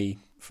multiplayer with me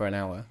for an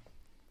hour.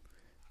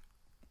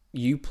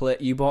 You bought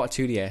a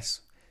 2DS,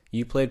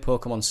 you played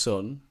Pokemon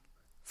Sun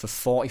for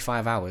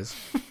 45 hours,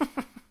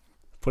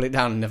 put it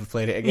down and never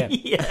played it again.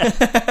 Yeah.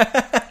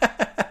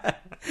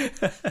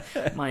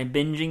 My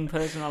binging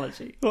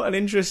personality. What an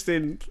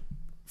interesting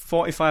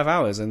 45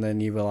 hours, and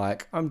then you were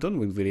like, I'm done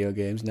with video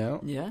games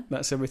now. Yeah.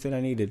 That's everything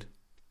I needed.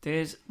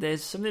 There's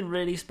something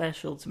really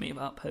special to me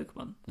about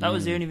Pokemon. That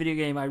was the only video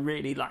game I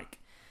really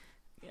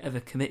ever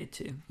committed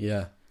to.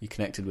 Yeah, you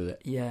connected with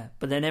it. Yeah,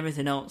 but then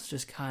everything else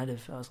just kind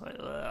of, I was like,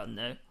 oh,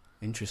 no.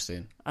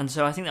 Interesting. And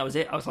so I think that was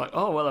it. I was like,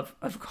 oh, well,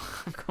 I've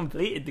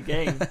completed the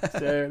game.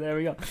 So there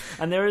we go.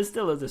 And there are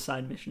still other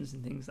side missions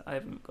and things that I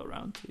haven't got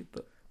around to.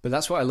 But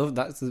that's what I love.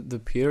 That's the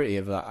purity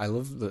of that. I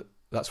love that.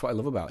 That's what I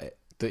love about it.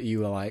 That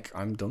you were like,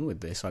 I'm done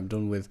with this. I'm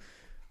done with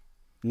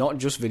not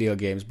just video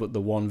games, but the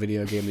one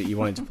video game that you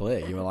wanted to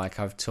play. You were like,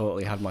 I've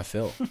totally had my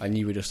fill, and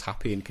you were just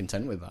happy and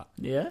content with that.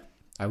 yeah,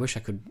 I wish I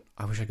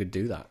could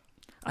do that.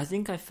 I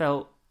think I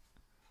felt,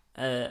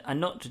 and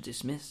not to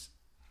dismiss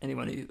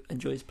anyone who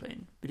enjoys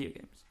playing video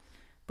games,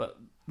 but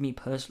me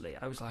personally,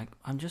 I was like,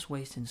 I'm just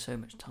wasting so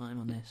much time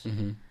on this.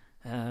 Mm-hmm.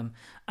 And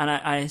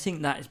I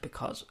think that is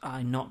because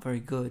I'm not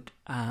very good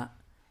at.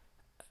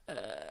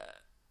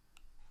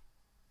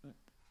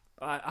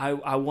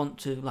 I want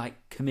to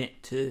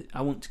commit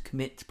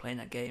to playing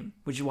that game,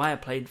 which is why I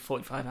played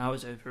 45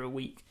 hours over a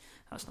week.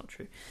 That's not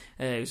true.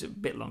 It was a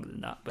bit longer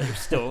than that, but it's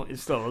still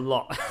a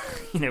lot.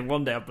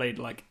 One day I played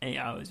 8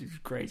 hours, which was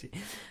crazy.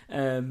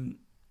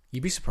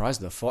 You'd be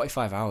surprised though.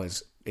 45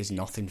 hours is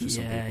nothing for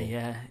some people.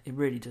 Yeah, it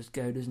really does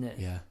go, doesn't it?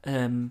 Yeah.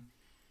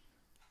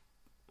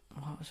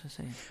 What was I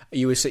saying?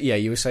 You were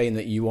saying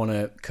that you want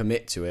to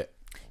commit to it.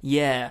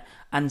 Yeah,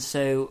 and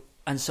so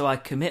I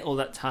commit all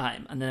that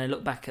time, and then I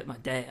look back at my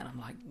day, and I'm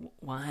like,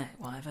 why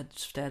have I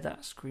stared at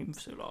that screen for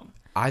so long?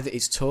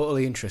 It's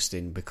totally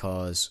interesting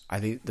because I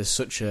think there's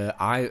such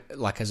as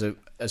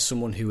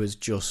someone who has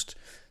just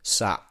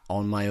sat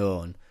on my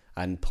own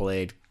and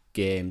played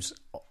games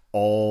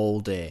all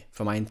day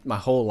for my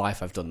whole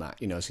life. I've done that,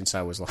 since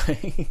I was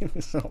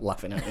not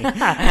laughing at me.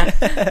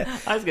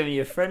 I was giving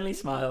you a friendly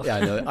smile.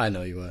 Yeah, I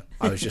know you were.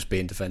 I was just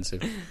being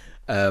defensive.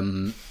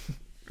 I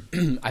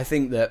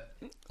think that,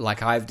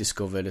 I've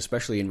discovered,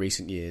 especially in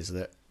recent years,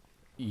 that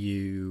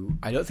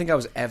I don't think I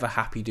was ever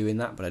happy doing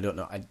that, but I don't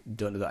know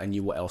that I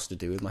knew what else to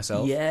do with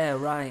myself. Yeah,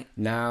 right.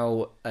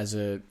 Now,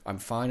 I'm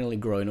finally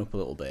growing up a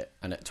little bit,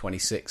 and at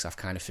 26, I've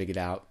kind of figured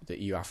out that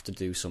you have to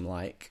do some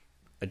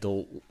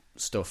adult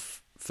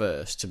stuff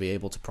first to be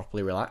able to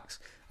properly relax.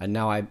 And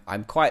now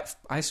I'm quite,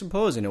 I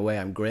suppose in a way,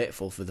 I'm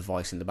grateful for the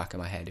voice in the back of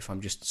my head. If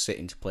I'm just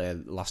sitting to play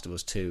Last of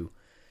Us 2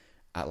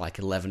 at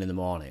 11 in the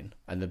morning,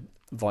 and the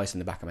voice in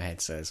the back of my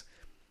head says,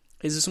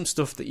 is there some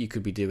stuff that you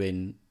could be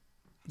doing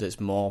that's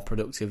more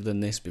productive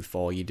than this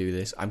before you do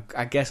this?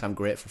 I guess I'm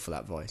grateful for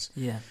that voice.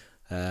 Yeah.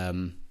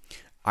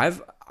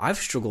 I've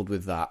struggled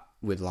with that,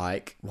 with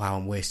wow,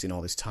 I'm wasting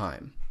all this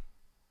time.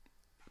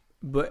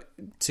 But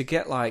to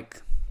get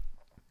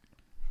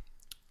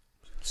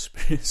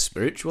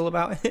spiritual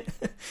about it,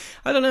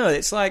 I don't know.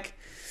 It's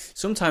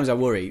sometimes I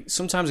worry.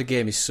 Sometimes a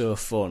game is so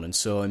fun and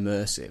so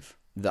immersive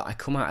that I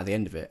come out at the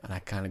end of it and I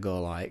kind of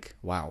go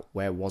wow,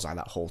 where was I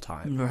that whole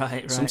time?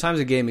 Right. Sometimes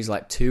a game is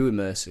too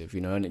immersive,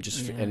 and it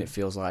just and it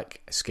feels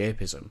like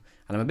escapism,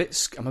 and I'm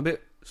a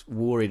bit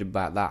worried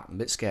about that. I'm a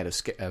bit scared of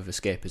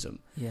escapism.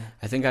 Yeah.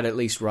 I think I'd at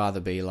least rather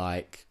be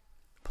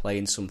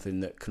playing something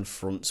that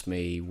confronts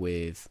me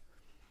with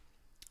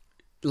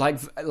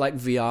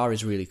VR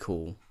is really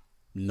cool,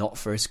 not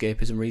for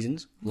escapism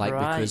reasons,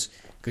 right.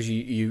 because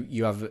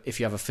you have, if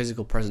you have a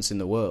physical presence in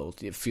the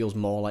world, it feels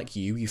more like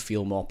you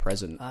feel more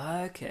present.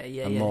 Okay,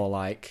 yeah, I'm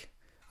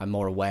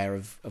more aware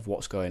of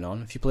what's going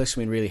on. If you play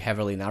something really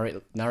heavily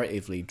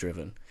narratively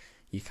driven,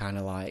 you kind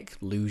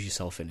of lose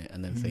yourself in it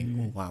and then think,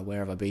 oh, wow, where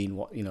have I been?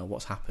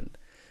 What's happened?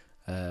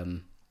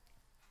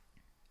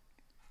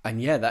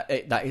 and yeah,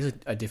 that is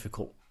a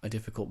difficult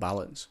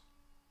balance.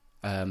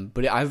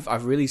 But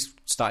I've really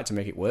started to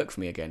make it work for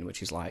me again,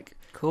 which is like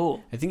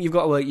cool. I think you've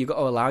got to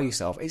allow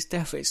yourself. It's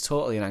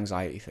totally an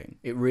anxiety thing.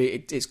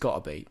 It's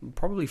got to be,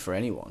 probably for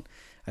anyone.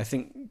 I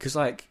think because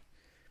like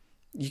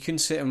you can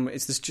sit and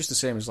it's just the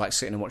same as like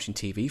sitting and watching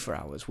TV for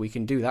hours. We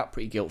can do that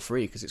pretty guilt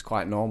free because it's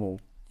quite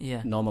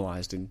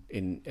normalized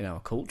in our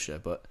culture.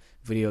 But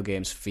video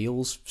games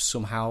feels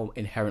somehow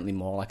inherently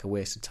more like a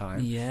waste of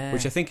time. Yeah,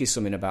 which I think is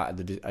something about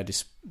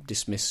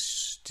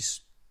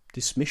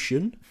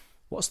dismission.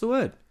 What's the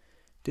word?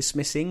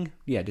 Dismissing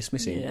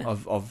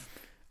of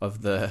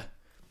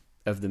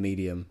the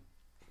medium.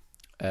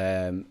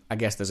 I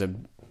guess there's a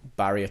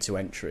barrier to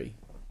entry.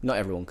 Not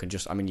everyone can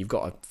just. I mean, you've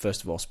got to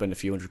first of all spend a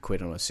few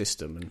 $100 on a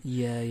system and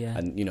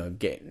and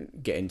get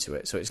into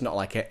it. So it's not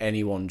like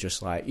anyone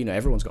just like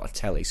everyone's got a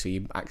telly, so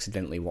you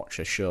accidentally watch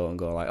a show and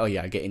go like, oh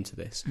yeah, I get into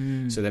this.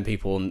 So then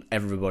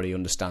everybody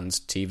understands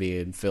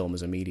TV and film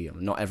as a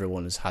medium. Not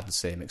everyone has had the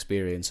same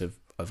experience of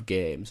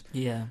games.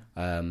 Yeah.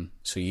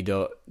 So you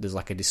don't. There's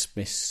like a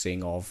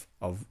dismissing of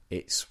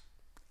its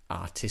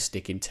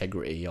artistic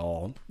integrity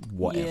or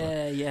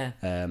whatever. Yeah.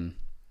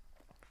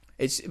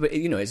 I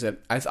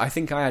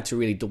think I had to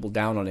really double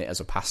down on it as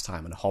a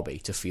pastime and a hobby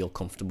to feel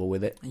comfortable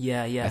with it.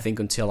 Yeah. I think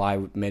until I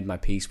made my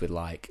peace with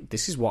like,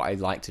 this is what I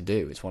like to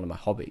do. It's one of my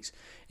hobbies.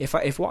 If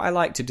what I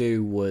like to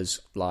do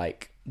was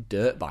like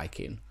dirt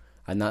biking,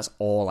 and that's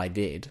all I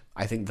did,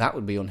 I think that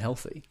would be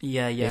unhealthy.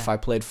 Yeah. If I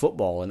played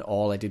football and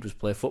all I did was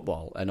play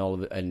football and all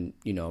of it, and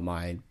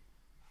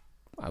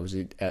I was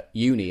at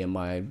uni and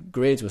my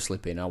grades were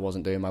slipping, I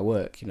wasn't doing my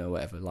work,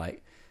 whatever.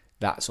 Like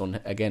that's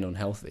again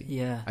unhealthy.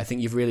 Yeah. I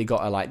think you've really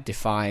got to like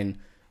define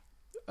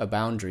a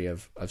boundary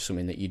of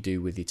something that you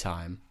do with your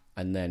time,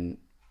 and then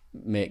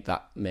make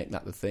that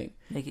the thing.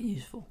 Make it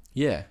useful.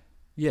 Yeah.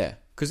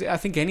 Because I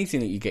think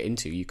anything that you get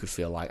into, you could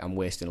feel like I'm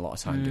wasting a lot of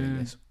time doing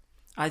this.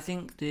 I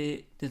think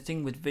the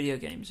thing with video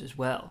games as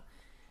well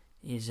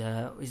is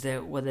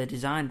they're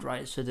designed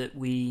right so that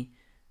we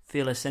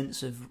feel a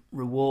sense of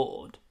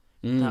reward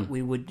that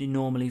we would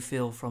normally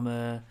feel from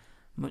a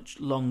much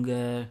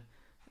longer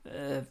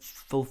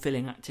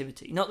fulfilling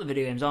activity. Not that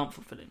video games aren't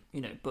fulfilling,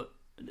 but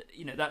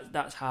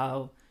that's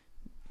how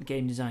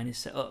game design is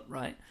set up,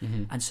 right?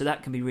 Mm-hmm. And so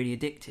that can be really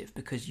addictive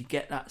because you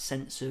get that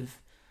sense of,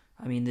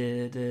 I mean,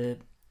 the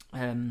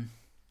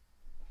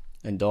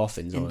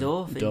endorphins,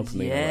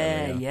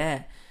 dopamine,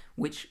 yeah.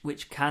 Which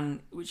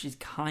is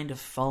kind of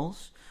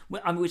false.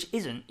 Which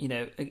isn't,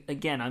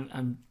 Again,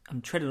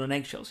 I'm treading on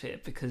eggshells here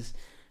because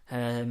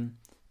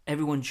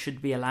everyone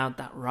should be allowed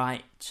that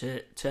right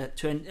to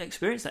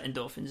experience that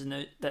endorphins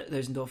and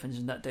those endorphins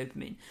and that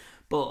dopamine,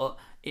 but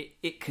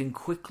it can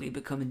quickly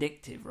become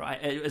addictive,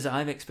 right? As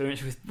I've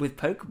experienced with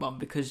Pokemon,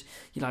 because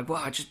you're like,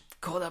 wow, I just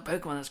caught that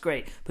Pokemon, that's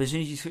great, but as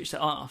soon as you switch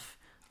that off,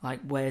 like,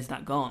 where's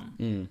that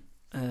gone?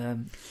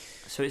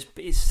 So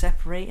it's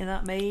separating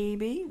that,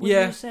 maybe, would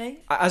you say?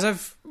 As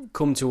I've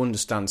come to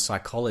understand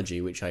psychology,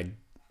 which I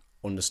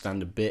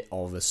understand a bit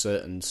of a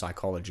certain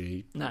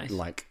psychology, nice.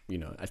 Like,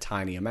 a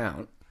tiny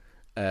amount,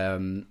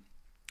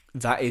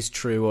 that is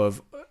true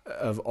of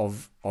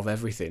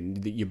everything.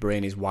 That your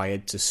brain is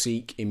wired to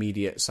seek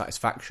immediate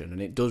satisfaction,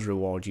 and it does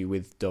reward you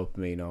with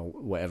dopamine or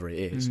whatever it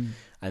is,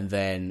 and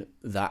then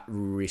that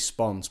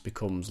response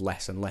becomes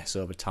less and less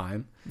over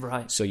time.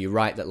 Right. So you're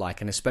right that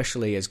and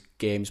especially as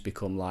games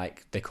become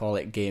like, they call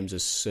it games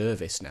as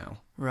service now.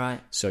 Right.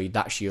 So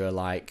that's your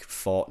like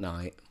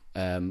Fortnite,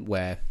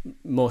 where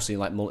mostly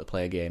like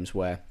multiplayer games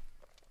where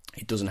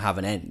it doesn't have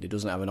an end, it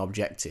doesn't have an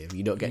objective,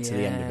 you don't get to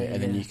the end of it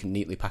and then you can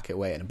neatly pack it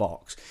away in a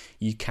box.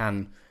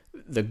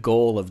 The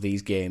goal of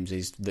these games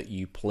is that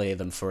you play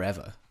them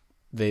forever.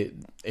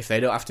 If they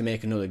don't have to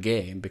make another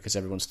game because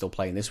everyone's still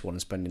playing this one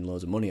and spending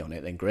loads of money on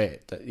it, then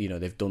great.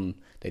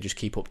 They just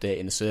keep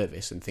updating the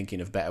service and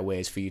thinking of better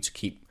ways for you to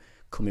keep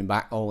coming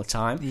back all the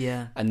time.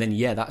 Yeah. And then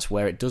that's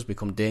where it does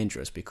become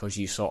dangerous, because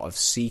you sort of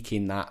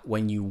seeking that.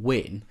 When you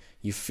win,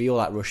 you feel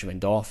that rush of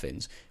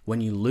endorphins.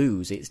 When you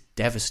lose, it's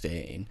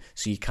devastating,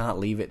 so you can't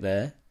leave it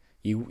there.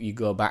 You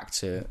go back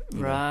to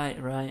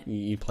right.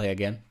 You play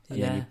again,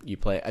 and then you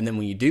play, and then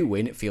when you do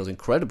win, it feels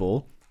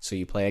incredible. So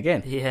you play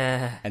again,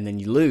 and then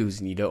you lose,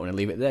 and you don't want to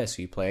leave it there,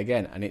 so you play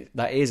again, and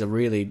that is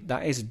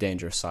a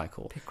dangerous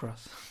cycle.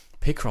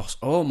 Picross.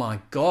 Oh my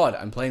god,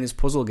 I'm playing this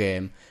puzzle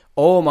game.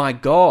 Oh my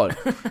god,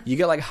 you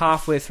get like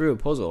halfway through a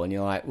puzzle, and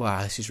you're like,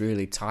 wow, this is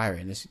really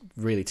tiring. This is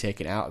really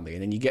taking it out of me.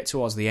 And then you get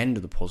towards the end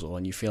of the puzzle,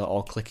 and you feel it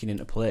all clicking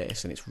into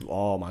place, and it's,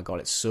 oh my god,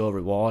 it's so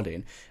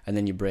rewarding. And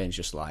then your brain's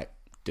just like,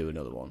 do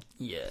another one.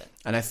 Yeah.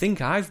 And I think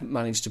I've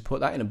managed to put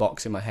that in a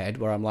box in my head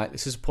where I'm like,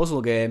 this is a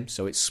puzzle game,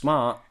 so it's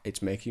smart,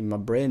 it's making my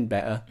brain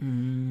better.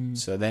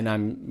 So then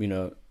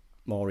I'm,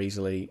 more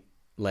easily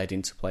led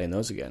into playing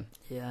those again.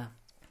 Yeah.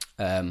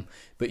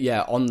 But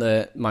yeah, on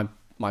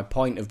my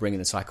point of bringing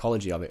the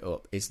psychology of it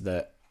up is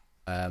that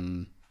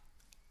the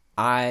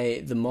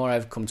more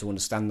I've come to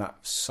understand that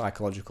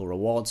psychological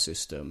reward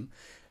system,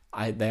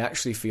 they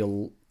actually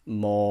feel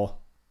more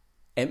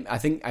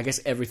I guess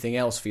everything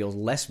else feels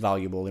less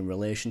valuable in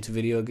relation to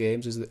video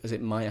games as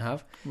it might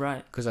have.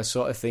 Right. Because I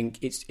sort of think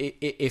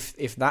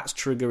if that's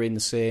triggering the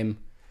same.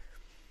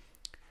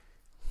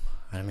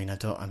 I mean, I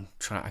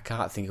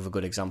can't think of a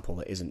good example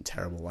that isn't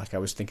terrible. Like I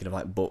was thinking of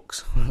like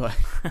books,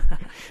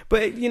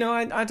 but you know,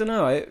 I don't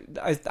know.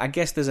 I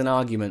guess there's an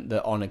argument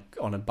that on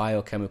a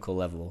biochemical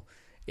level,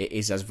 it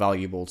is as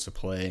valuable to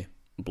play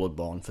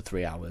Bloodborne for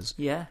 3 hours,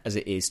 as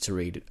it is to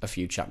read a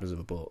few chapters of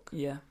a book.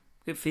 Yeah,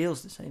 it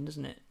feels the same,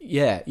 doesn't it?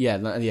 Yeah.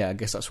 I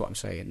guess that's what I'm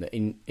saying. That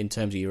in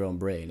terms of your own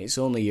brain, it's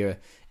only your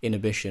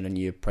inhibition and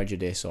your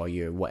prejudice or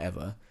your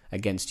whatever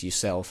against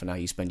yourself and how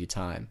you spend your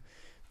time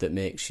that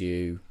makes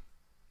you.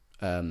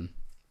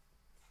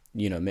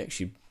 Makes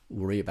you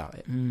worry about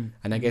it. And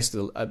I guess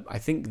I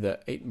think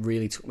that it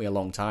really took me a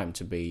long time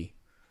to be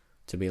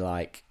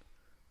like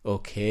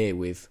okay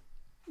with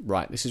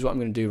right. This is what I'm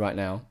going to do right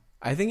now.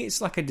 I think it's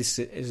like it's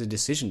a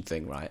decision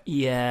thing, right?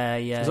 Yeah.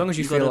 As long as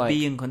you feel got to like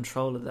be in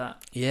control of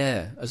that.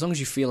 Yeah, as long as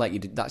you feel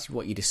like that's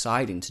what you're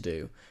deciding to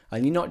do,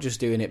 and you're not just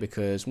doing it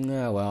because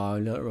might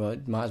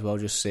as well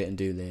just sit and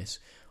do this,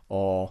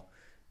 or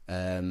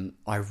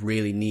I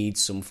really need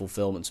some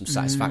fulfillment, some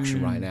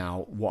satisfaction right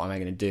now. What am I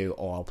going to do?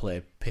 Or I'll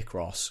play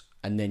Picross,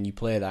 and then you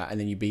play that, and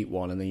then you beat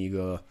one, and then you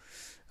go,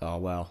 oh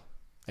well,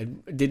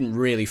 it didn't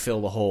really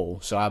fill the hole,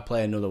 so I'll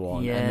play another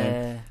one. Yeah. And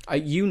then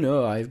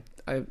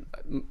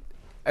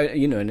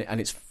and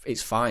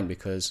it's fine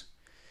because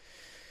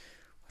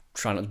I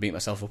try not to beat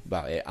myself up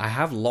about it. I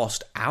have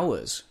lost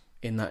hours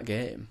in that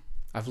game.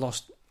 I've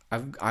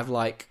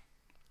like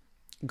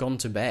gone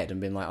to bed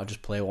and been like, I'll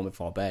just play one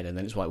before bed, and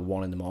then it's like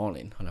 1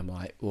 a.m, and I'm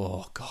like,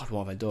 oh god,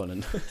 what have I done?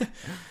 And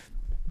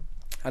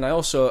and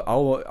I'll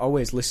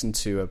always listen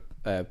to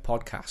a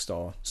podcast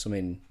or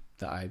something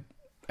that I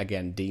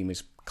again deem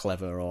as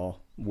clever or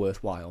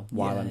worthwhile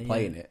while I'm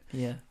playing it.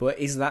 Yeah. But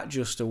is that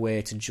just a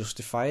way to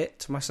justify it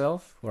to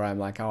myself, where I'm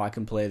like, oh, I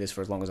can play this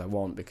for as long as I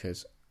want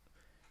because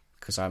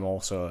I'm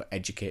also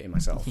educating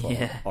myself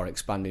or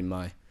expanding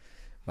my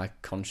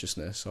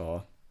consciousness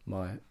or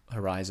my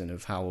horizon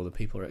of how other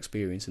people are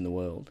experiencing the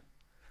world?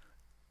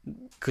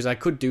 Because I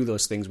could do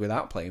those things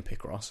without playing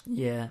Picross.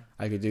 Yeah.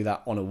 I could do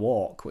that on a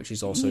walk, which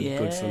is also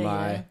good for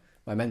my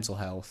mental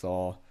health,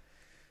 or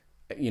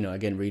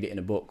again, read it in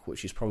a book,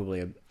 which is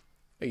probably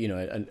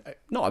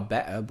not a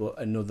better, but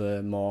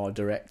another more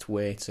direct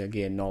way to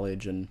gain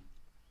knowledge, and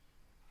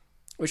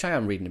which I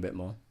am reading a bit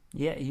more.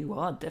 Yeah, you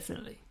are,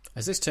 definitely.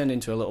 Has this turned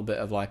into a little bit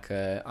of like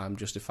I'm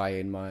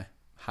justifying my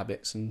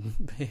habits and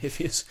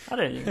behaviours? I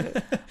don't think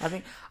so.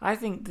 I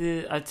think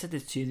I said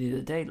this to you the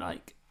other day,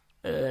 like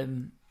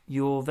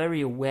you're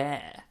very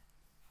aware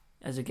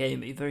as a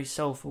gamer, you're very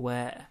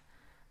self-aware,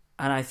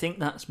 and I think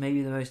that's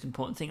maybe the most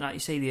important thing. Like you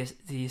say,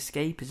 the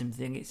escapism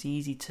thing, it's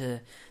easy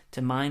to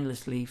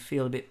mindlessly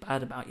feel a bit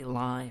bad about your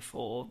life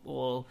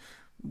or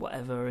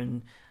whatever,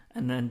 and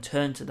then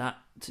turn to that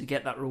to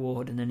get that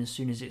reward, and then as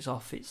soon as it's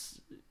off, it's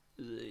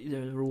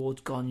the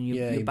reward's gone, and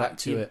you're back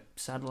to your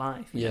sad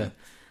life. You know,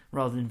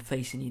 rather than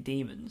facing your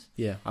demons.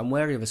 Yeah, I'm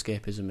wary of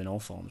escapism in all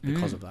forms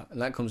because of that,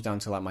 and that comes down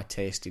to like my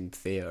taste in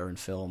theatre and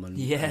film. And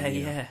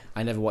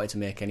I never wanted to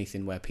make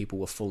anything where people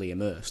were fully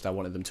immersed. I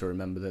wanted them to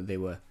remember that they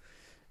were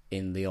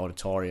in the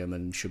auditorium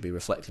and should be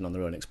reflecting on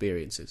their own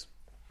experiences.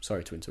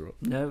 Sorry to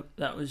interrupt. No,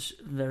 that was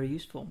very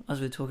useful as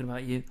we were talking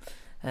about you,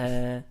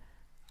 and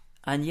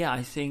yeah,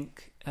 I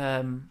think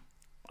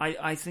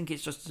I think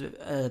it's just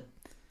a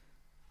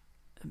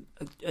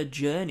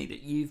journey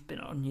that you've been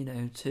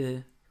on,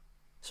 to.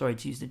 Sorry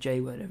to use the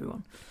J word,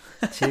 everyone.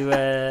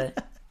 To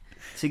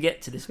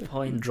get to this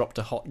point, dropped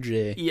a hot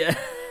J. Yeah,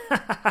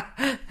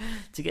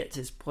 to get to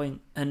this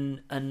point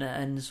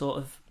and sort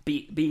of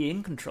be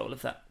in control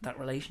of that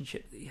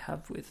relationship that you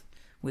have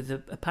with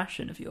a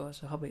passion of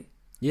yours, a hobby.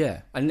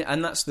 Yeah,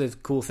 and that's the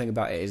cool thing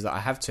about it, is that I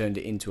have turned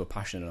it into a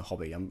passion and a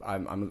hobby.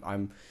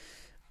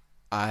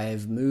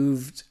 I've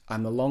moved.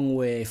 I'm a long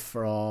way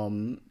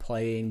from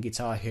playing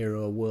Guitar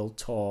Hero World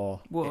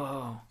Tour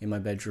in my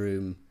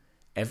bedroom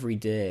every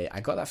day. I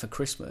got that for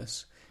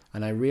Christmas,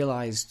 and I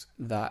realised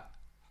that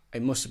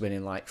it must have been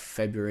in like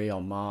February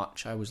or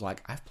March. I was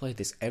like, I've played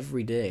this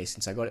every day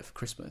since I got it for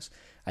Christmas,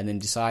 and then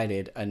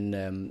decided,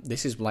 and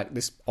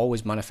this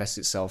always manifests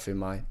itself in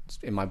my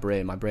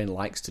brain. My brain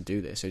likes to do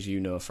this, as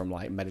you know, from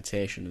like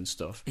meditation and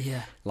stuff.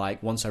 Yeah.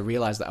 Like once I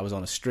realised that I was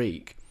on a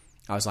streak,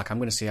 I was like, I'm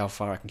going to see how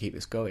far I can keep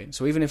this going.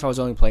 So even if I was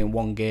only playing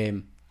one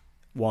game,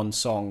 one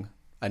song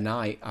a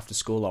night after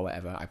school or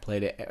whatever, I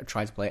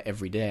tried to play it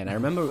every day. And I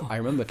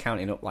remember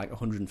counting up like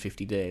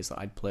 150 days that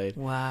I'd played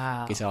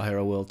Guitar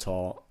Hero World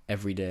Tour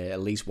every day,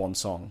 at least one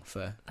song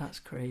for. That's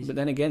crazy. But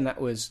then again, that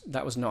was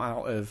not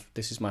out of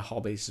this is my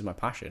hobby, this is my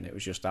passion. It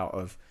was just out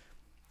of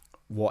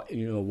what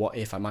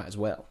if I might as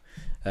well.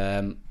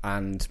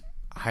 And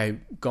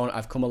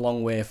I've come a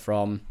long way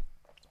from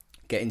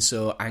getting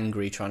so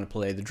angry trying to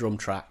play the drum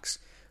tracks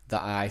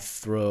that I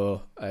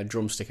throw a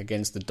drumstick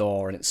against the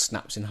door and it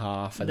snaps in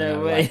half, and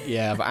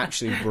I've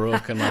actually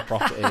broken my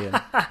property. And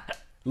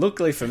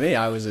luckily for me,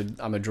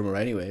 I'm a drummer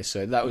anyway,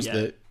 so that was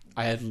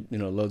I had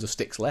loads of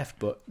sticks left,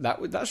 but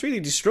that's really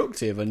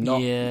destructive and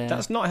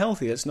that's not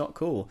healthy. That's not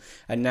cool.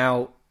 And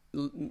now,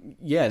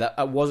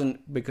 that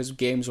wasn't because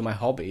games were my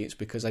hobby. It's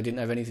because I didn't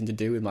have anything to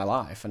do with my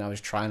life, and I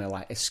was trying to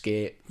like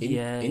escape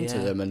into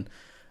them. And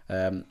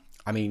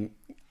I mean,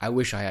 I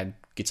wish I had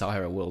Guitar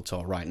Hero World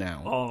Tour right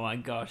now. Oh my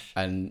gosh!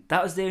 And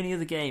that was the only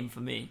other game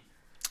for me.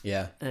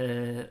 Yeah.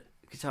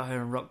 Guitar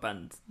Hero and Rock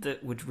Band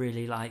that would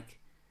really like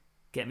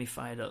get me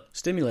fired up.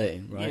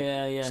 Stimulating, right?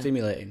 Yeah.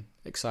 Stimulating,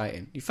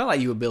 exciting. You felt like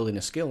you were building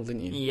a skill,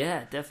 didn't you?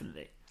 Yeah,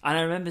 definitely. And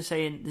I remember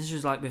saying, this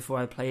was like before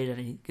I played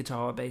any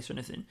guitar or bass or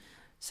anything,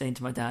 saying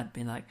to my dad,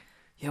 being like,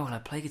 "Yo, well, I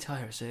play Guitar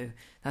Hero, so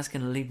that's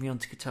going to lead me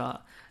onto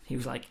guitar." He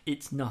was like,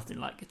 "It's nothing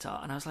like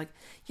guitar." And I was like,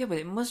 "Yeah, but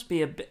it must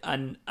be a bit..."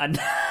 And now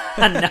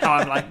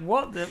I'm like,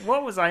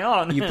 what was I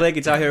on? You played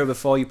Guitar Hero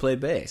before you played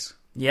bass?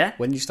 Yeah.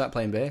 When did you start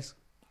playing bass?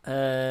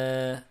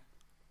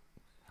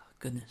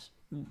 Goodness.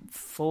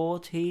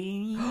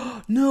 14?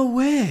 No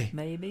way.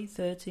 Maybe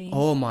 13.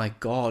 Oh my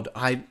god.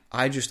 I've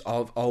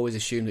always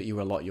assumed that you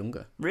were a lot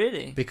younger.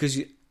 Really? Because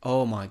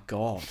oh my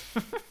god.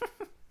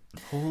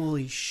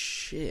 Holy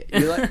shit.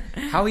 You're like,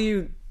 how are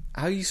you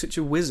such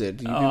a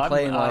wizard? You've been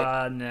playing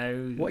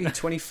no. What are you,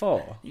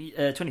 24?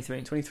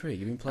 23. 23.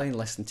 You've been playing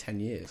less than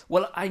 10 years.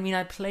 Well, I mean,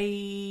 I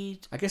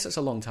played... I guess that's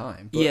a long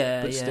time,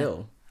 but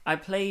still. I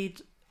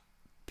played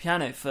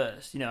piano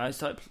first. I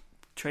started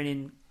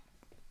training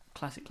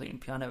classically in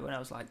piano when I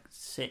was like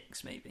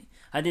 6, maybe.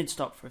 I did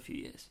stop for a few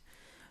years.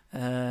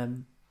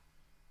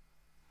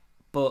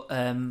 But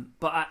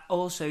I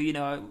also,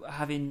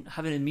 having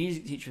a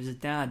music teacher as a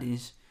dad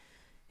is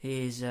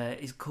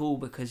cool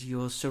because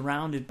you're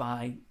surrounded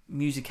by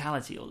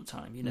musicality all the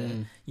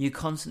time. You're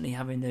constantly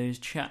having those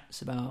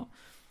chats about,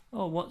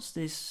 oh, what's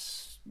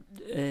this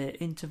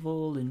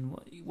interval and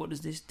what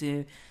does this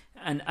do?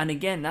 And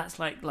again, that's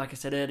like I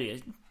said earlier,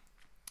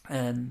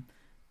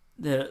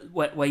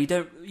 where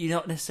you're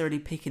not necessarily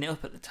picking it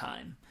up at the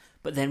time,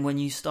 but then when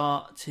you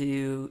start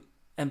to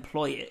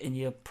employ it in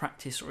your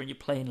practice or in your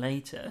playing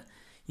later,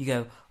 you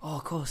go, oh,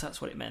 of course,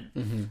 that's what it meant,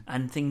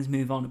 and things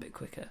move on a bit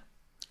quicker.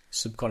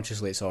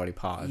 Subconsciously, it's already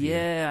part of you.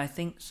 Yeah, I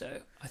think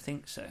so.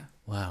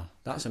 Wow,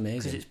 that's amazing.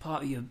 Because it's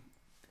part of your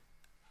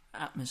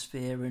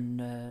atmosphere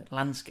and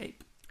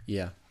landscape.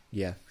 Yeah.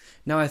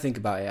 Now I think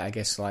about it, I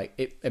guess like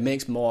it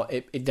makes more.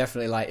 It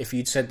definitely, like, if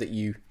you'd said that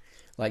you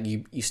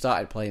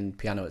started playing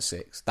piano at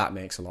 6, that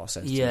makes a lot of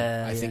sense.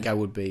 Yeah, I think I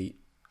would be,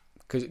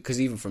 because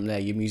even from there,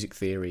 your music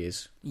theory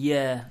is.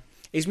 Yeah.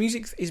 Is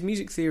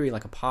music theory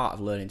like a part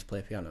of learning to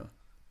play piano?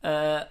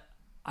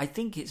 I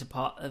think it's a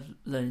part of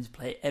learning to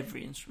play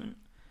every instrument.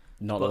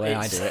 Not the way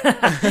I do it.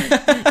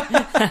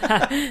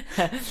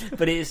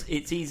 But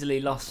it's easily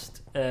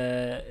lost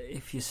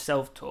if you're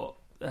self-taught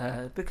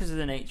because of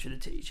the nature of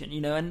the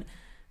teaching,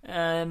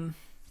 and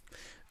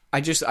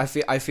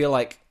I feel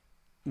like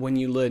when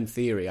you learn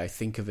theory, I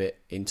think of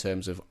it in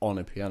terms of on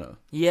a piano.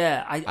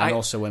 Yeah,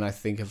 also when I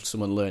think of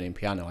someone learning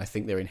piano, I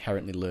think they're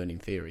inherently learning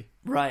theory.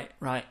 Right.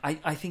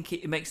 I think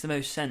it makes the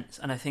most sense,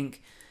 and I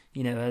think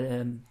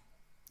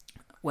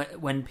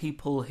when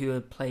people who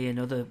are playing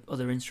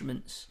other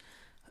instruments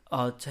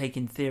are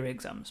taking theory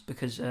exams,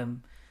 because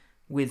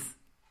with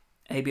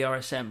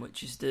ABRSM,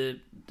 which is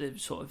the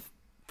sort of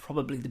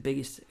probably the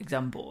biggest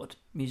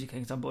music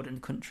exam board in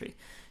the country,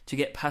 to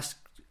get past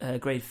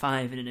grade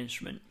 5 in an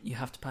instrument, you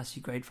have to pass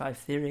your grade 5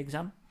 theory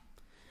exam.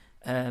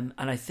 And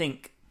I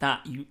think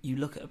that you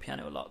look at a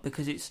piano a lot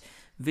because it's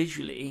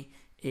visually,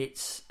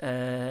 it's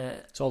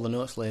all the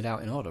notes laid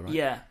out in order,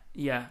 right?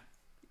 Yeah.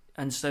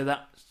 And so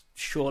that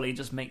surely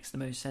just makes the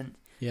most sense.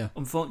 Yeah.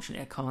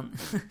 Unfortunately, I can't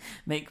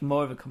make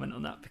more of a comment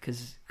on that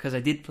because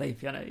I did play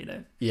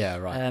piano, Yeah,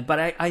 right.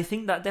 But I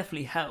think that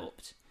definitely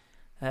helped.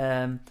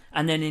 And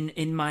then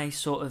in my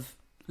sort of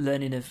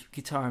learning of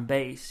guitar and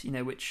bass,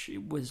 which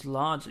was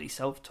largely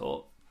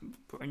self-taught,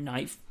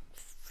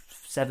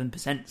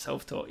 7%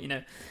 self-taught,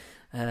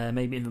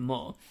 maybe even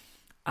more,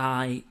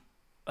 I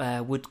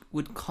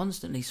would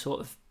constantly sort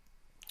of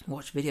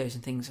watch videos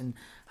and things and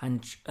I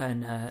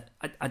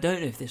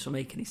don't know if this will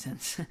make any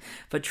sense,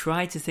 but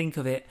try to think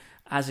of it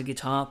as a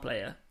guitar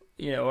player,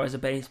 or as a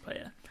bass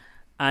player.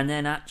 And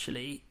then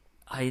actually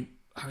I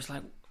was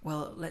like,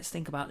 well, let's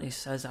think about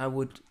this as I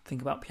would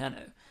think about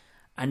piano.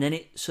 And then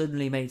it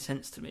suddenly made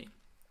sense to me.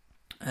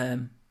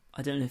 I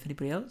don't know if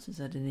anybody else has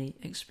had any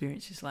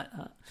experiences like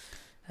that.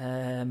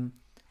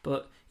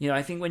 But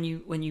I think when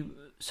you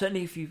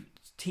certainly if you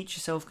teach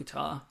yourself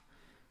guitar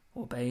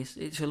or bass,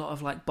 it's a lot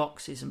of like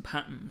boxes and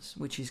patterns,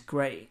 which is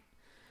great.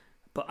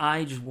 But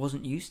I just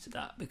wasn't used to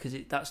that because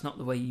that's not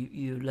the way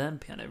you learn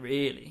piano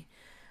really.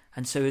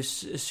 And so as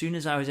soon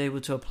as I was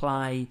able to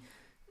apply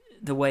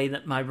the way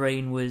that my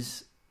brain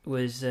was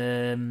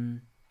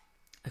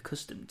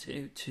accustomed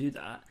to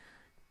that,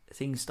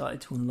 things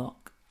started to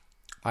unlock.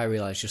 I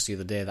realised just the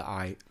other day that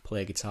I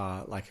play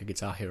guitar like a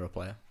Guitar Hero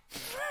player.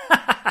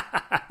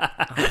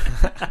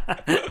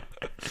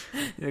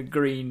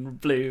 Green,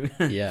 blue.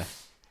 Yeah.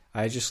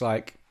 I just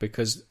like,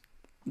 because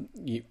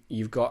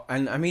you've got,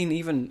 and I mean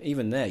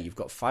even there, you've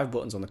got 5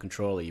 buttons on the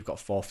controller, you've got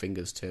 4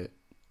 fingers to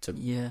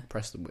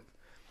press them with.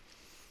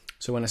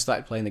 So when I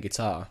started playing the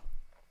guitar,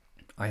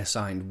 I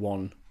assigned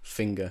one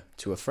finger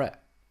to a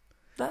fret.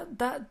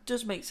 That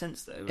does make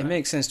sense, though, right? It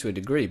makes sense to a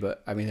degree,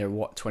 but I mean, there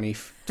are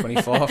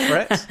 24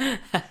 frets?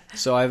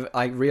 So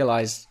I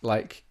realised,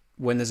 like,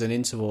 when there's an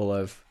interval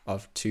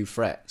of 2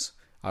 frets,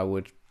 I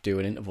would do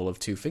an interval of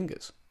 2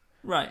 fingers.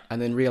 Right.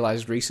 And then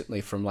realised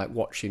recently from, like,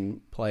 watching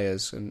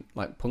players and,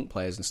 like, punk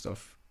players and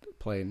stuff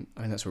playing,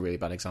 I mean, that's a really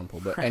bad example,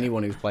 but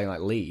anyone who's playing,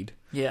 like, lead.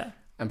 Yeah.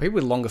 And people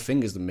with longer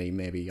fingers than me,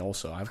 maybe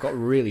also. I've got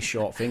really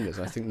short fingers.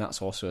 I think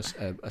that's also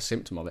a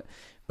symptom of it.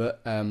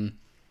 But,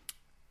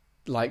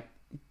 like,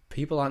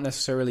 people aren't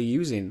necessarily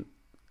using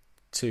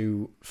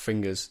 2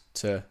 fingers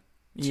to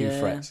 2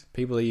 frets.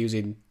 People are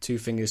using 2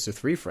 fingers to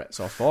 3 frets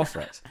or 4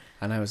 frets.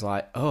 And I was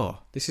like, oh,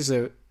 this is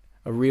a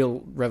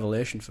real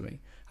revelation for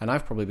me. And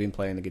I've probably been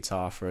playing the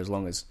guitar for as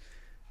long as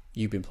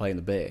you've been playing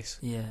the bass.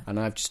 Yeah. And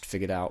I've just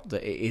figured out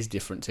that it is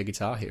different to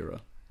Guitar Hero.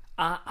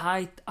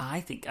 I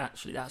think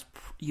actually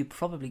you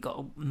probably got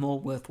a more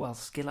worthwhile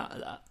skill out of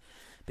that,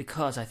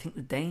 because I think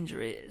the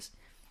danger is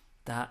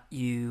that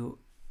you,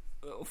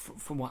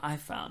 from what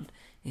I've found,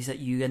 is that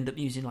you end up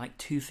using like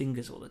 2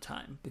 fingers all the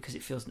time, because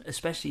it feels,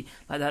 especially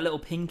like that little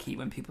pinky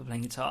when people are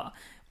playing guitar,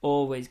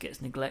 always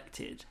gets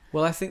neglected.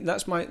 Well, I think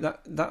that's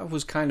that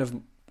was kind of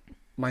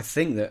my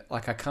thing, that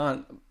like I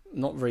can't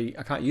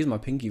use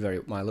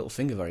my little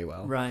finger very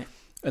well. Right.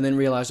 And then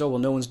realised, oh, well,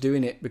 no one's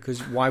doing it, because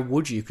why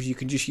would you? Because you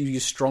can just use your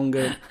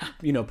stronger,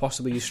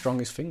 possibly your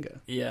strongest finger.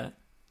 Yeah.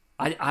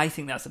 I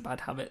think that's a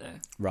bad habit, though.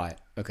 Right,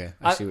 okay,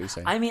 I see what you're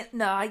saying. I mean,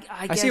 no, I guess...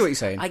 I see what you're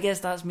saying. I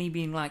guess that's me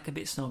being, like, a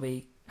bit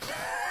snobby.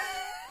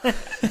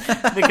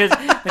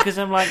 because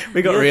I'm like...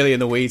 We got really in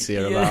the weeds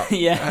here about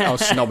how how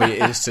snobby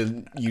it is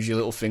to use your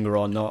little finger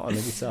or not on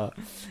the guitar.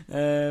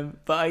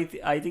 But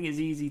I think it's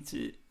easy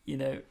to,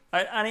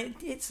 and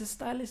it's a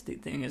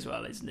stylistic thing as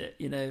well, isn't it?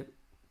 A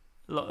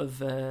lot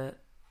of...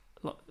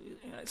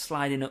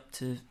 sliding up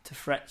to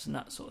frets and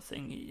that sort of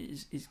thing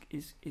is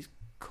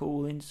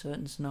cool in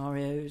certain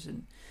scenarios,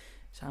 and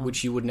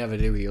which you would never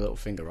do with your little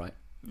finger, right?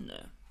 No,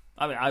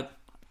 I mean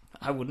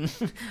I wouldn't.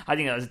 I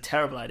think that was a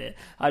terrible idea.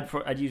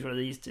 I'd use one of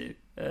these two.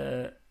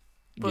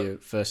 Your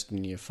first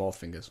and your 4th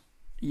fingers.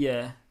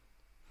 Yeah.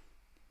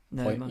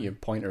 No, your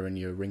pointer and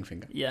your ring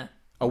finger. Yeah.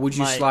 Or would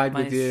you slide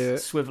with your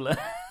swiveler?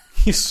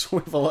 Your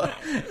swiveler.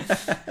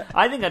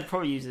 I think I'd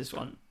probably use this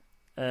one.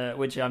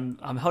 Which I'm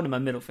holding my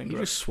middle finger. You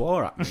just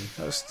swore at me.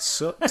 That was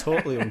so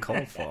totally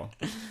uncalled for.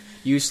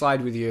 You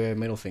slide with your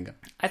middle finger.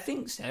 I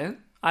think so.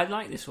 I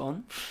like this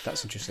one.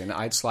 That's interesting.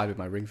 I'd slide with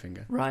my ring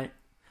finger. Right,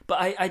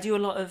 but I do a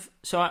lot of.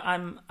 So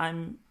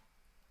I'm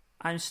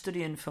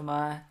studying for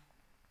my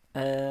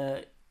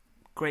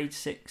grade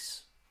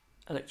 6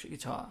 electric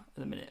guitar at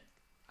the minute.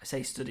 I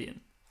say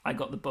studying. I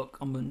got the book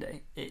on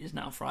Monday. It is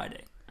now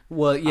Friday.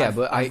 Well, yeah,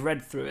 I've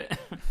read through it.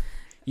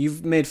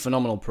 You've made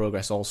phenomenal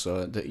progress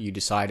also, that you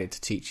decided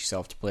to teach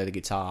yourself to play the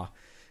guitar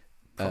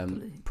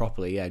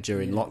properly,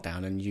 during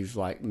lockdown, and you've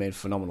like made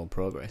phenomenal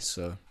progress.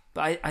 So,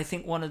 but I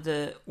think one of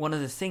the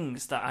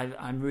things that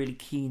I'm really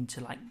keen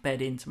to like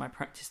bed into my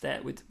practice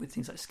there with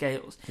things like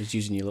scales is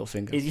using your little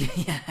finger. Is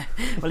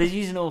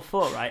using all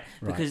 4, right?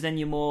 Because then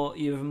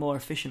you're a more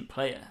efficient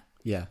player.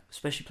 Yeah,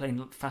 especially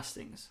playing fast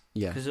things.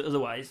 Yeah, because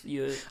otherwise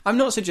you're. I'm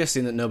not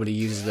suggesting that nobody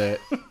uses them.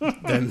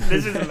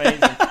 This is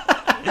amazing.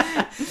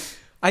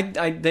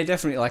 They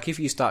definitely, like, if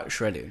you start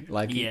shredding,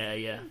 like,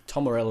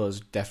 Tom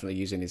Morello's definitely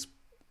using his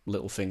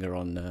little finger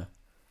on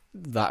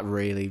that.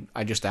 Really,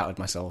 I just outed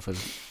myself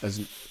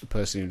as a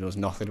person who knows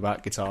nothing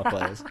about guitar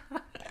players.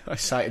 I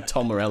cited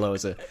Tom Morello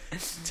as a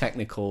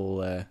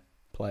technical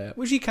player,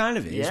 which he kind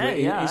of is.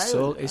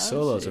 His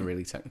solos are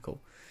really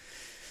technical.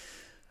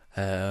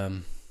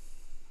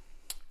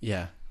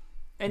 Yeah,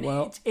 and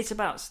it's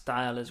about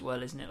style as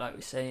well, isn't it? Like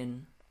we're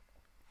saying,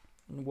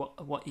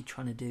 what you're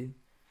trying to do.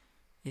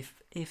 If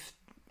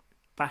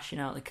bashing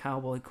out the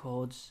cowboy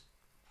chords,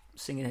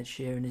 singing Ed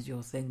Sheeran is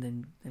your thing,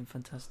 then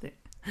fantastic.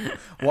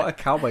 What a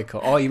cowboy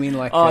chord? Oh, you mean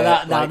like?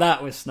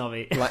 That was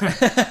snobby. Like,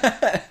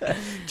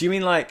 do you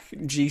mean like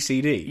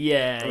GCD?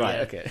 Yeah.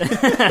 Right.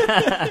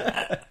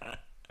 Yeah.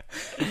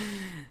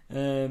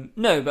 Okay.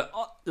 No, but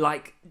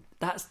like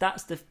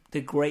that's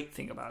the great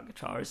thing about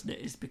guitar, isn't it?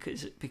 Is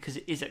because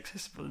it is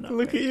accessible enough.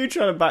 Look at you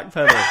trying to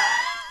backpedal.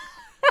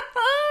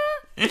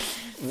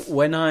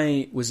 When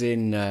I was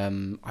in,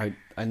 I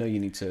know you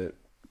need to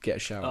get a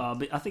shower. Oh,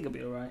 I think I'll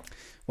be all right.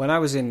 When I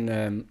was in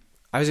a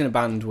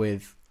band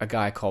with a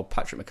guy called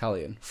Patrick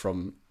McCallion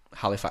from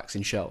Halifax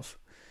in Shelf.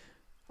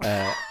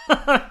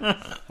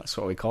 That's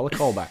what we call a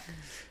callback.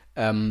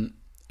 And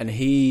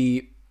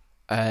his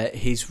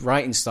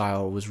writing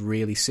style was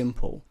really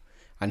simple,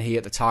 and he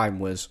at the time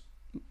was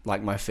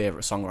like my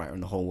favourite songwriter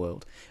in the whole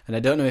world. And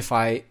I don't know if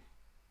that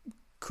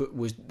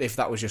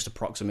was just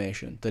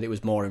approximation, that it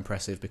was more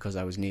impressive because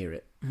I was near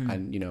it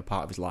and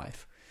part of his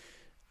life.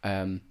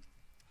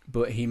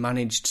 But he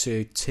managed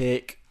to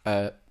take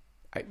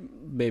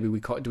maybe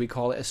do we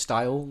call it a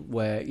style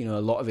where a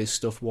lot of his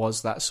stuff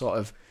was that sort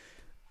of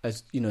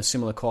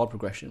similar chord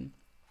progression,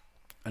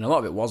 and a lot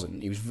of it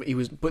wasn't. He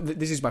was. But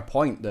this is my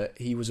point, that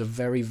he was a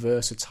very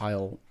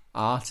versatile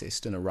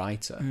artist and a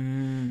writer,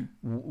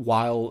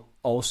 while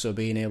also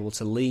being able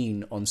to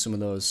lean on some of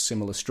those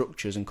similar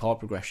structures and chord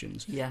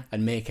progressions,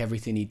 and make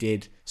everything he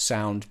did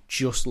sound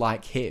just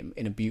like him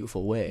in a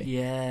beautiful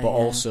way, but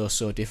also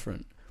so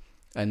different.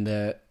 And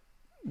the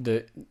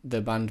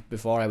band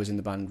before I was in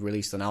the band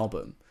released an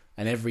album,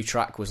 and every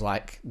track was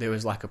like, there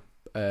was like a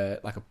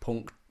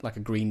punk, like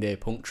a Green Day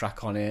punk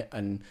track on it,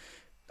 and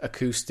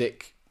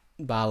acoustic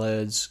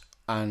ballads,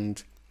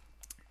 and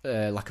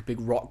like a big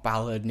rock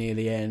ballad near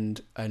the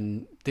end,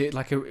 and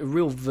like a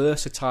real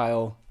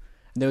versatile.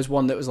 And there was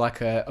one that was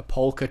like a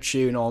polka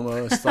tune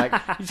almost, like,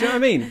 you know what I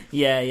mean?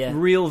 Yeah.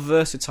 Real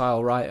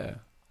versatile writer,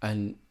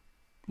 and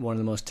one of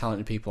the most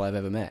talented people I've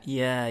ever met.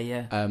 Yeah.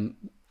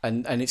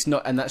 And it's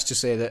not, and that's to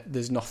say that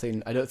there's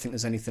nothing. I don't think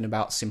there's anything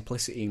about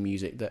simplicity in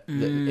music that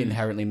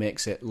inherently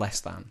makes it less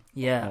than.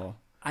 Yeah.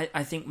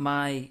 I think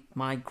my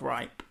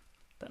gripe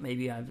that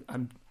maybe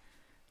I'm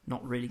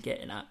not really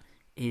getting at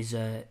is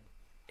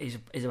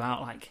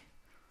about like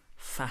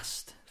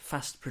fast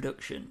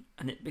production,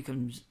 and it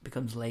becomes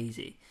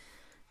lazy,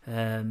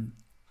 and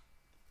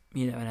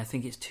I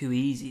think it's too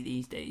easy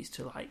these days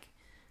to like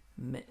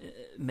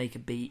make a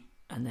beat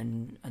and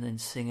then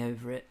sing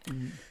over it,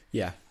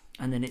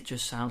 and then it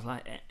just sounds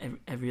like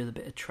every other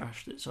bit of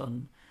trash that's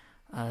on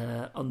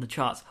the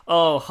charts.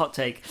 Oh, hot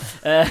take.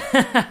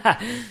 I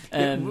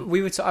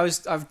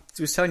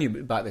was telling you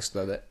about this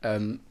though, that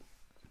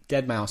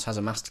Deadmau5 has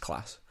a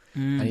masterclass.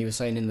 And he was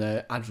saying in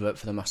the advert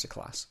for the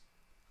masterclass,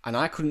 and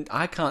I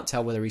can't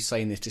tell whether he's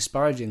saying this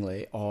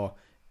disparagingly or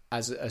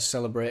as a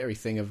celebratory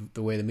thing of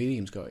the way the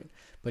medium's going,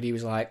 but he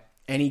was like,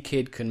 any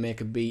kid can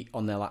make a beat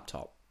on their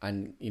laptop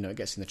and it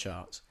gets in the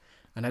charts.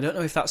 And I don't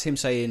know if that's him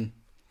saying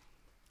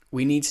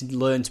we need to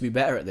learn to be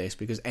better at this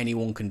because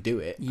anyone can do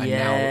it,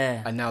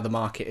 and now the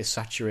market is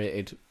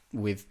saturated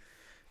with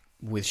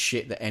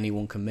shit that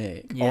anyone can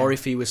make, or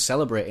if he was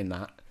celebrating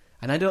that.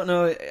 And I don't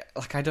know,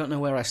 I don't know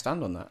where I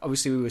stand on that.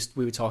 Obviously,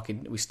 we were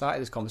talking. We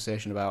started this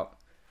conversation about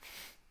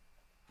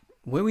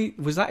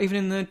was that even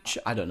in the?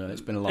 I don't know. It's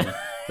been a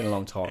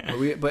long talk.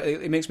 But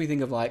it makes me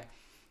think of like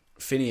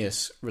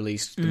Phineas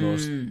released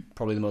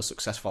probably the most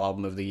successful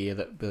album of the year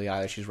that Billie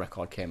Eilish's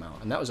record came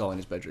out, and that was all in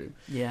his bedroom.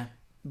 Yeah.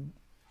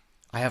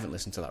 I haven't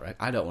listened to that record.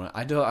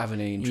 I don't have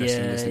any interest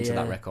in listening to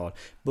that record.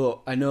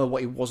 But I know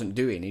what he wasn't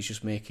doing. He's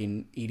just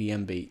making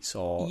EDM beats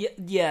or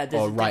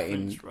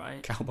writing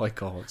cowboy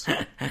chords.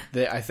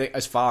 I think,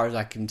 as far as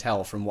I can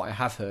tell from what I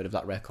have heard of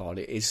that record,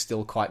 it is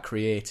still quite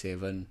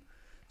creative, and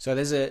so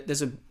there's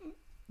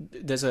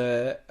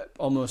a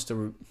almost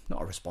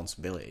not a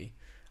responsibility.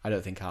 I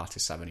don't think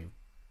artists have any.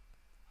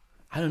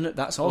 I don't know.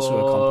 That's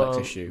also a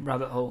complex issue.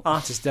 Rabbit hole.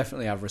 Artists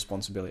definitely have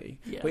responsibility,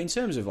 but in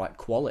terms of like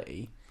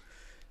quality.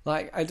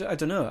 Like, I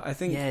don't know. I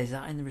think... Yeah, is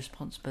that in the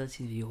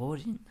responsibility of the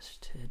audience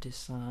to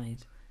decide?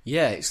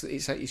 Yeah, it's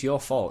your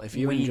fault. If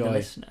you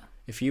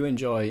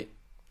enjoy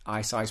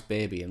Ice Ice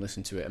Baby and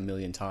listen to it a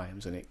million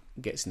times and it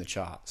gets in the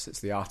charts,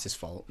 it's the artist's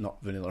fault,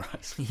 not Vanilla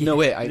Ice. No,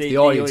 wait, it's the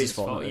audience's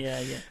fault.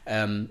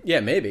 Yeah,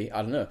 maybe.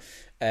 I don't know.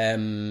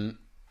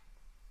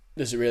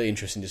 There's a really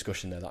interesting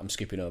discussion there that I'm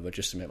skipping over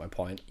just to make my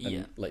point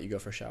and let you go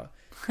for a shower.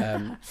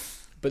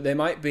 But it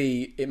might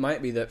be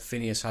that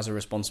Phineas has a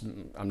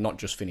responsibility. I'm not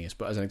just Phineas,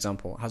 but as an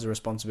example, has a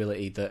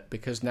responsibility that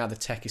because now the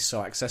tech is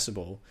so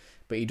accessible,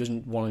 but he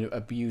doesn't want to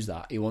abuse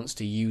that. He wants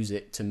to use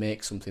it to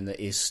make something that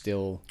is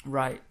still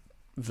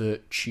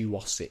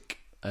virtuosic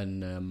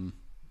and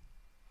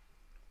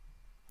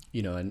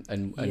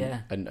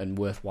and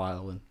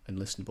worthwhile and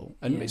listenable.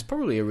 And it's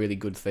probably a really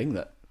good thing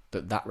that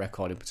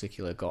record in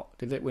particular got.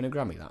 Did it win a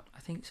Grammy? That I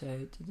think so,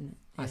 didn't it?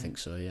 Yeah. I think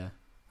so. Yeah.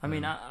 I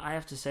mean, I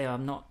have to say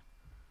I'm not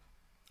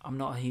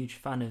a huge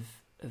fan of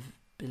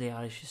Billie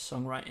Eilish's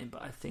songwriting,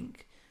 but I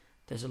think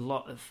there's a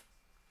lot of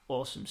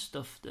awesome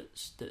stuff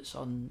that's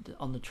on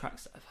the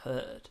tracks that I've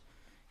heard.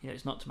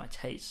 It's not to my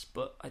taste,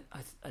 but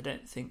I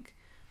don't think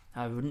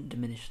I wouldn't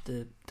diminish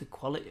the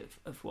quality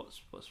of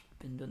what's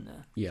been done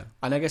there. Yeah,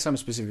 and I guess I'm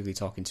specifically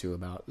talking to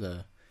about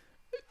the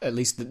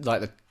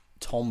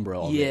timbre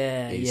of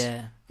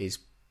it is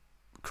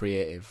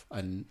creative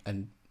and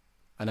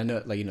I know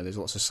there's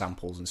lots of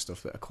samples and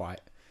stuff that are quite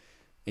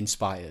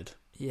inspired.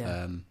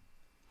 Yeah.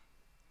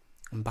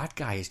 And Bad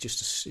Guy is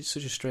just it's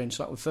such a strange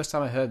song. The first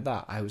time I heard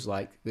that, I was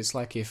like, it's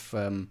like if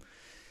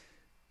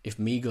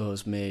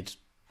Migos made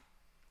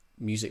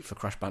music for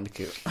Crash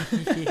Bandicoot.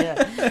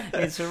 Yeah,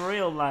 it's a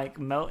real like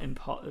melting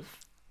pot of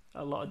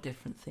a lot of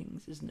different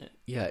things, isn't it?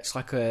 Yeah, it's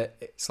like a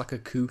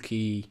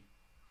kooky,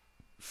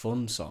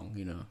 fun song,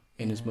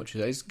 in as much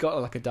as it's got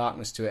like a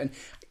darkness to it, and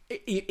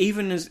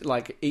even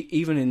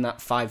in that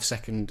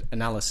 5-second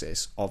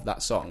analysis of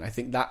that song, I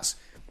think that's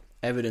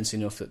evidence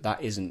enough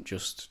that isn't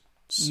just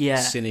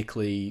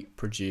cynically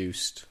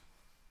produced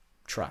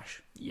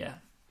trash. Yeah.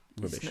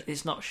 Rubbish.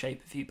 It's not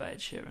Shape of You by Ed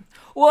Sheeran.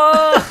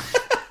 Whoa!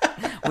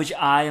 Which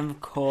I am,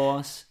 of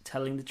course,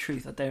 telling the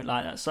truth. I don't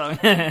like that song.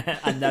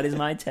 And that is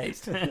my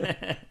taste.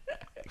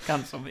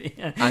 Cancel me.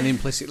 And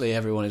implicitly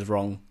everyone is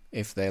wrong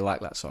if they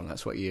like that song.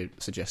 That's what you're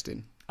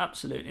suggesting.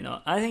 Absolutely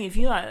not. I think if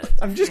you like...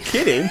 I'm just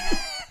kidding.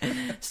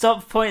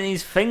 Stop pointing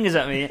these fingers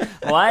at me.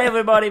 Why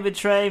everybody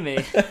betray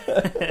me?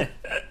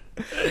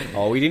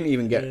 Oh, we didn't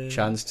even get a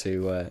chance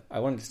to... I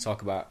wanted to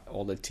talk about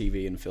all the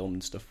TV and film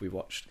and stuff we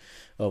watched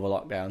over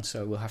lockdown,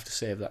 so we'll have to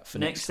save that for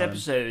next time.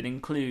 Next episode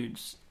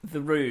includes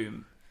The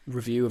Room.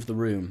 Review of The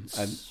Room,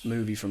 a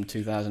movie from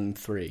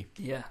 2003.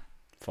 Yeah.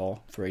 4,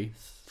 3,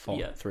 4,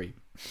 Yeah. 3.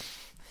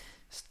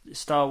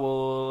 Star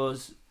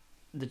Wars,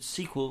 the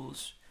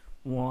sequels,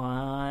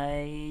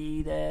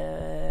 why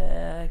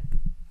they're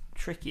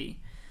tricky.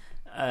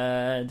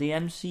 The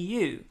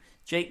MCU,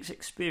 Jake's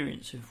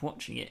experience of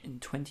watching it in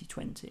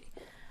 2020.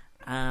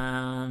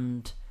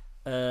 And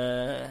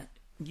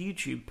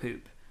YouTube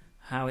poop,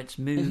 how it's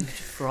moved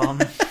from...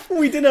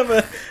 We did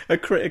have a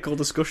critical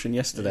discussion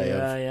yesterday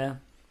Yeah.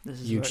 This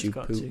is YouTube where it's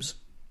got poops.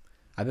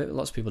 I bet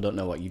lots of people don't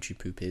know what YouTube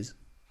poop is.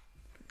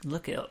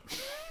 Look it up.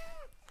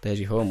 There's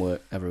your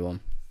homework, everyone.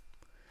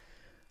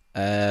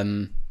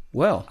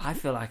 Well, I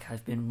feel like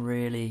I've been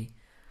really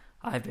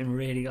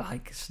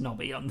like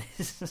snobby on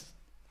this.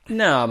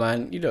 no,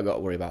 man, you don't got to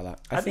worry about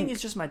that. I think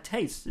it's just my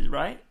taste,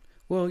 right?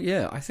 Well,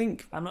 yeah, I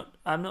think I'm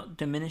not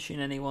diminishing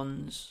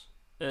anyone's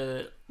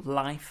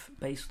life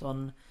based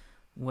on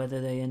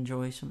whether they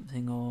enjoy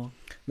something or.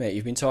 mate,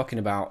 you've been talking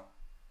about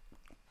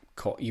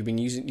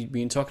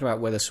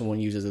whether someone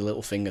uses a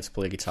little finger to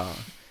play guitar.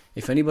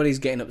 If anybody's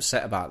getting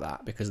upset about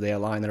that because they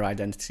align their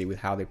identity with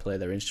how they play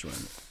their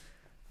instrument,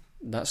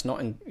 that's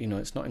not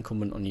it's not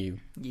incumbent on you.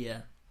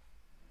 Yeah.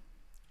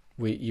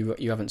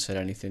 You haven't said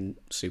anything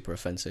super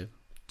offensive.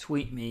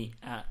 Tweet me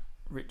at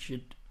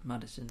Richard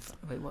Madison.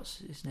 Wait, what's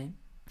his name?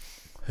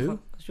 Who?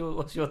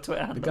 What's your Twitter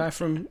handle? The guy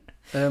from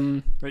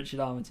Richard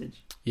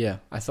Armitage. Yeah,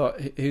 I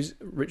thought who's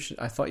Richard.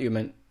 I thought you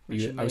meant.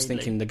 I was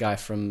thinking the guy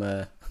from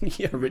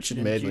Richard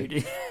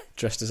Madeley,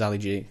 dressed as Ali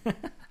G.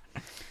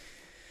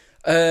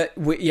 I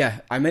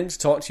meant to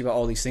talk to you about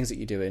all these things that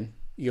you're doing.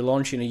 You're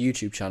launching a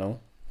YouTube channel.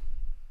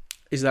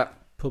 Is that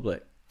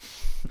public?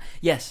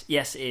 Yes,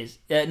 it is.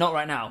 Not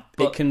right now.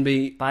 But it can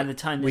be. By the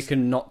time we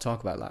can not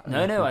talk about that.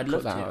 No, I'd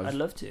love to. I'd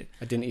love to.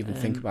 I didn't even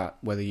think about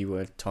whether you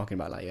were talking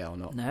about that yet or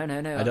not. No. I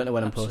don't know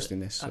when I'm posting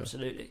this. So.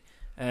 Absolutely.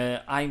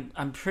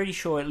 I'm pretty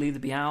sure it'll either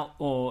be out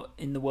or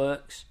in the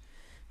works.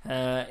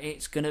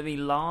 It's going to be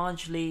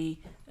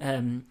largely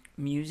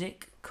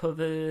music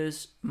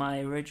covers, my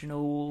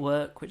original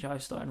work, which I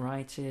started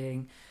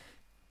writing.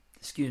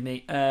 Excuse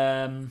me.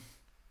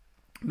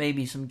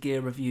 Maybe some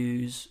gear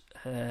reviews,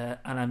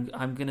 and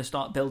I'm going to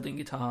start building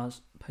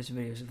guitars, posting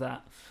videos of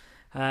that,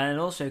 and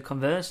also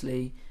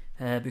conversely,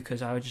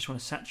 because I just want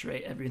to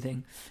saturate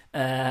everything.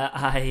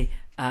 I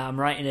am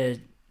writing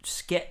a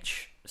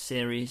sketch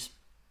series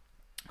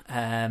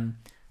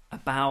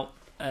about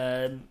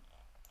a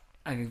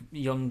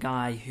young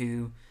guy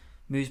who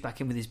moves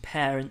back in with his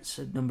parents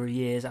a number of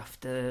years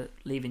after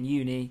leaving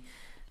uni,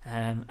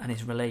 and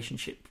his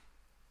relationship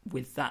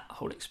with that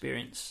whole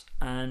experience.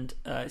 And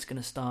it's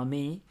going to star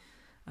me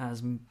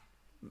as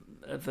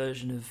a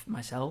version of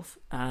myself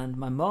and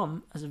my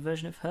mum as a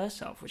version of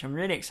herself, which I'm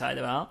really excited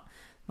about.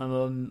 My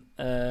mum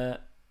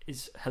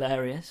is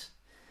hilarious,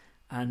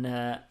 and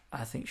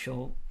I think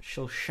she'll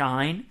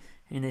shine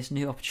in this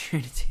new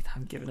opportunity that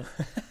I'm giving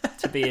her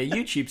to be a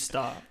YouTube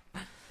star.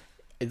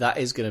 That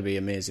is going to be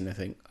amazing, I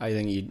think. I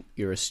think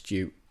you're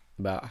astute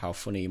about how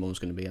funny your mum's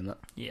going to be in that.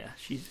 Yeah,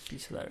 she's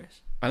hilarious.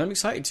 And I'm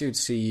excited too to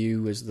see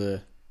you as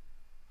the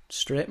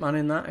straight man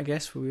in that, I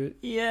guess.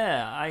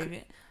 Yeah,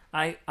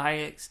 I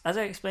as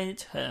I explained it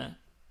to her,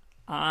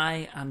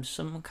 I am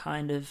some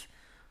kind of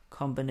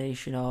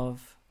combination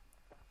of...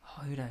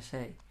 who did I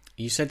say?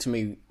 You said to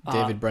me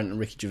David Brent and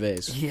Ricky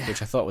Gervais, yeah.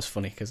 Which I thought was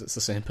funny because it's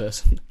the same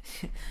person.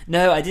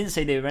 No, I didn't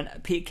say David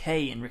Brent. Peter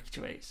Kay and Ricky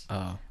Gervais.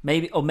 Oh.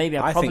 Maybe I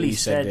probably think you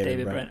said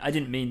David Brent. I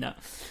didn't mean that.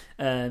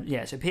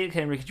 Yeah, so Peter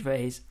Kay and Ricky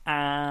Gervais,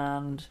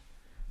 and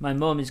my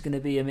mum is going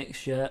to be a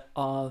mixture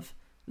of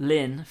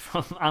Lynn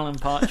from Alan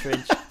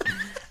Partridge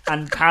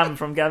and Pam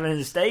from Gavin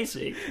and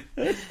Stacey.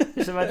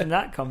 Just imagine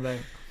that combo.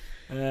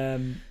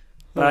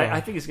 But I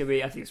think it's going to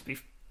be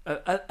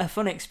a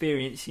fun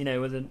experience,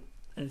 whether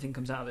anything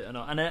comes out of it or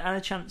not, and a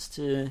chance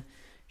to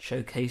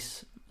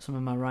showcase some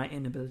of my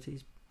writing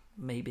abilities,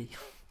 maybe.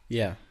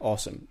 Yeah,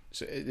 awesome.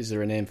 So is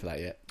there a name for that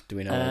yet? Do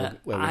we know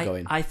where we're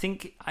going? I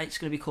think it's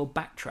going to be called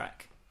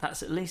Backtrack.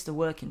 That's at least a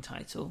working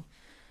title.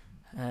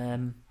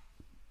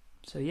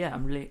 So yeah,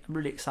 I'm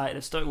really excited.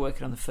 I've started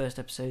working on the first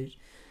episode,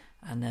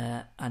 and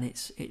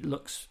it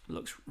looks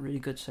really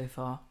good so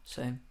far.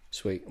 So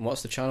sweet. And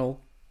what's the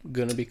channel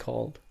gonna be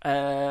called?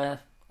 Or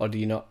do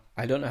you not?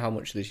 I don't know how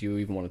much of this you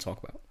even want to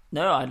talk about.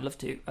 No, I'd love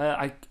to.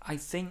 I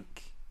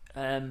think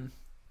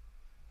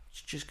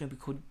it's just going to be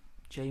called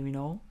Jamie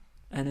Noel,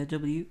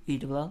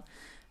 Nowell.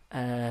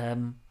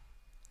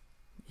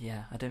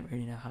 Yeah, I don't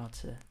really know how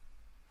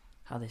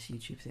this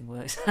YouTube thing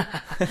works.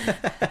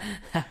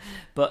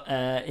 But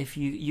if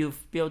you'll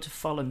be able to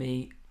follow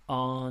me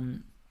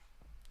on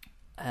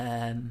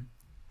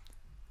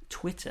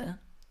Twitter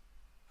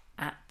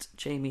at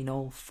Jamie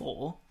Noel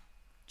 4,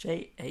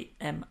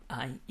 JAMIENOWELL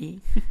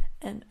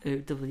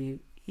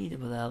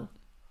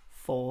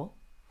 4.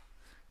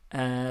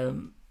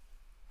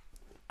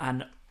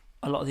 and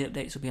a lot of the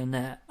updates will be on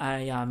there. I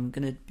am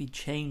going to be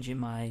changing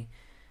my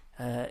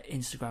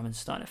Instagram and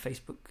starting a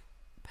Facebook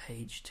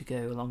page to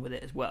go along with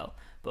it as well.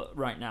 But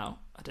right now,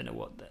 I don't know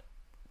what the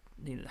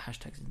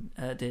hashtags and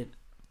the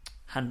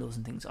handles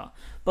and things are.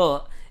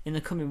 But in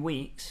the coming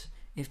weeks,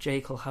 if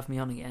Jake will have me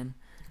on again.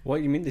 What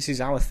do you mean? This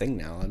is our thing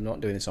now. I'm not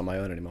doing this on my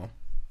own anymore.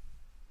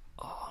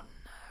 Oh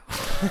no.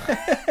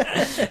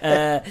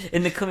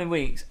 In the coming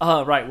weeks.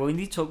 Oh right. Well, we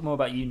need to talk more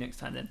about you next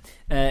time then.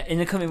 In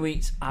the coming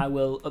weeks, I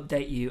will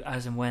update you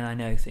as and when I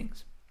know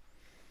things.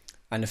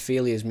 And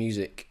Ophelia's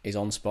music is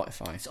on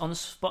Spotify. It's on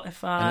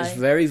Spotify. And it's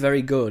very,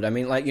 very good. I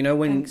mean, like, you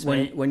know, Thanks,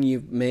 when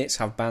your mates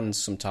have bands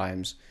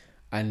sometimes,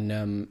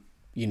 and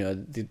you know,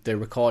 the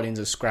recordings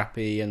are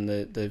scrappy and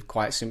they're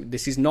quite simple.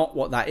 This is not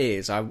what that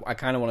is. I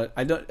kind of want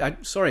to.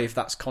 I'm sorry if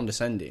that's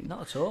condescending.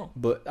 Not at all.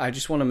 But I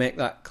just want to make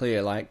that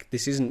clear. Like,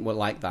 this isn't what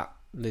like that.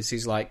 This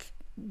is like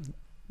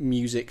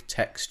music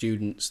tech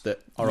students that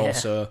are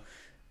also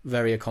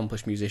very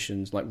accomplished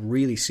musicians, like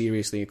really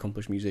seriously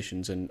accomplished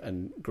musicians,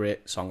 and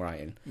great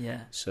songwriting.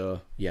 Yeah.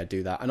 So yeah,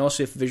 do that. And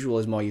also, if visual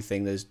is more your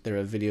thing, there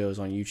are videos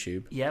on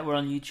YouTube. Yeah, we're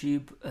on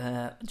YouTube,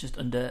 just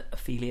under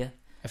Ophelia.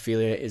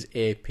 Ophelia is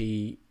AP.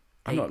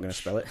 I'm not going to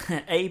spell it.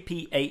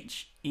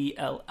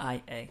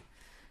 APHELIA.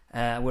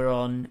 We're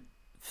on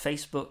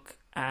Facebook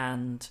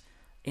and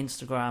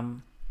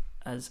Instagram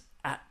as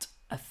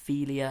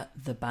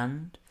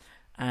 @Ophelia_the_band,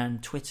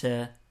 and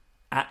Twitter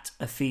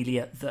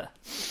 @Ophelia_the.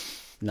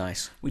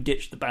 Nice. We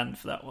ditched the band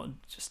for that one,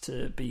 just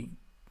to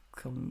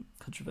become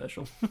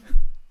controversial.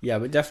 Yeah,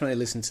 but definitely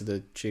listen to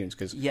the tunes,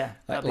 because that'd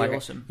be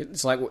awesome.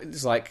 It's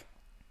like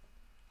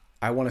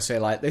I want to say,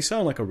 like, they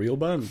sound like a real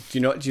band. Do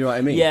you know what I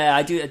mean? Yeah,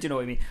 I do know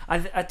what you mean.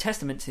 I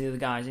testament to the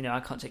guys. You know,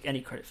 I can't take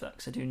any credit for that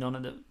because I do none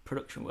of the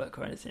production work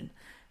or anything.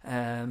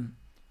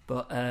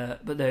 But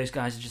those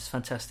guys are just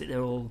fantastic.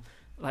 They're all,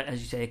 like, as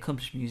you say,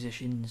 accomplished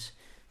musicians,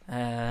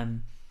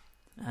 and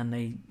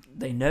they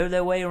know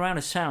their way around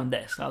a sound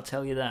desk. I'll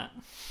tell you that.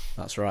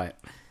 That's right.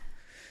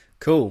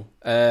 Cool.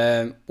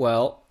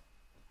 Well,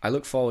 I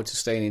look forward to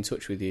staying in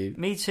touch with you.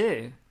 Me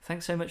too.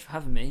 Thanks so much for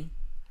having me.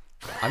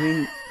 I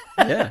mean,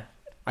 yeah.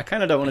 I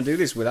kind of don't want to do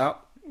this on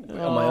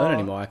my own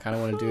anymore. I kind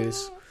of want to do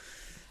this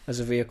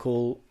as a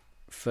vehicle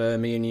for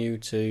me and you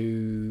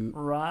to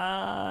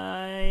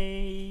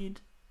ride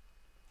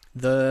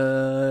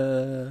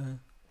the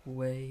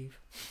wave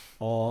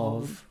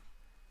of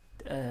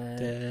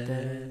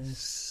destiny.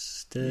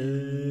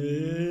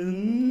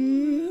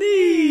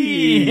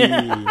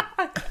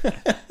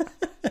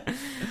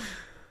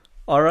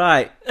 All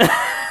right,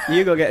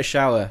 you go get a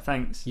shower.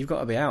 Thanks. You've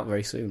got to be out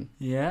very soon.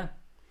 Yeah,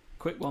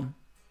 quick one.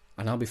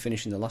 And I'll be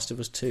finishing The Last of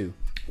Us 2.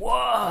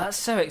 Whoa, that's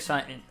so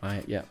exciting.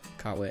 Right, yeah,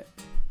 can't wait.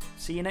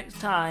 See you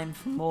next time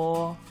for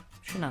more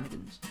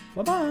shenanigans.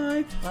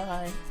 Bye-bye.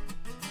 Bye.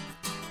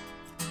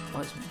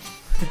 Oh, it's me.